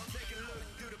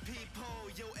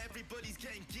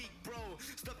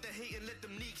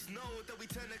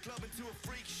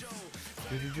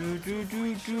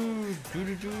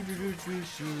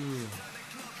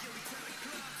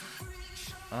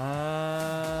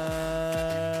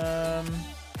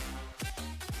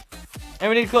 And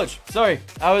we need clutch. Sorry,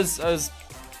 I was.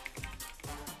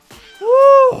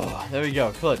 Woo! There we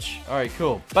go, clutch. All right,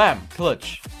 cool. Bam,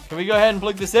 clutch. Can we go ahead and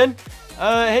plug this in?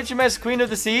 HMS Queen of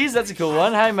the Seas. That's a cool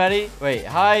one. Hi, Maddie. Wait,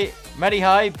 hi, Maddie.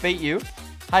 Hi, bait you.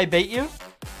 Hi, bait you.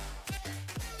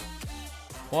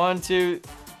 1, 2,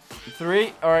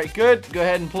 3. All right, good. Go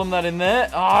ahead and plumb that in there.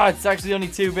 Ah, it's actually only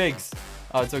 2 bigs.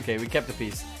 Oh, it's okay. We kept a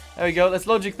piece. There we go. Let's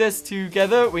logic this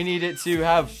together. We need it to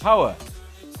have power.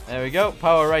 There we go.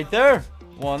 Power right there.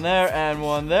 1 there and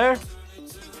 1 there.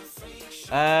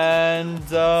 And,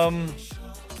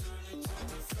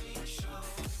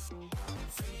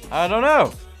 I don't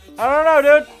know.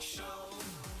 Dude.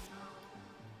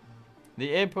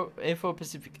 The A4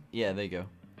 Pacific. Yeah, there you go.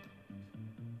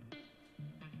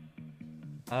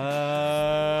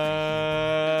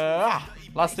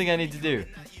 Last thing I need to do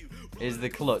is the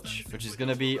clutch, which is going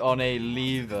to be on a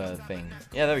lever thing.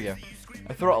 Yeah, there we go.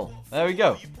 A throttle. There we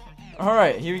go. All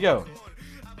right, here we go.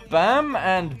 Bam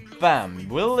and bam.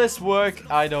 Will this work?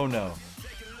 I don't know.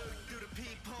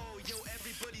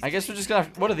 I guess we're just going to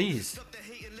have... What are these?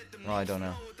 Oh, I don't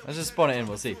know. Let's just spawn it in.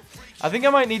 We'll see. I think I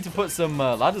might need to put some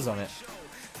ladders on it.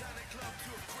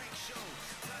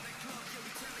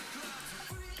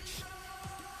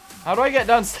 How do I get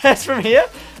downstairs from here?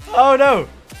 Oh, no.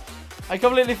 I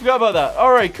completely forgot about that.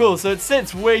 Alright, cool. So it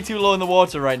sits way too low in the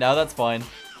water right now. That's fine.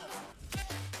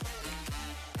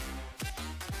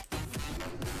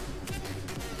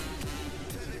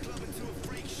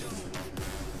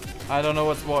 I don't know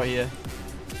what's what here.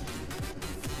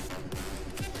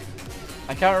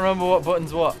 I can't remember what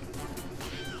button's what.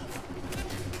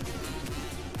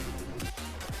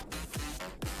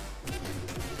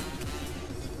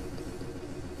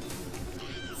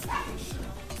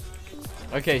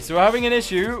 Okay, so we're having an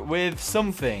issue with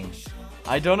something.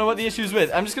 I don't know what the issue is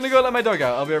with. I'm just gonna go let my dog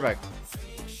out. I'll be right back.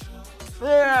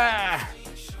 Ah!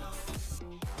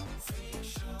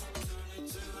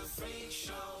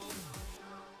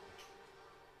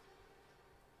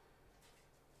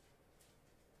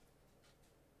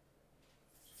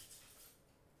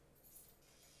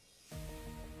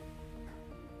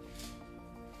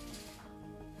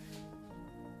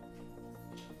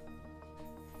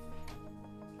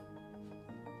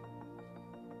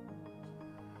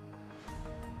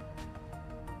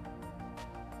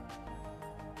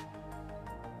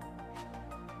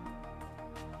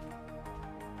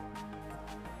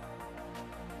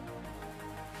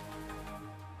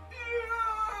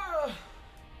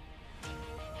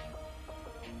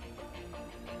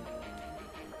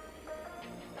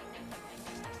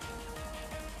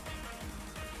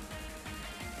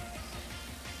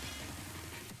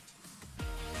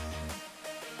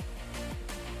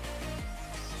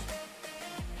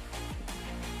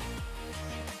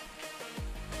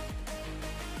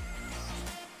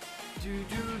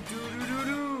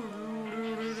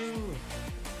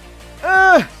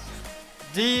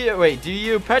 Do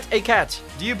you pet a cat?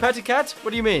 Do you pet a cat?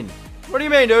 What do you mean? What do you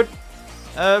mean, dude?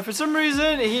 For some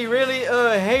reason, he really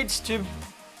hates to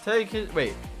take his...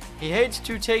 Wait. He hates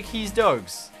to take his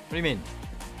dogs. What do you mean?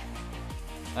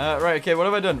 Right, okay, what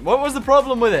have I done? What was the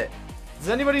problem with it? Does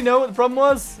anybody know what the problem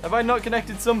was? Have I not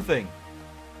connected something?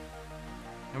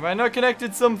 Have I not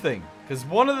connected something? Because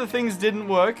one of the things didn't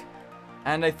work,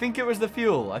 and I think it was the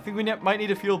fuel. I think we might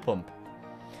need a fuel pump.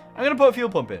 I'm going to put a fuel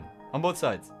pump in on both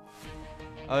sides.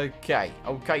 Okay.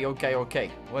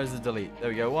 Where's the delete? There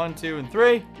we go. 1, 2, and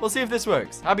 3. We'll see if this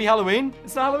works. Happy Halloween.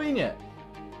 It's not Halloween yet.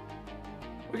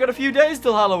 We got a few days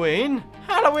till Halloween.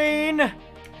 Halloween!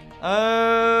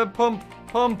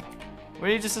 Pump. We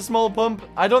need just a small pump.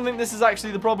 I don't think this is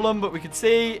actually the problem, but we could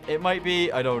see. It might be.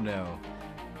 I don't know.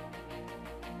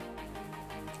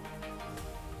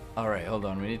 Alright, hold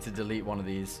on. We need to delete one of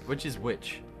these. Which is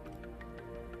which?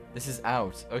 This is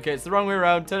out. Okay, it's the wrong way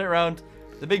around. Turn it around.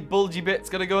 The big bulgy bit's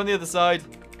gotta go on the other side.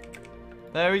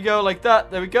 There we go, like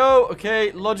that. There we go.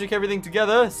 Okay, logic everything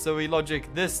together. So we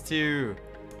logic this to...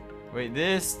 Wait,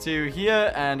 this to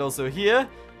here and also here.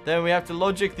 Then we have to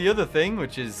logic the other thing,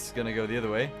 which is gonna go the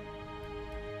other way.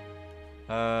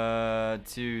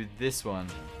 To this one.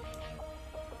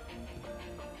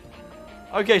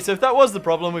 Okay, so if that was the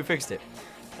problem, we fixed it.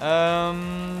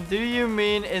 Do you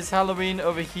mean is Halloween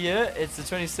over here? It's the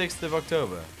 26th of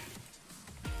October.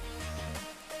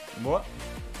 What?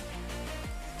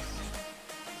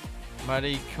 Might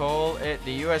he call it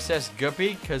the USS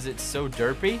Guppy because it's so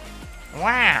derpy?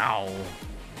 Wow.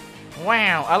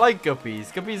 Wow, I like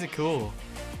guppies. Guppies are cool.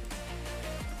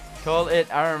 Call it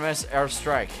RMS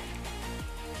Airstrike.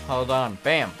 Hold on.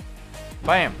 Bam.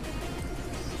 Bam.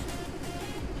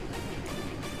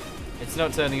 It's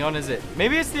not turning on, is it?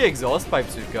 Maybe it's the exhaust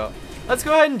pipes we've got. Let's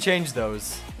go ahead and change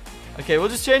those. Okay, we'll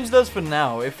just change those for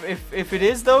now. If it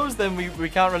is those, then we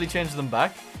can't really change them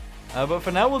back. But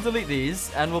for now, we'll delete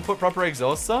these, and we'll put proper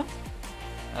exhausts on.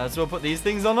 So we'll put these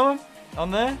things on them,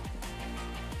 on there.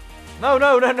 No.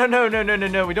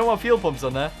 We don't want fuel pumps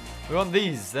on there. We want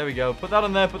these. There we go. Put that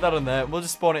on there, put that on there. We'll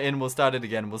just spawn it in, we'll start it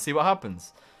again. We'll see what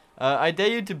happens. I dare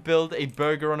you to build a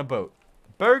burger on a boat.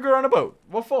 Burger on a boat?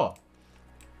 What for?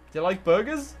 Do you like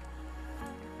burgers?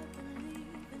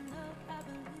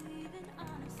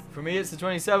 For me, it's the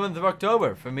 27th of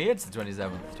October. For me, it's the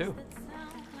 27th, too.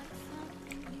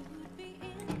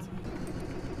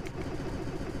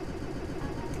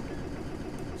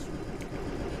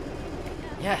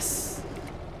 Yes!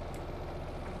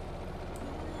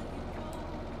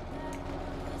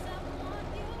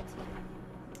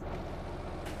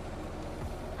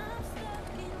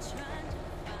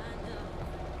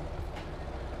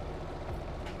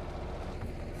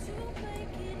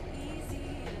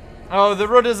 Oh, the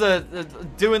rudders are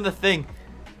doing the thing.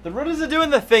 The rudders are doing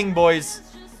the thing, boys.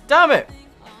 Damn it.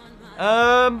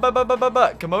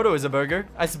 Komodo is a burger.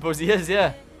 I suppose he is,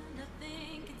 yeah.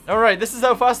 Alright, this is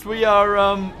how fast we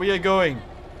are going.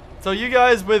 So you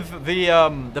guys with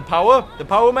the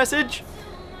power message.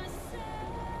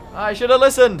 I should have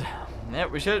listened. Yeah,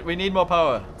 we need more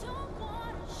power.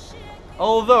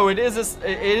 Although it is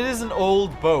an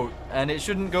old boat and it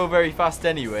shouldn't go very fast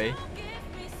anyway.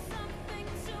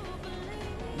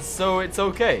 So it's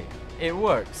okay. It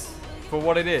works. For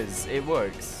what it is, it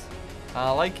works. I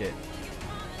like it.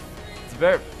 It's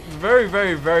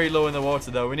very low in the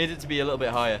water though. We need it to be a little bit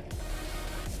higher.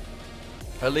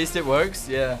 At least it works,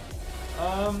 yeah.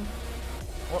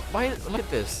 Why look at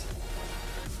this.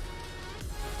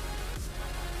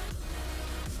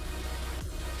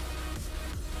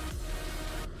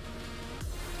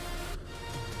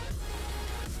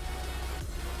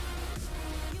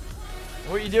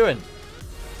 What are you doing?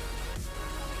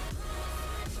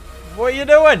 What are you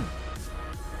doing?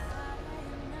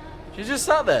 She just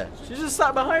sat there. She just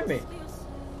sat behind me.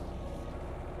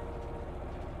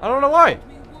 I don't know why.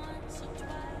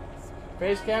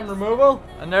 Face cam removal.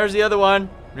 And there's the other one.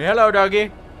 Hello,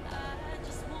 doggy.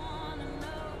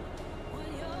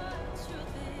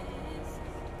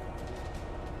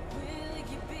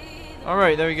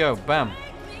 Alright, there we go. Bam.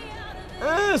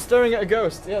 Staring at a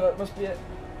ghost. Yeah, that must be it.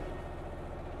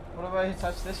 What if I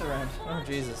touch this around? Oh,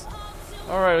 Jesus.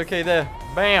 Alright, okay, there.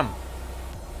 Bam.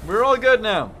 We're all good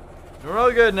now. We're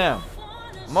all good now.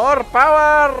 More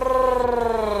power!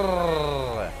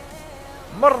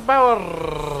 More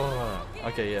power!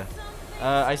 Okay, yeah.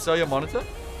 I saw your monitor. Do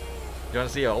you want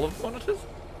to see all of the monitors?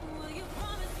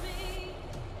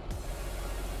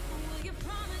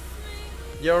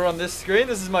 You're on this screen.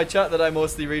 This is my chat that I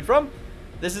mostly read from.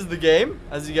 This is the game,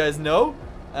 as you guys know.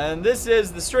 And this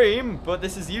is the stream, but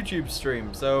this is YouTube's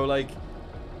stream. So, like,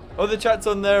 other chats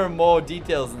on there and more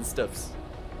details and stuffs.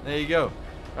 There you go.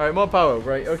 Alright, more power.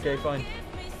 Right, okay, fine.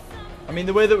 I mean,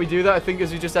 the way that we do that, I think,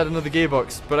 is we just add another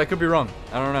gearbox. But I could be wrong.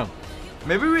 I don't know.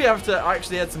 Maybe we have to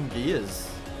actually add some gears.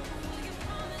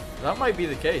 That might be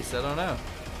the case. I don't know.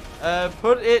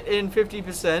 Put it in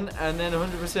 50% and then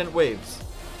 100% waves.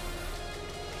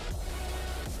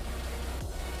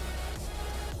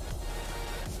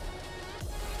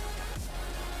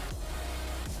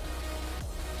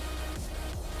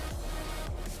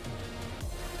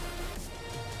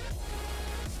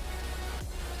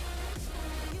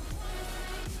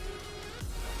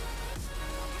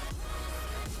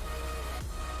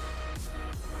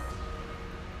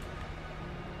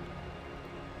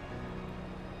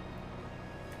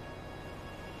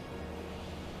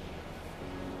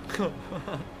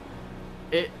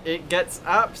 It gets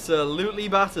absolutely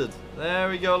battered. There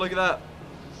we go, look at that.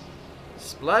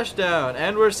 Splash down,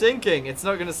 and we're sinking. It's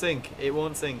not gonna sink. It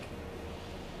won't sink.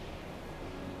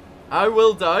 I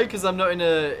will die because I'm not in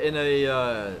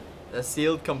a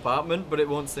sealed compartment, but it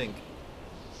won't sink.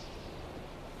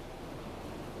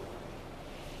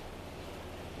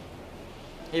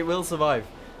 It will survive.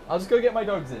 I'll just go get my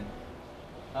dogs in.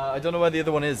 I don't know where the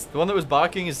other one is. The one that was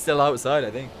barking is still outside,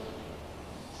 I think.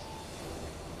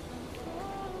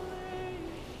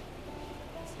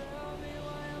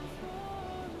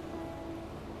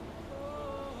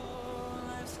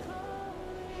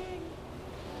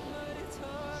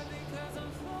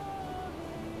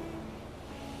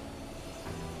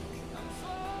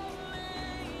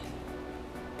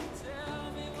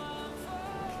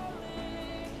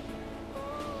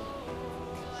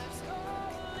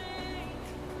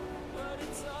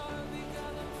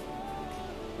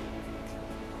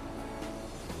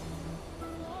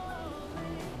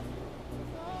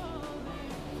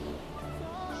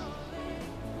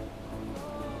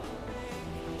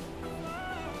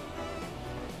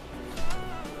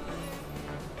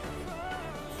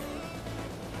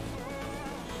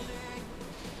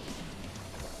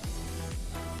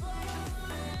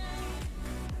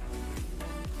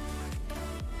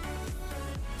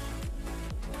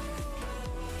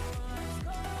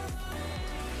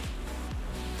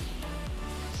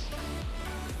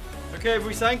 Okay, have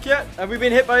we sank yet? Have we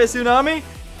been hit by a tsunami?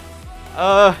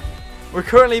 We're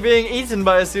currently being eaten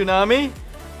by a tsunami.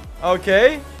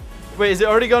 Okay. Wait, is it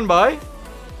already gone by?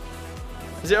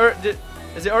 Is it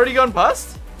already gone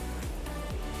past?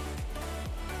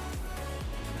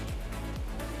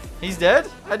 He's dead?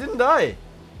 I didn't die.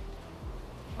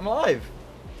 I'm alive.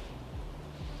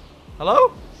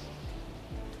 Hello?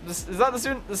 Is that the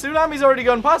tsunami's already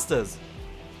gone past us?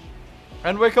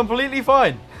 And we're completely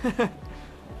fine.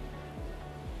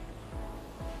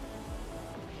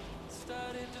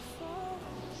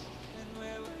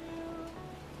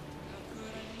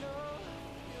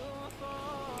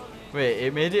 Wait,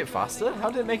 it made it faster? How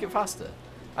did it make it faster?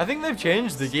 I think they've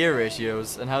changed the gear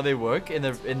ratios and how they work in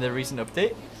the recent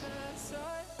update.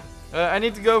 I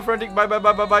need to go, Frantic. Bye, bye,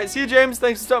 bye, bye, bye. See you, James.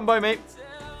 Thanks for stopping by, mate.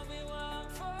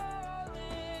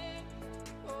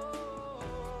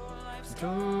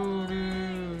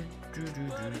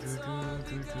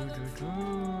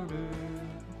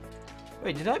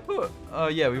 Wait, did I put... Oh,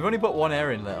 yeah, we've only put one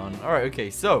air inlet on. Alright, okay,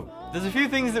 so there's a few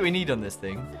things that we need on this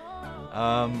thing.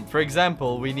 For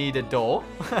example, we need a door.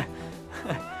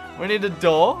 We need a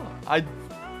door. I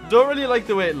don't really like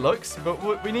the way it looks,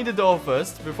 but we need a door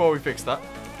first before we fix that.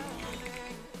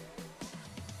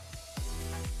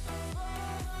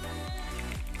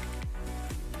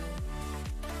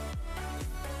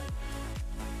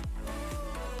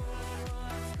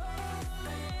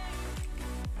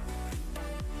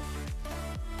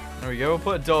 There we go, we'll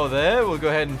put a door there. We'll go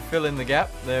ahead and fill in the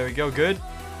gap. There we go, good.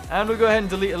 And we'll go ahead and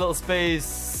delete a little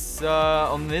space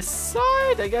on this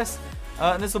side, I guess.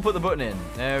 And this will put the button in.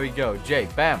 There we go, J,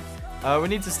 bam. We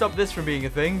need to stop this from being a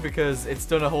thing because it's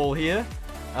done a hole here.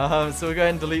 So we'll go ahead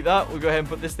and delete that. We'll go ahead and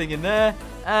put this thing in there.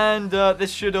 And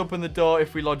this should open the door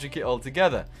if we logic it all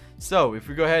together. So if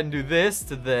we go ahead and do this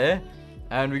to there,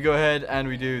 and we go ahead and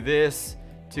we do this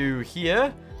to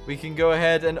here, we can go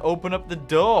ahead and open up the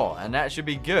door, and that should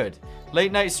be good.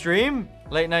 Late night stream?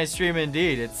 Late night stream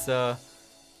indeed. It's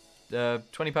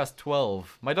 20 past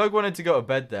 12. My dog wanted to go to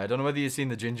bed there. I don't know whether you've seen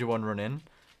the ginger one run in.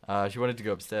 She wanted to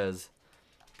go upstairs.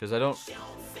 Because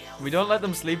we don't let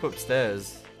them sleep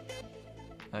upstairs.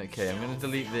 Okay, I'm going to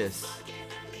delete this.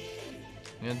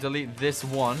 I'm going to delete this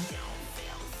one.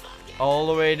 All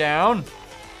the way down.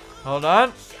 Hold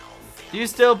on. Do you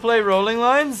still play Rolling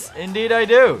Lines? Indeed I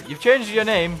do. You've changed your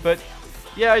name, but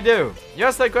yeah, I do. You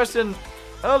asked that question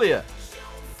earlier.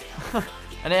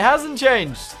 And it hasn't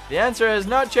changed. The answer has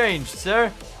not changed,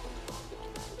 sir.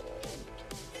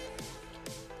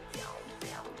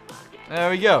 There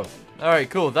we go. Alright,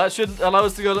 cool. That should allow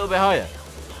us to go a little bit higher.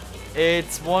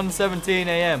 It's 1:17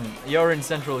 AM. You're in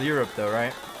Central Europe though,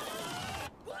 right?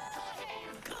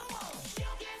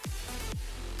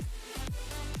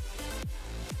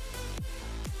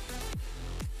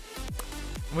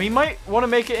 We might want to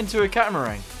make it into a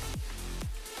catamaran.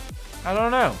 I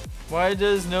don't know. Why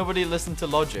does nobody listen to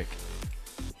logic?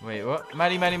 Wait, what?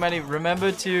 Maddie,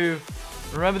 remember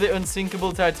the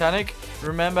unsinkable Titanic?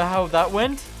 Remember how that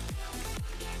went?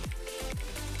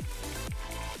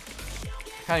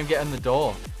 I can't even get in the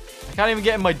door. I can't even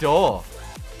get in my door.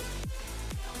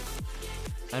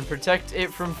 And protect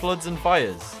it from floods and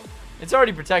fires. It's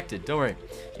already protected, don't worry.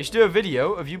 You should do a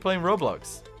video of you playing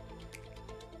Roblox.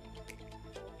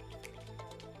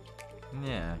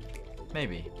 Yeah,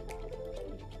 maybe.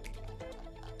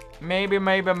 Maybe.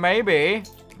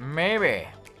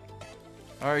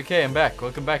 Okay, I'm back.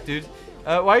 Welcome back, dude.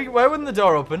 Why wouldn't the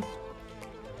door open?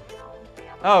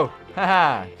 Oh,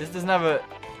 haha. This doesn't have a...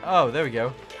 Oh, there we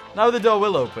go. Now the door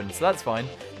will open, so that's fine.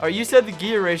 Alright, you said the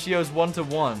gear ratio is 1 to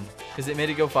 1 because it made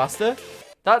it go faster.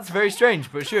 That's very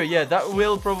strange, but sure, yeah, that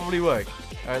will probably work.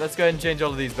 Alright, let's go ahead and change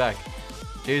all of these back.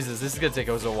 Jesus, this is going to take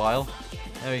us a while.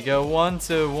 There we go, 1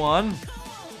 to 1.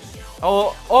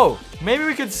 Oh, maybe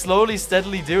we could slowly,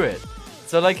 steadily do it.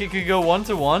 So, like, it could go 1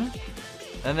 to 1.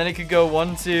 And then it could go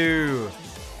 1 to...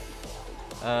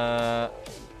 5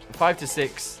 to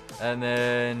 6. And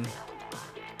then...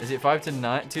 Is it 5 to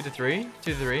 9? 2 to 3? 2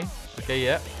 to 3. Okay,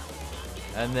 yeah.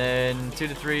 And then 2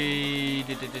 to 3...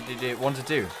 1 to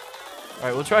 2.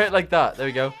 Alright, we'll try it like that. There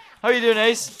we go. How are you doing,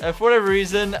 Ace? For whatever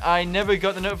reason, I never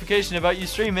got the notification about you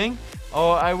streaming,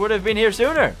 or I would have been here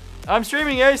sooner. I'm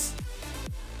streaming, Ace.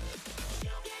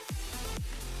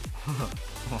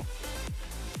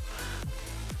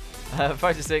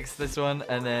 5 to 6, this one,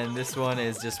 and then this one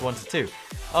is just 1 to 2.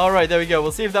 Alright, there we go.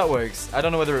 We'll see if that works. I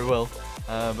don't know whether it will,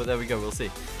 but there we go. We'll see.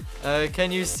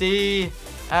 Can you see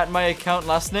at my account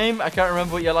last name? I can't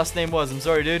remember what your last name was. I'm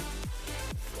sorry, dude.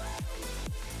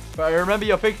 But I remember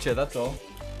your picture, that's all.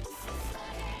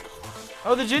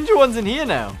 Oh, the ginger one's in here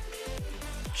now.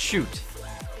 Shoot.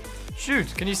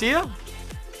 Shoot, can you see her?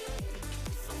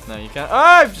 No, you can't.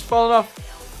 Ah, I've just fallen off.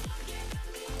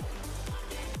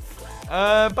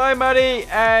 Bye, Maddie.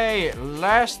 Hey,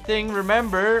 last thing,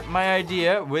 remember my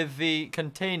idea with the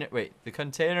container. Wait, the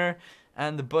container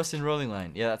and the bus and rolling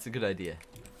line. Yeah, that's a good idea.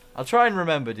 I'll try and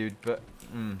remember, dude, but...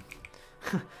 I'm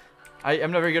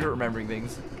not very good at remembering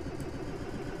things.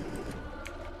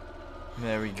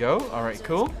 There we go. Alright,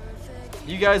 cool.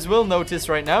 You guys will notice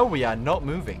right now we are not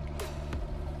moving.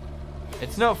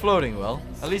 It's not floating well.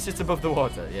 At least it's above the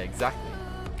water. Yeah, exactly.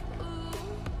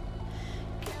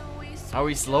 Are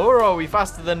we slower or are we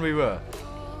faster than we were?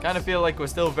 Kind of feel like we're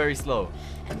still very slow.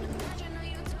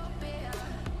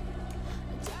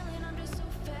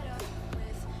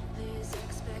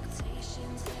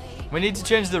 We need to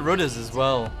change the rudders as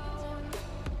well.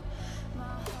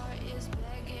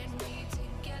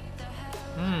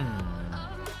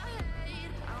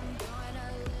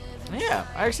 Yeah,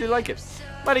 I actually like it.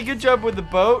 Buddy, good job with the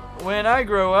boat. When I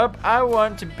grow up, I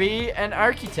want to be an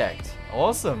architect.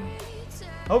 Awesome.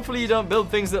 Hopefully you don't build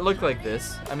things that look like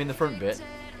this. I mean the front bit.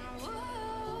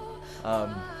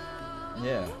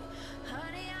 Yeah.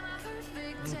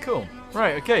 Cool.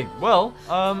 Right, okay. Well,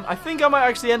 I think I might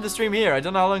actually end the stream here. I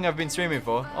don't know how long I've been streaming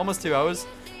for. Almost 2 hours.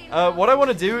 What I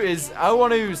want to do is, I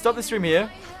want to stop the stream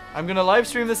here. I'm going to live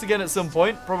stream this again at some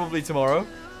point. Probably tomorrow.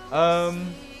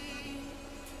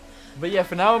 But yeah,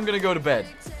 for now I'm going to go to bed.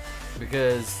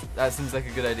 Because that seems like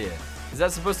a good idea. Is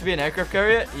that supposed to be an aircraft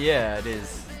carrier? Yeah, it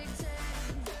is.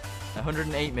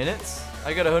 108 minutes?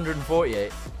 I got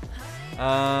 148.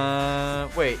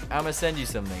 Wait, I'm gonna send you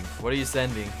something. What are you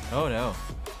sending? Oh no.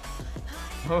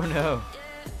 Oh no.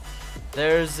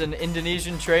 There's an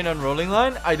Indonesian train on rolling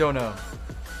line? I don't know.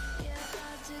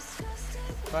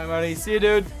 Bye, Marty. See you,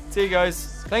 dude. See you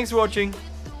guys. Thanks for watching.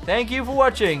 Thank you for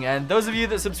watching. And those of you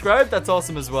that subscribed, that's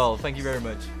awesome as well. Thank you very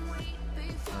much.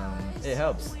 It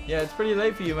helps. Yeah, it's pretty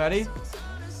late for you, Maddie.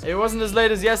 It wasn't as late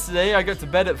as yesterday. I got to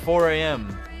bed at 4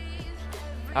 AM.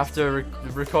 After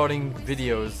recording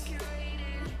videos.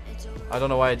 I don't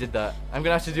know why I did that. I'm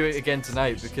gonna have to do it again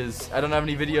tonight because I don't have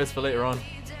any videos for later on.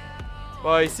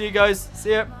 Bye. See you guys.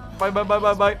 See ya. Bye, bye, bye,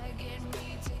 bye, bye.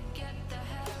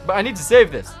 But I need to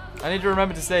save this. I need to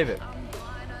remember to save it.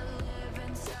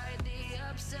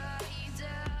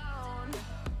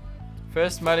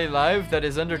 First Maddie live that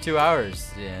is under 2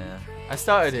 hours. Yeah. I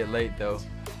started it late though.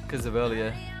 Because of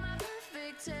earlier.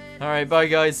 Alright, bye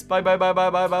guys. Bye bye bye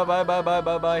bye bye bye bye bye bye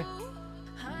bye bye.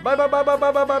 Bye bye bye bye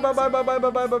bye bye bye bye bye bye bye bye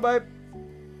bye bye bye.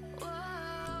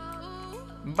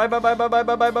 Bye bye bye bye bye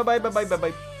bye bye bye bye bye bye bye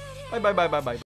bye bye bye bye bye bye.